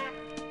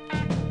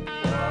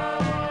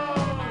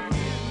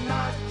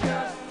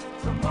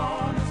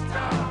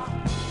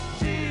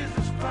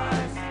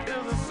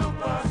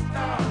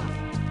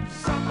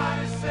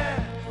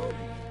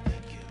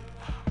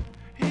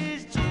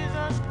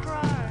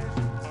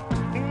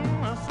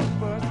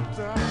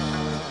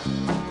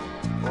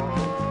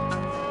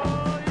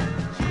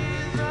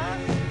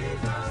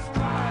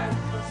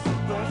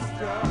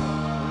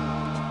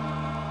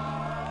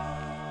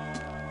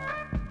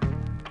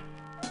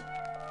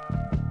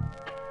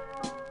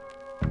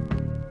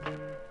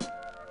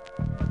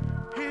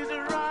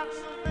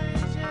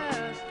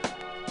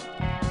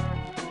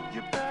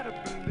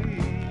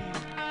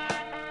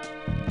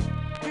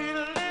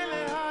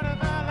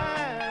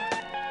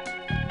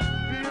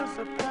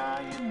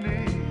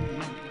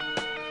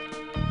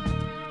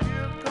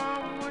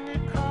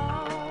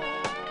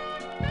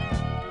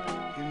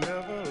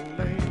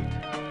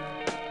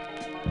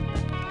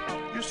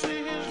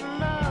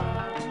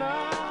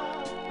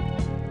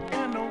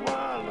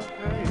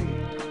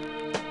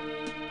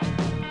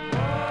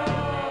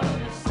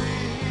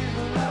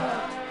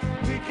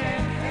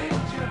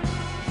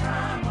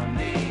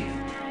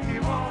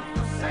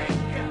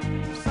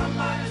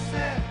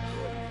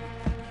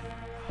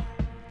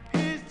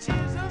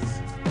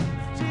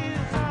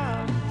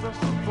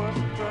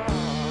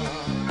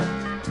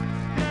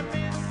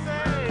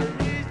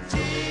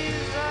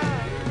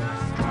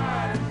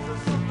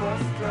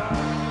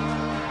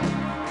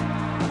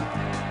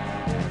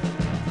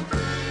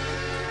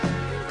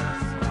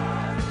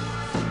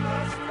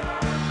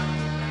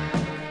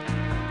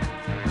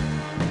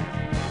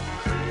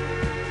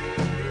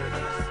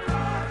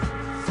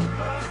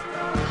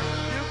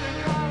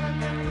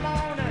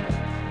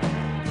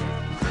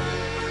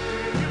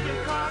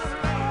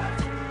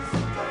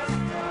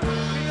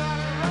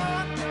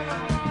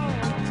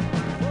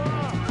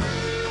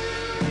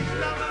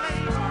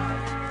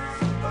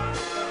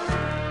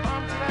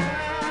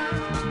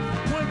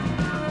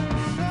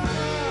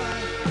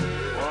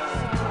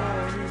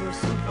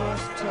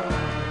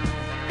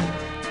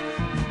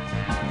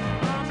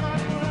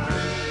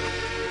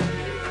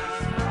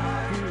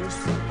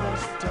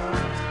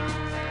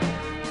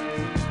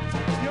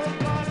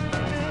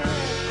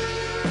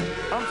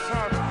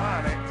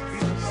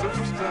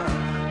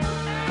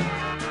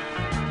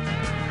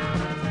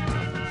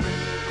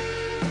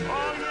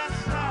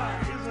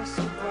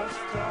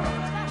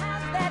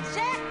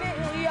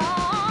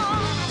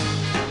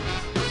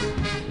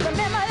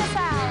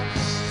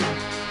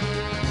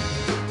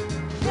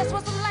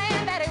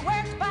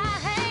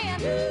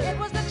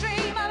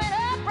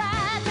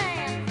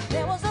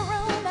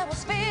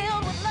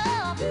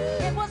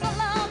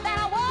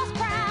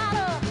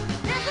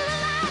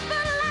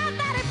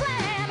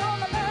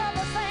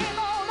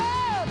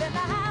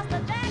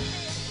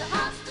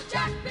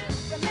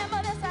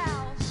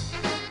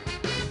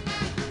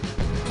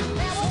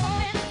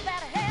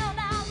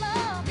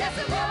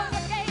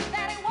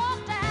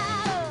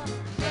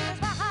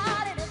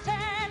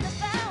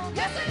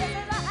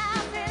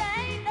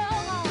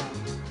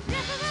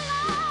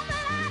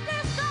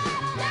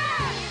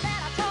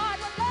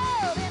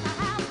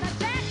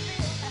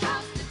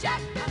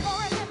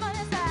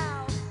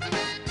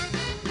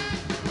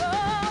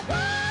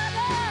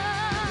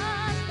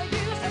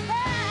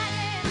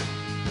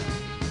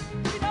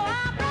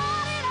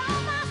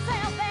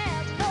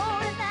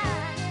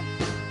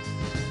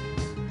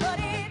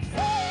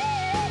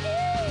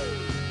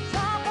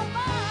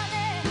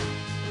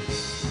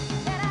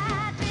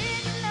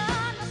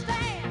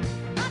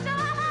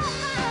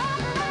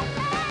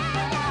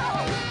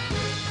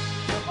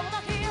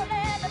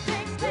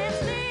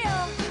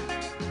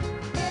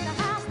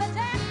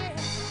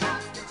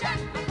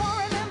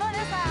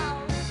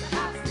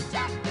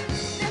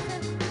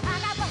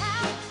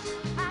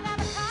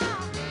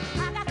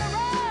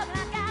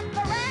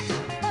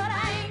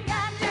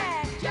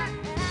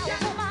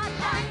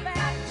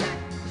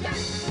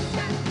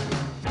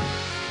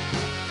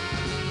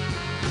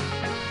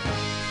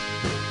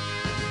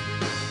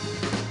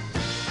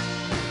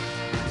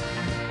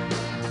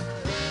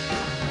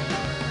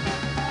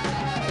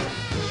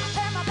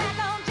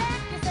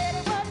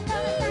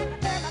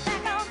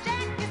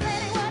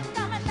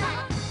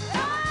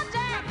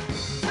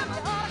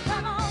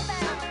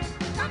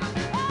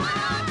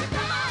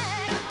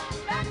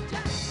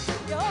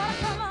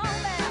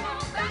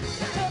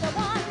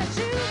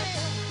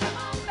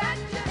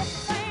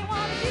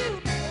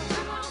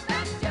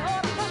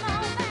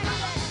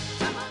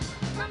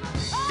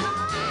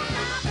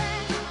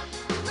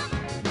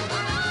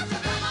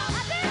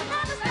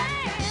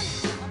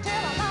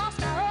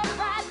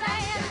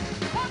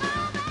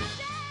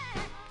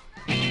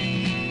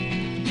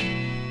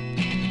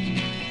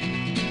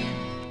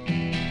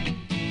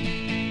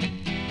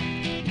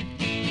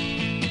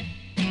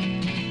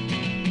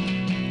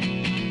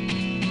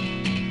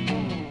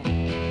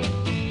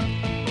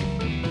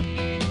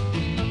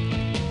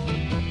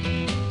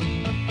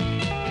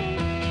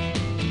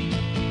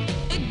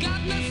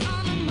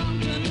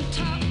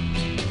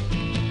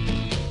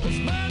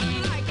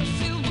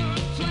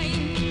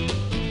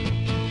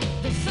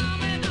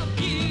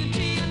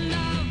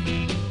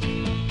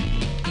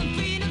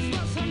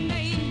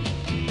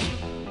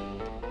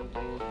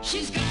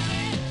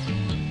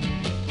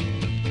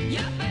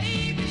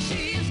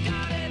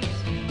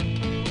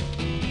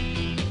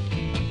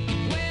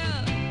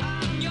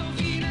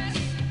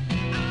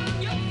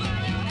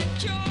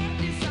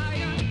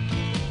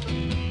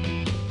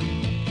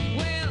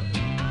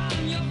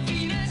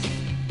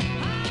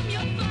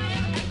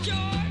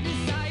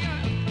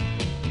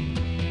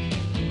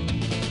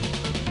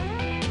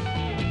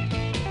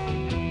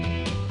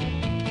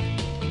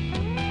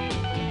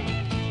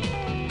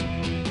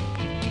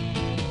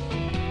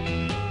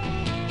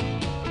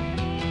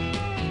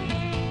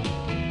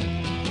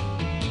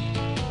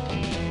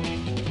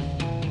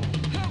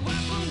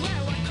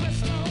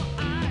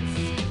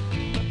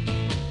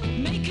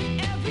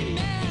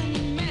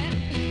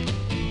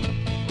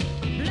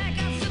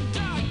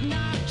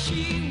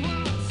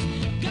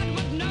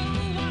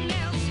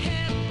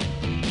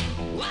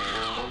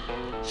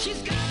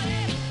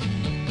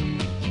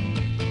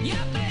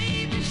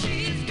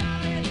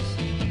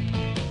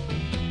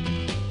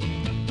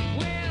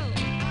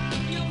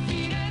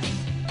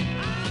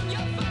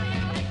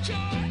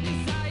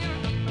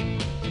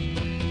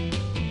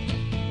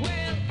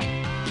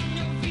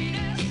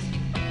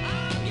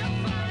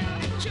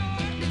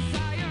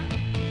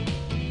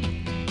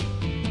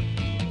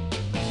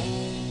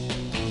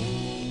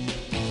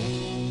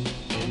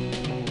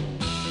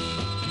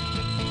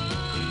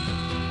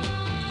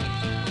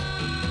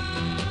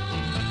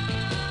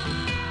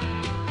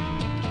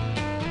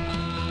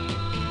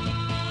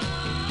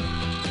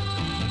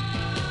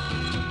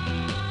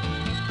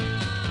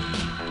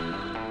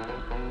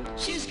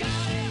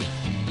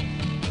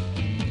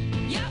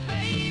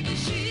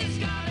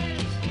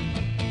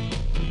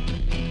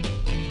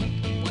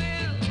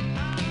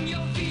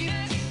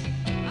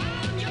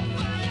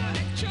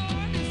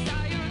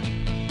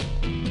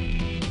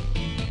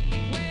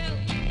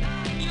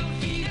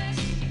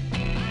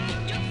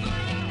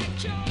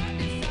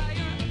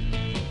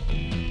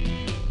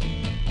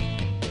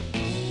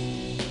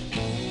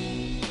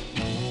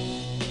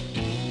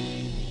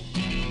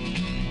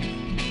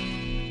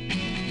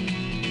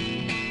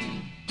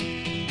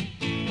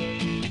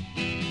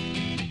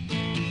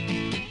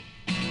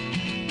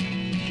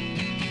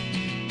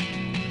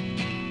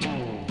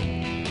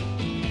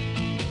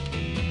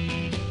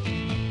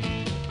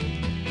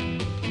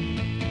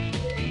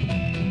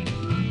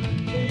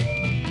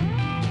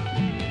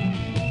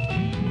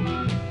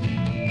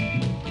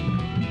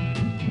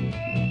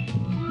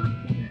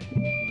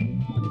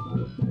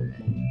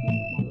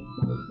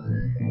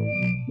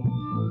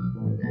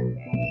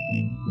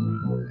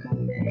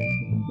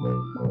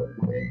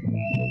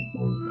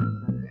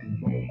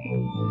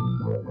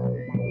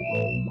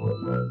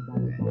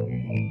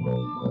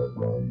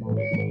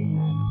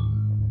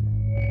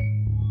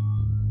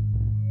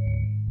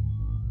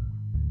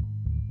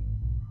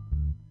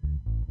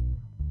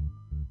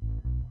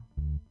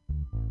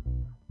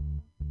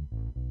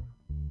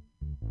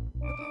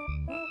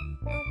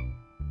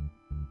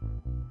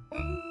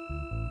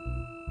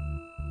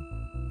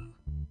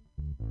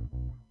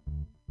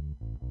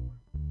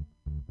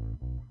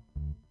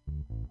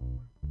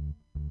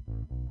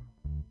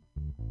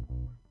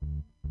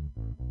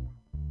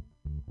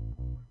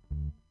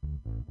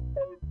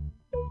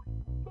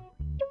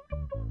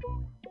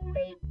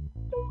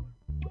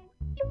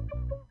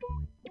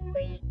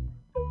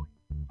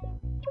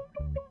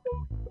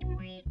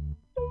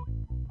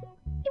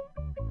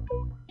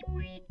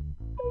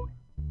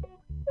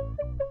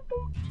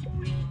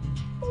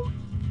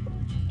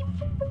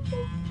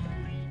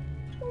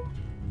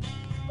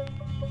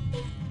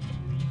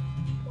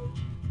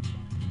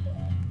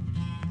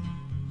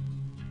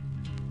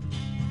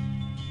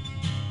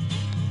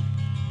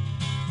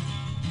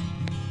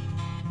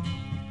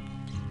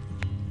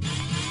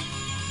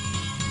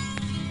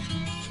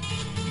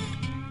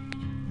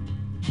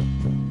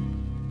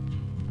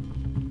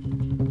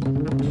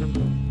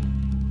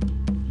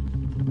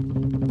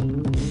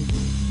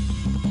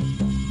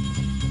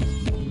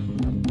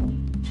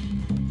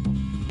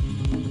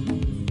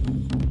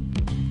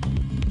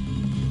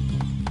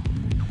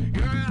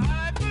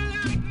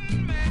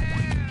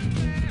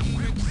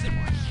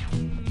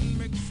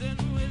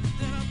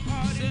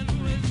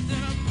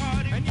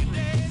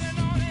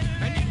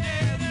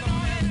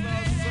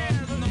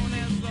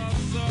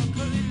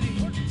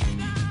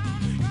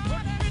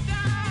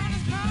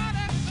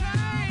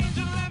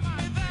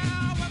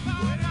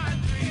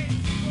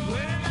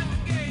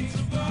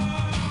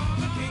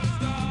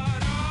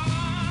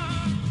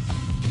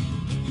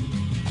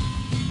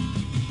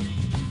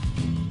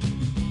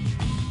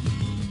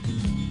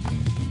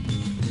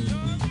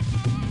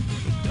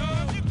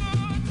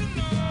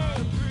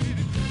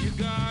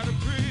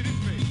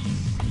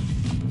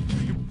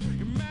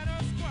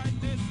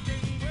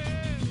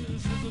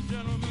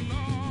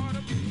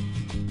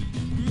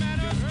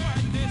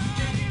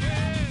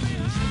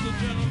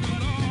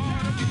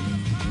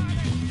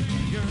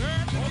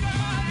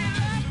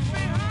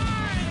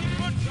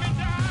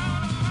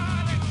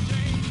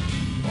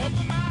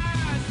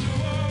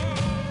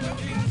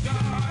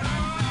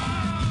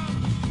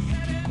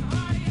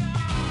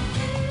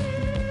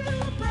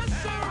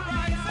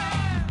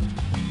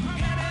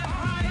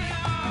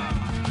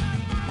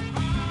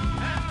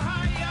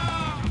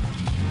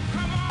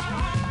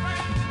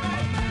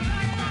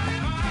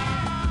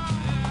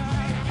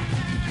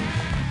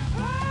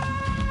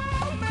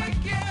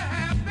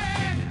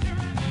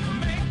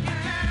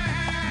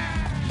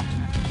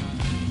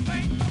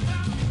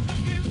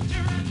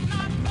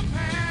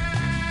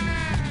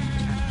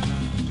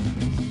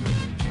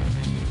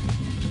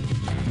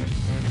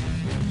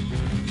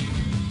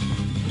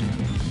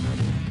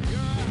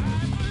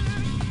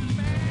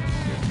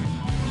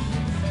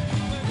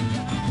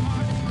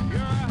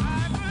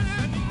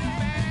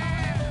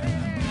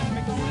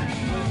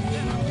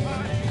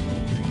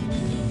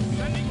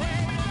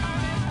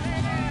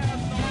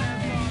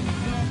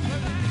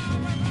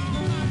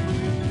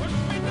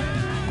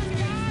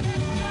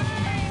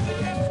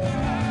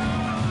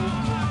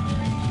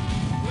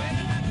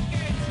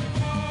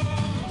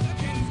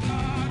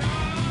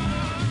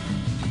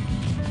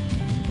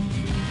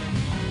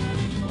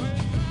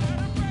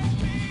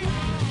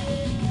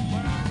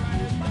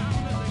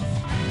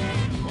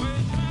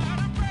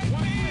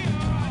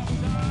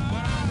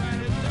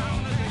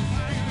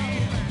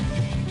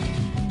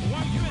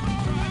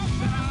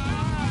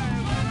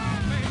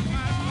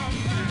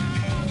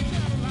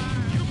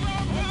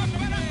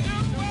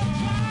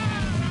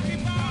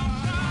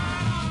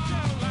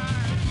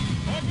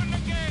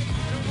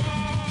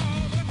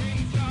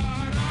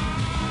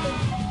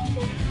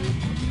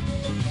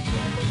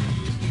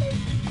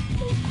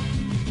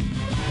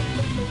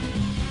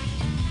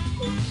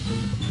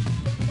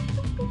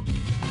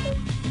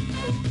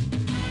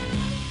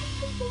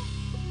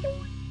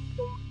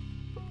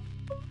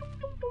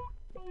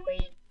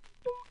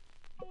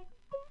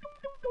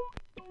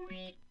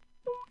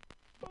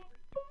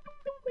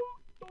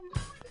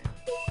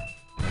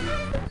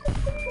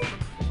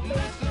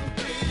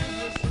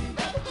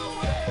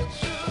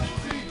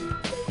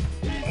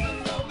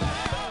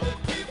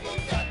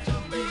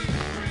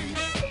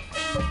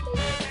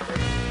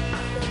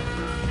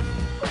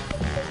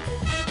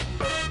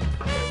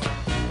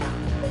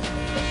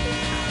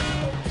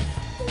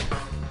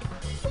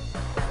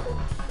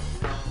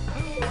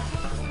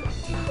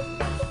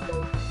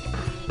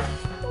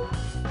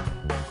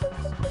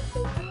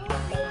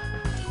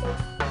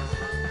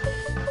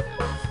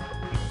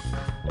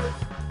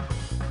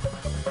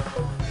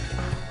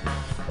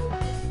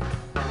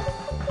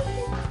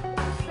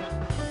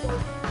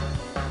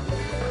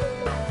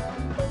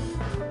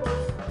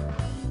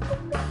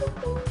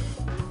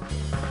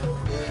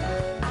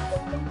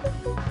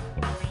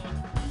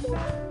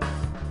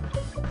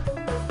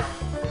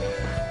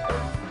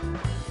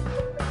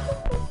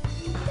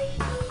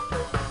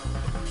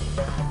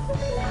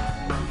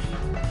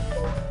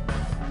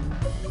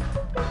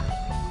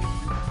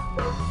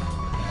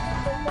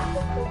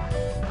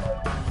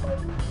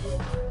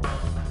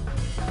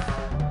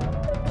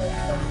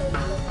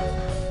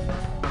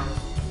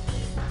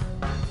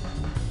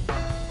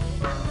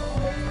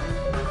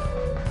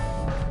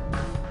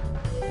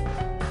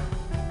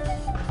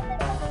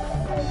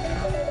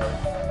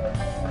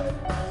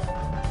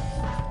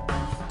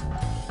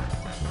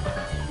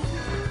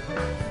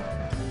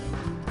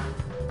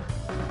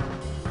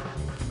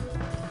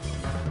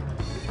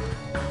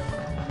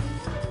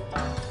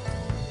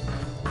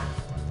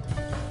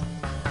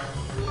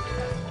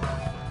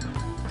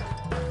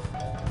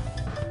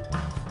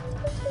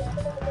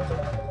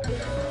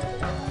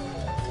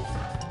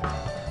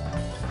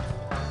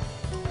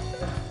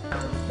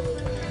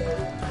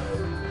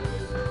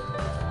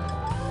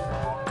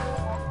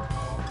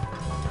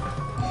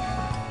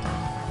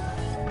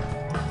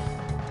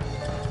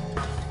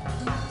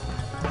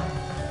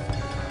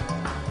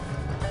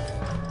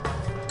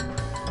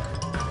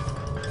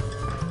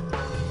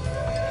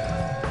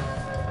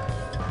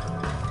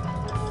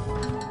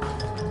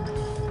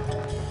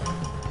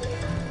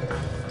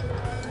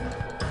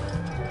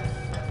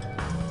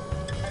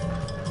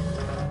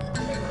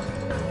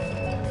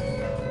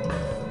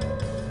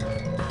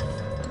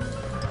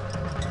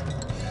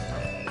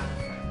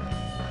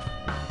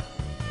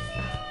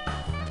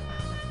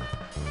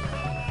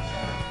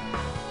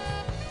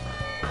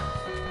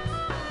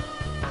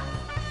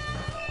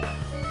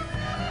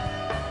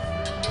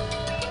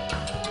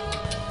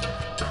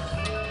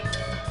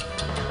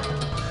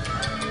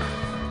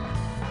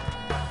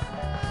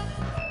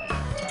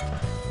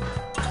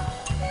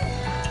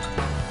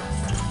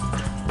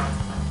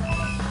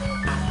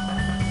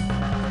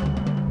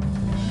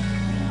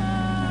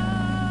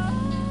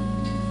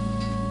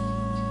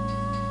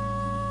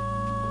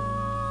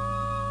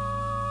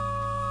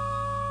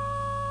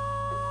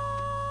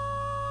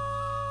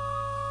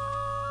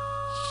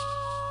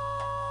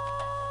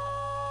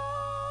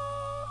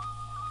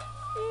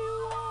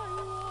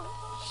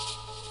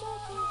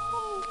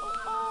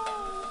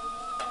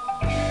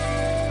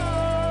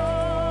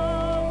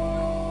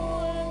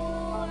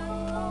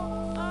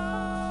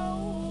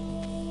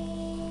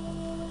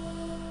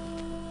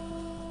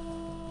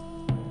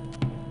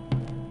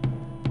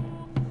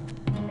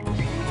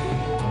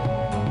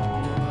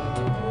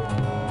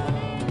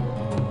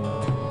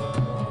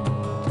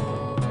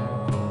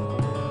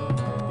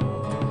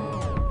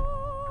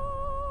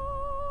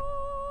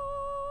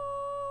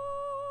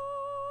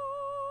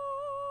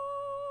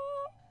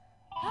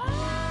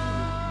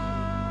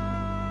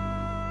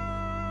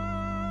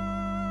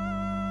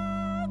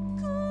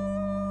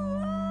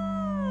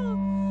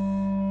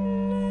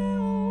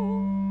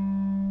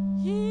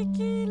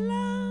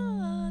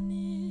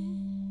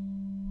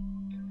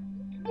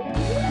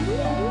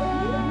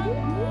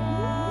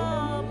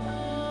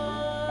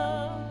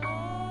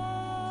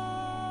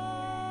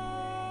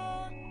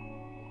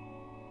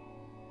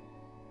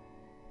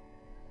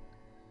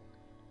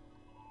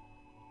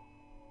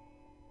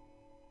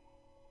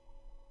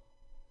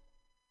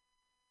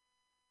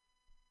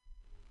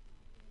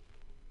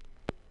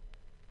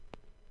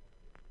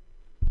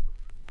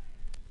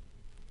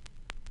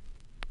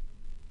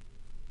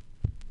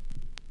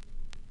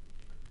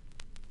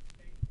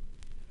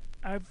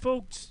 Hi,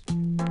 folks.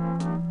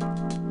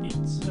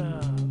 It's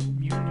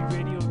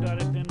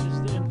MutinyRadio.fm. This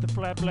is the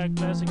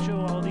FlatBlackPlastic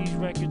show. All these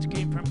records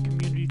came from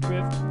Community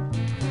Thrift.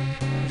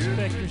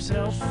 Respect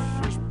yourself.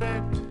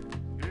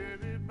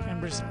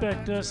 And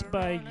respect us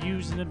by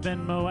using the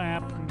Venmo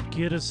app and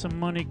get us some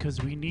money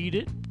because we need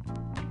it.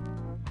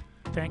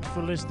 Thanks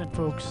for listening,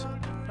 folks.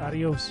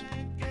 Adios.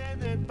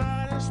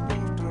 Everybody's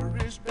supposed to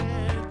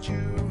respect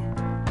you.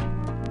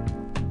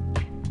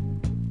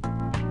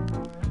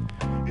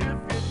 If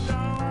you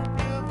don't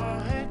give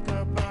a heck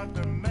about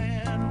the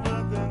man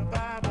with the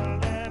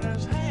Bible in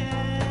his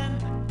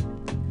hand,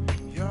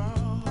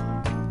 y'all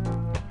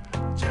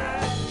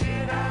just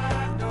get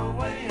out the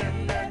way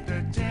and let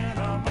the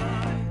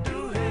gentleman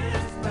do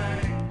his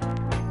thing.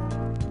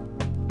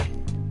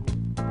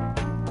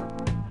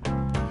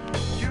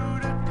 You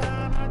the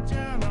kind of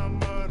gentleman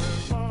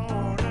that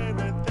want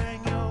everything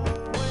your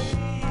way.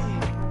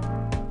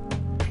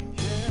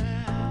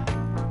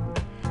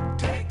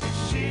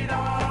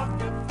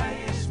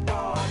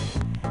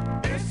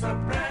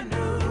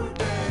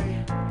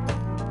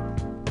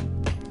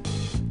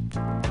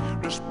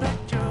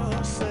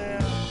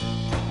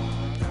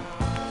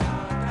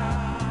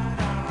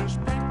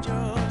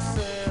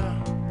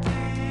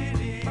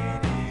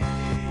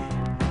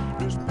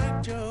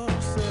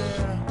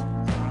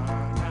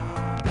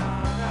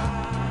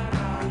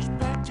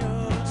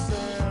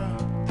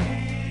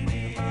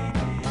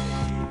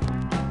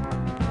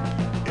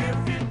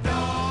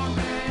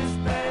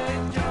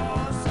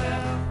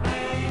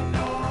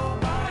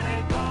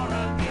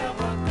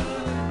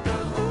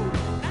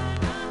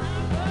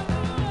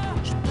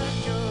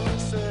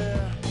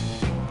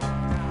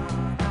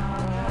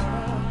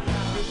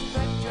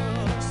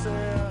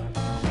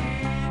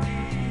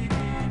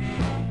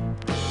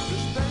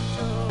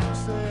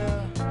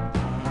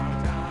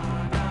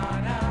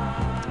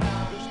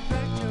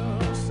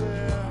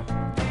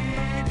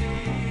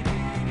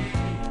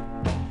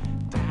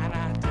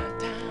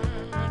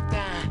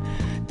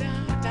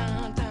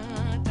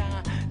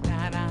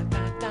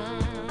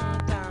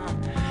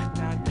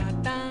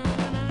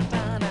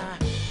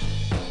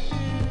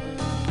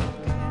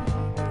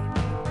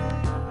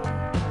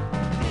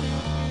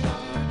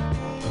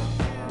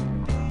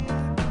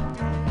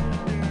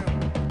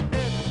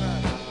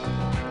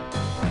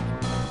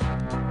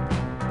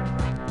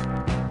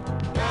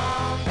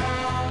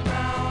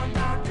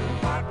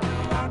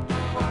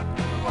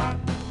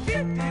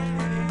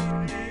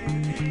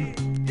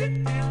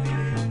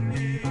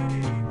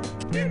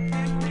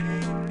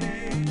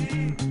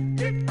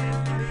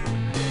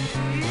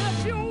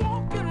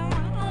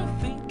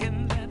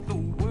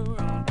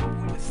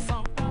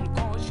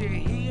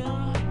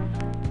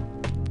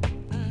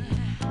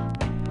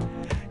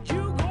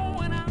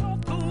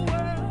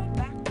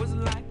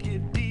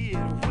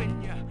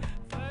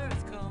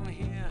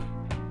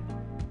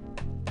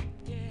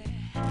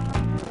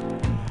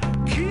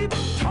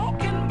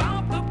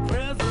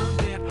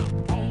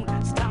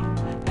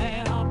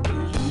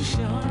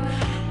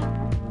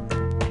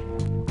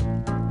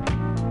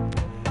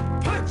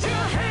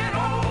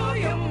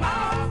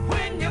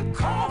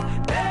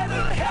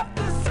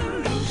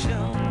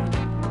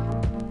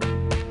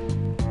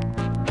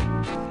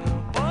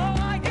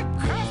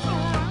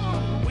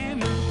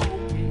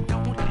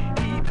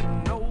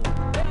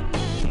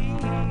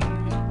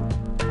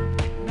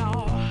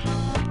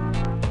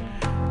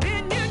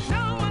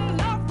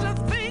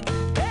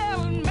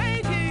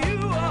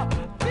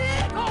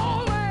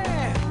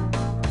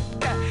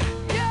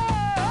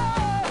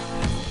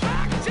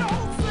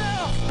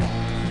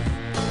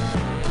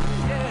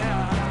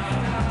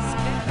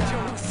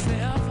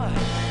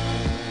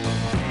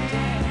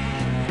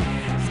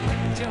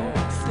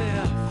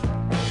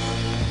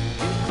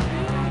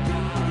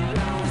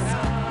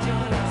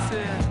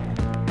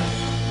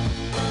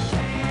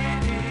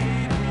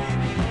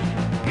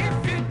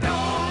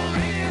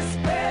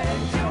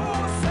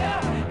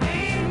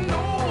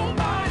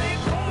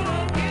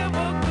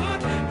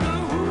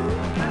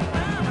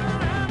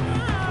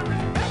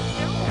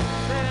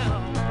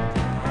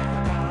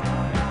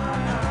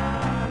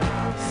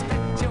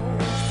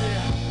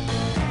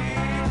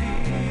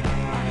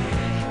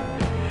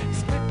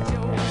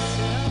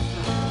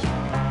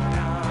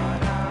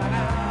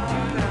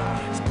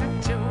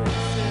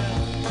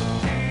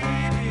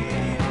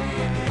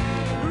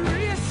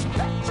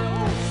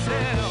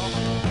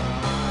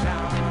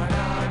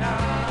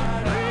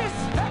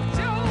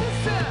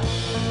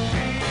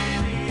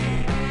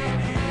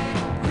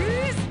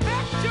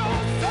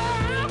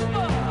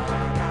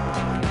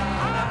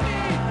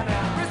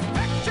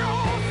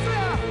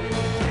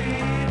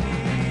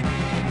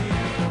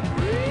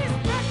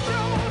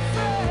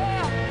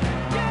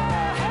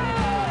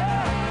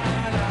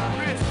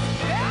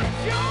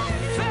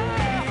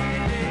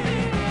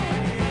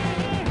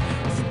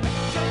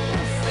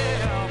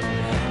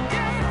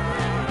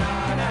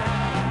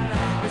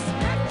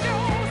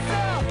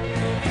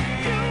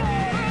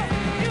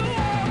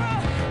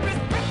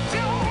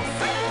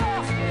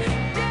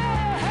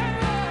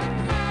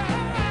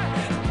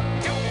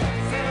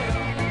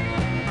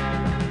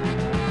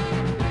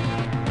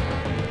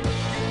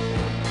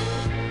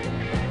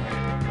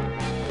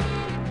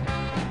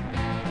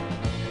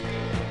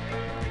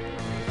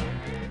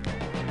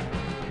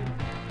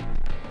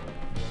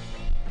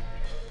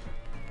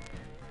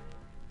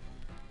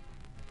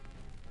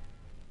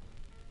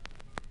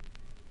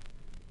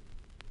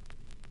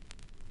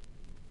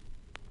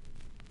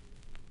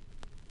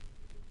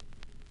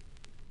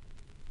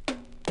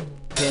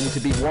 pin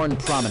to be worn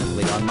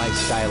prominently on my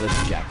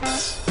stylish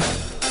jackets.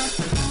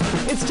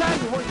 It's time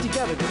to work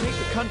together to take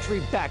the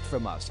country back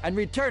from us and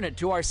return it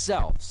to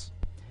ourselves.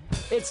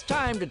 It's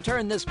time to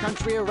turn this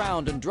country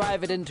around and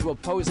drive it into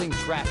opposing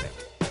traffic.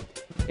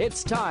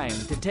 It's time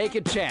to take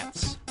a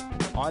chance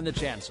on the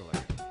Chancellor.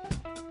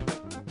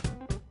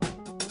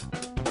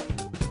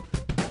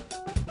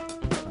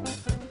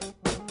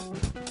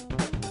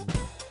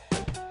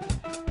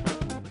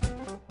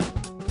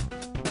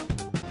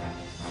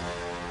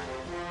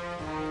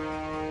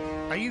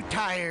 Are you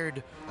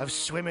tired of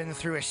swimming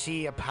through a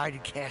sea of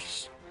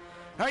podcasts?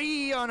 Are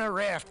ye on a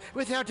raft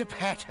without a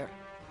paddle?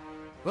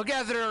 Well,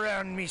 gather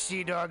around me,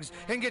 sea dogs,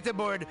 and get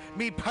aboard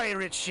me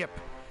pirate ship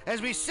as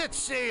we set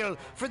sail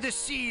for the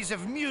seas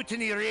of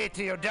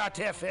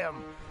MutinyRadio.fm.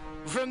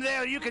 From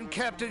there, you can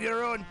captain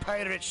your own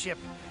pirate ship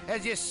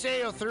as you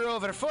sail through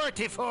over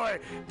 44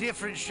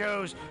 different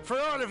shows for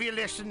all of your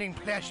listening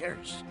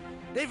pleasures.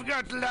 They've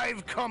got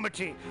live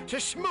comedy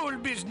to small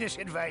business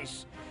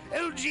advice,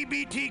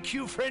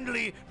 LGBTQ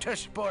friendly to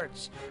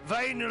sports,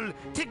 vinyl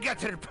to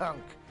gutter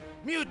punk.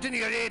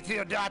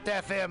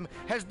 MutinyRadio.fm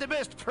has the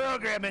best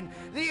programming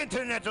the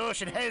internet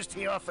ocean has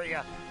to offer you.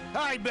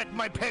 I bet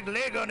my peg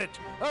leg on it,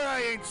 or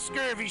I ain't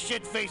scurvy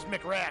shit-faced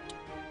McRat.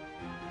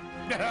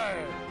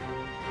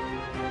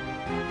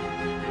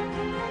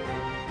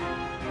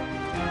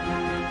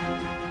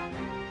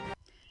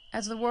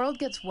 As the world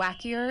gets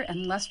wackier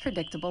and less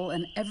predictable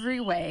in every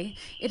way,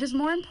 it is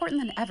more important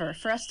than ever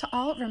for us to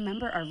all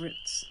remember our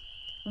roots.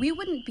 We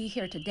wouldn't be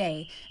here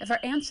today if our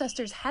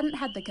ancestors hadn't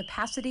had the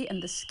capacity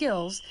and the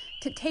skills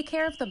to take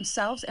care of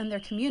themselves and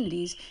their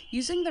communities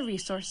using the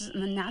resources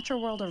in the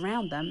natural world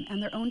around them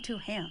and their own two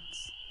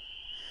hands.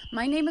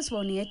 My name is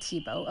Wonia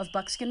Thibault of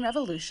Buckskin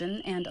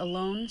Revolution and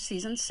Alone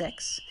Season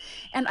 6,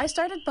 and I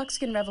started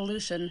Buckskin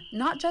Revolution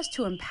not just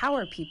to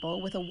empower people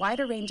with a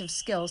wider range of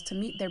skills to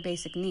meet their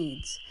basic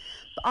needs,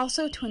 but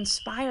also to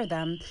inspire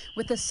them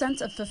with a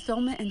sense of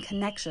fulfillment and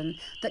connection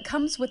that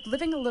comes with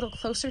living a little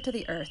closer to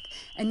the earth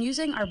and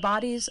using our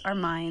bodies, our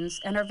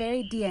minds, and our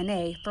very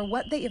DNA for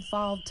what they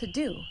evolved to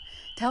do,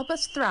 to help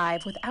us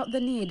thrive without the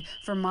need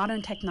for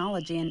modern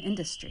technology and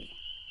industry.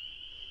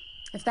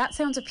 If that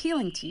sounds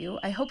appealing to you,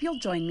 I hope you'll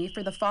join me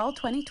for the Fall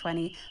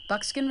 2020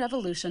 Buckskin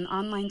Revolution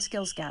Online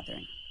Skills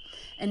Gathering,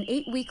 an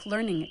 8-week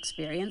learning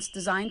experience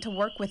designed to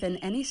work within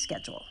any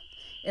schedule.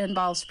 It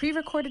involves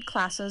pre-recorded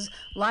classes,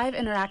 live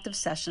interactive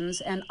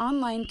sessions, and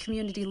online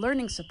community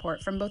learning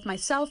support from both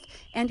myself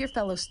and your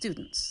fellow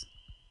students.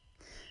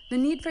 The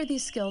need for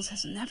these skills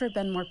has never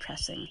been more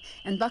pressing,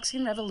 and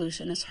Buckskin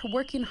Revolution is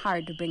working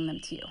hard to bring them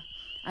to you.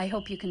 I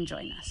hope you can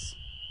join us.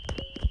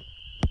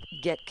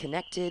 Get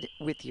connected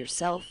with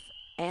yourself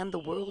and the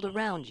world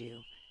around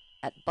you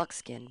at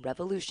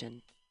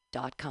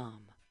buckskinrevolution.com.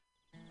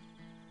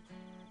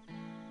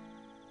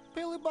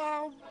 Billy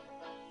Bob,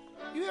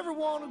 you ever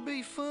want to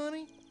be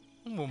funny?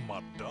 Well,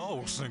 my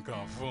dogs think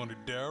I'm funny,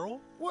 Daryl.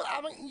 Well, I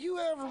mean, you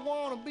ever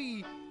want to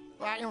be,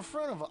 like, in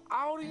front of an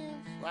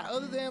audience? Like,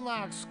 other than,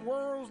 like,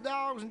 squirrels,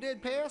 dogs, and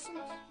dead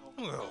peasants?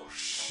 Oh,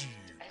 shit.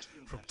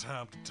 From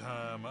time to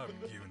time, I've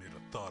given it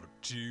a thought or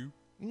two.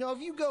 You know, if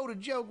you go to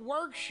Joke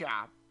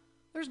Workshop,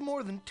 there's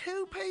more than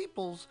 2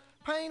 peoples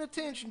paying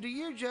attention to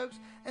your jokes,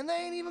 and they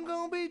ain't even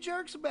gonna be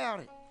jerks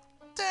about it.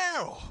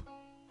 Daryl,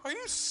 are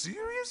you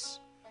serious?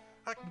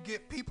 I can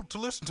get people to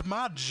listen to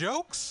my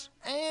jokes?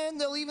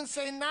 And they'll even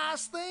say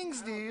nice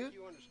things to you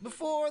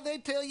before they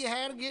tell you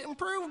how to get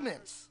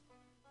improvements.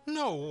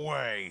 No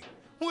way.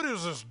 What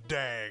is this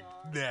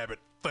dag-nabbit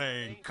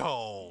thing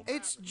called?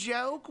 It's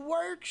Joke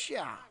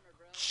Workshop.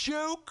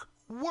 Joke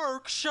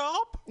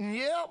Workshop?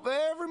 Yep,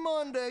 every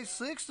Monday,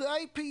 6 to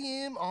 8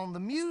 p.m. on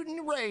the Mutiny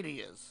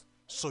Radios.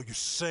 So you're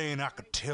saying I could tell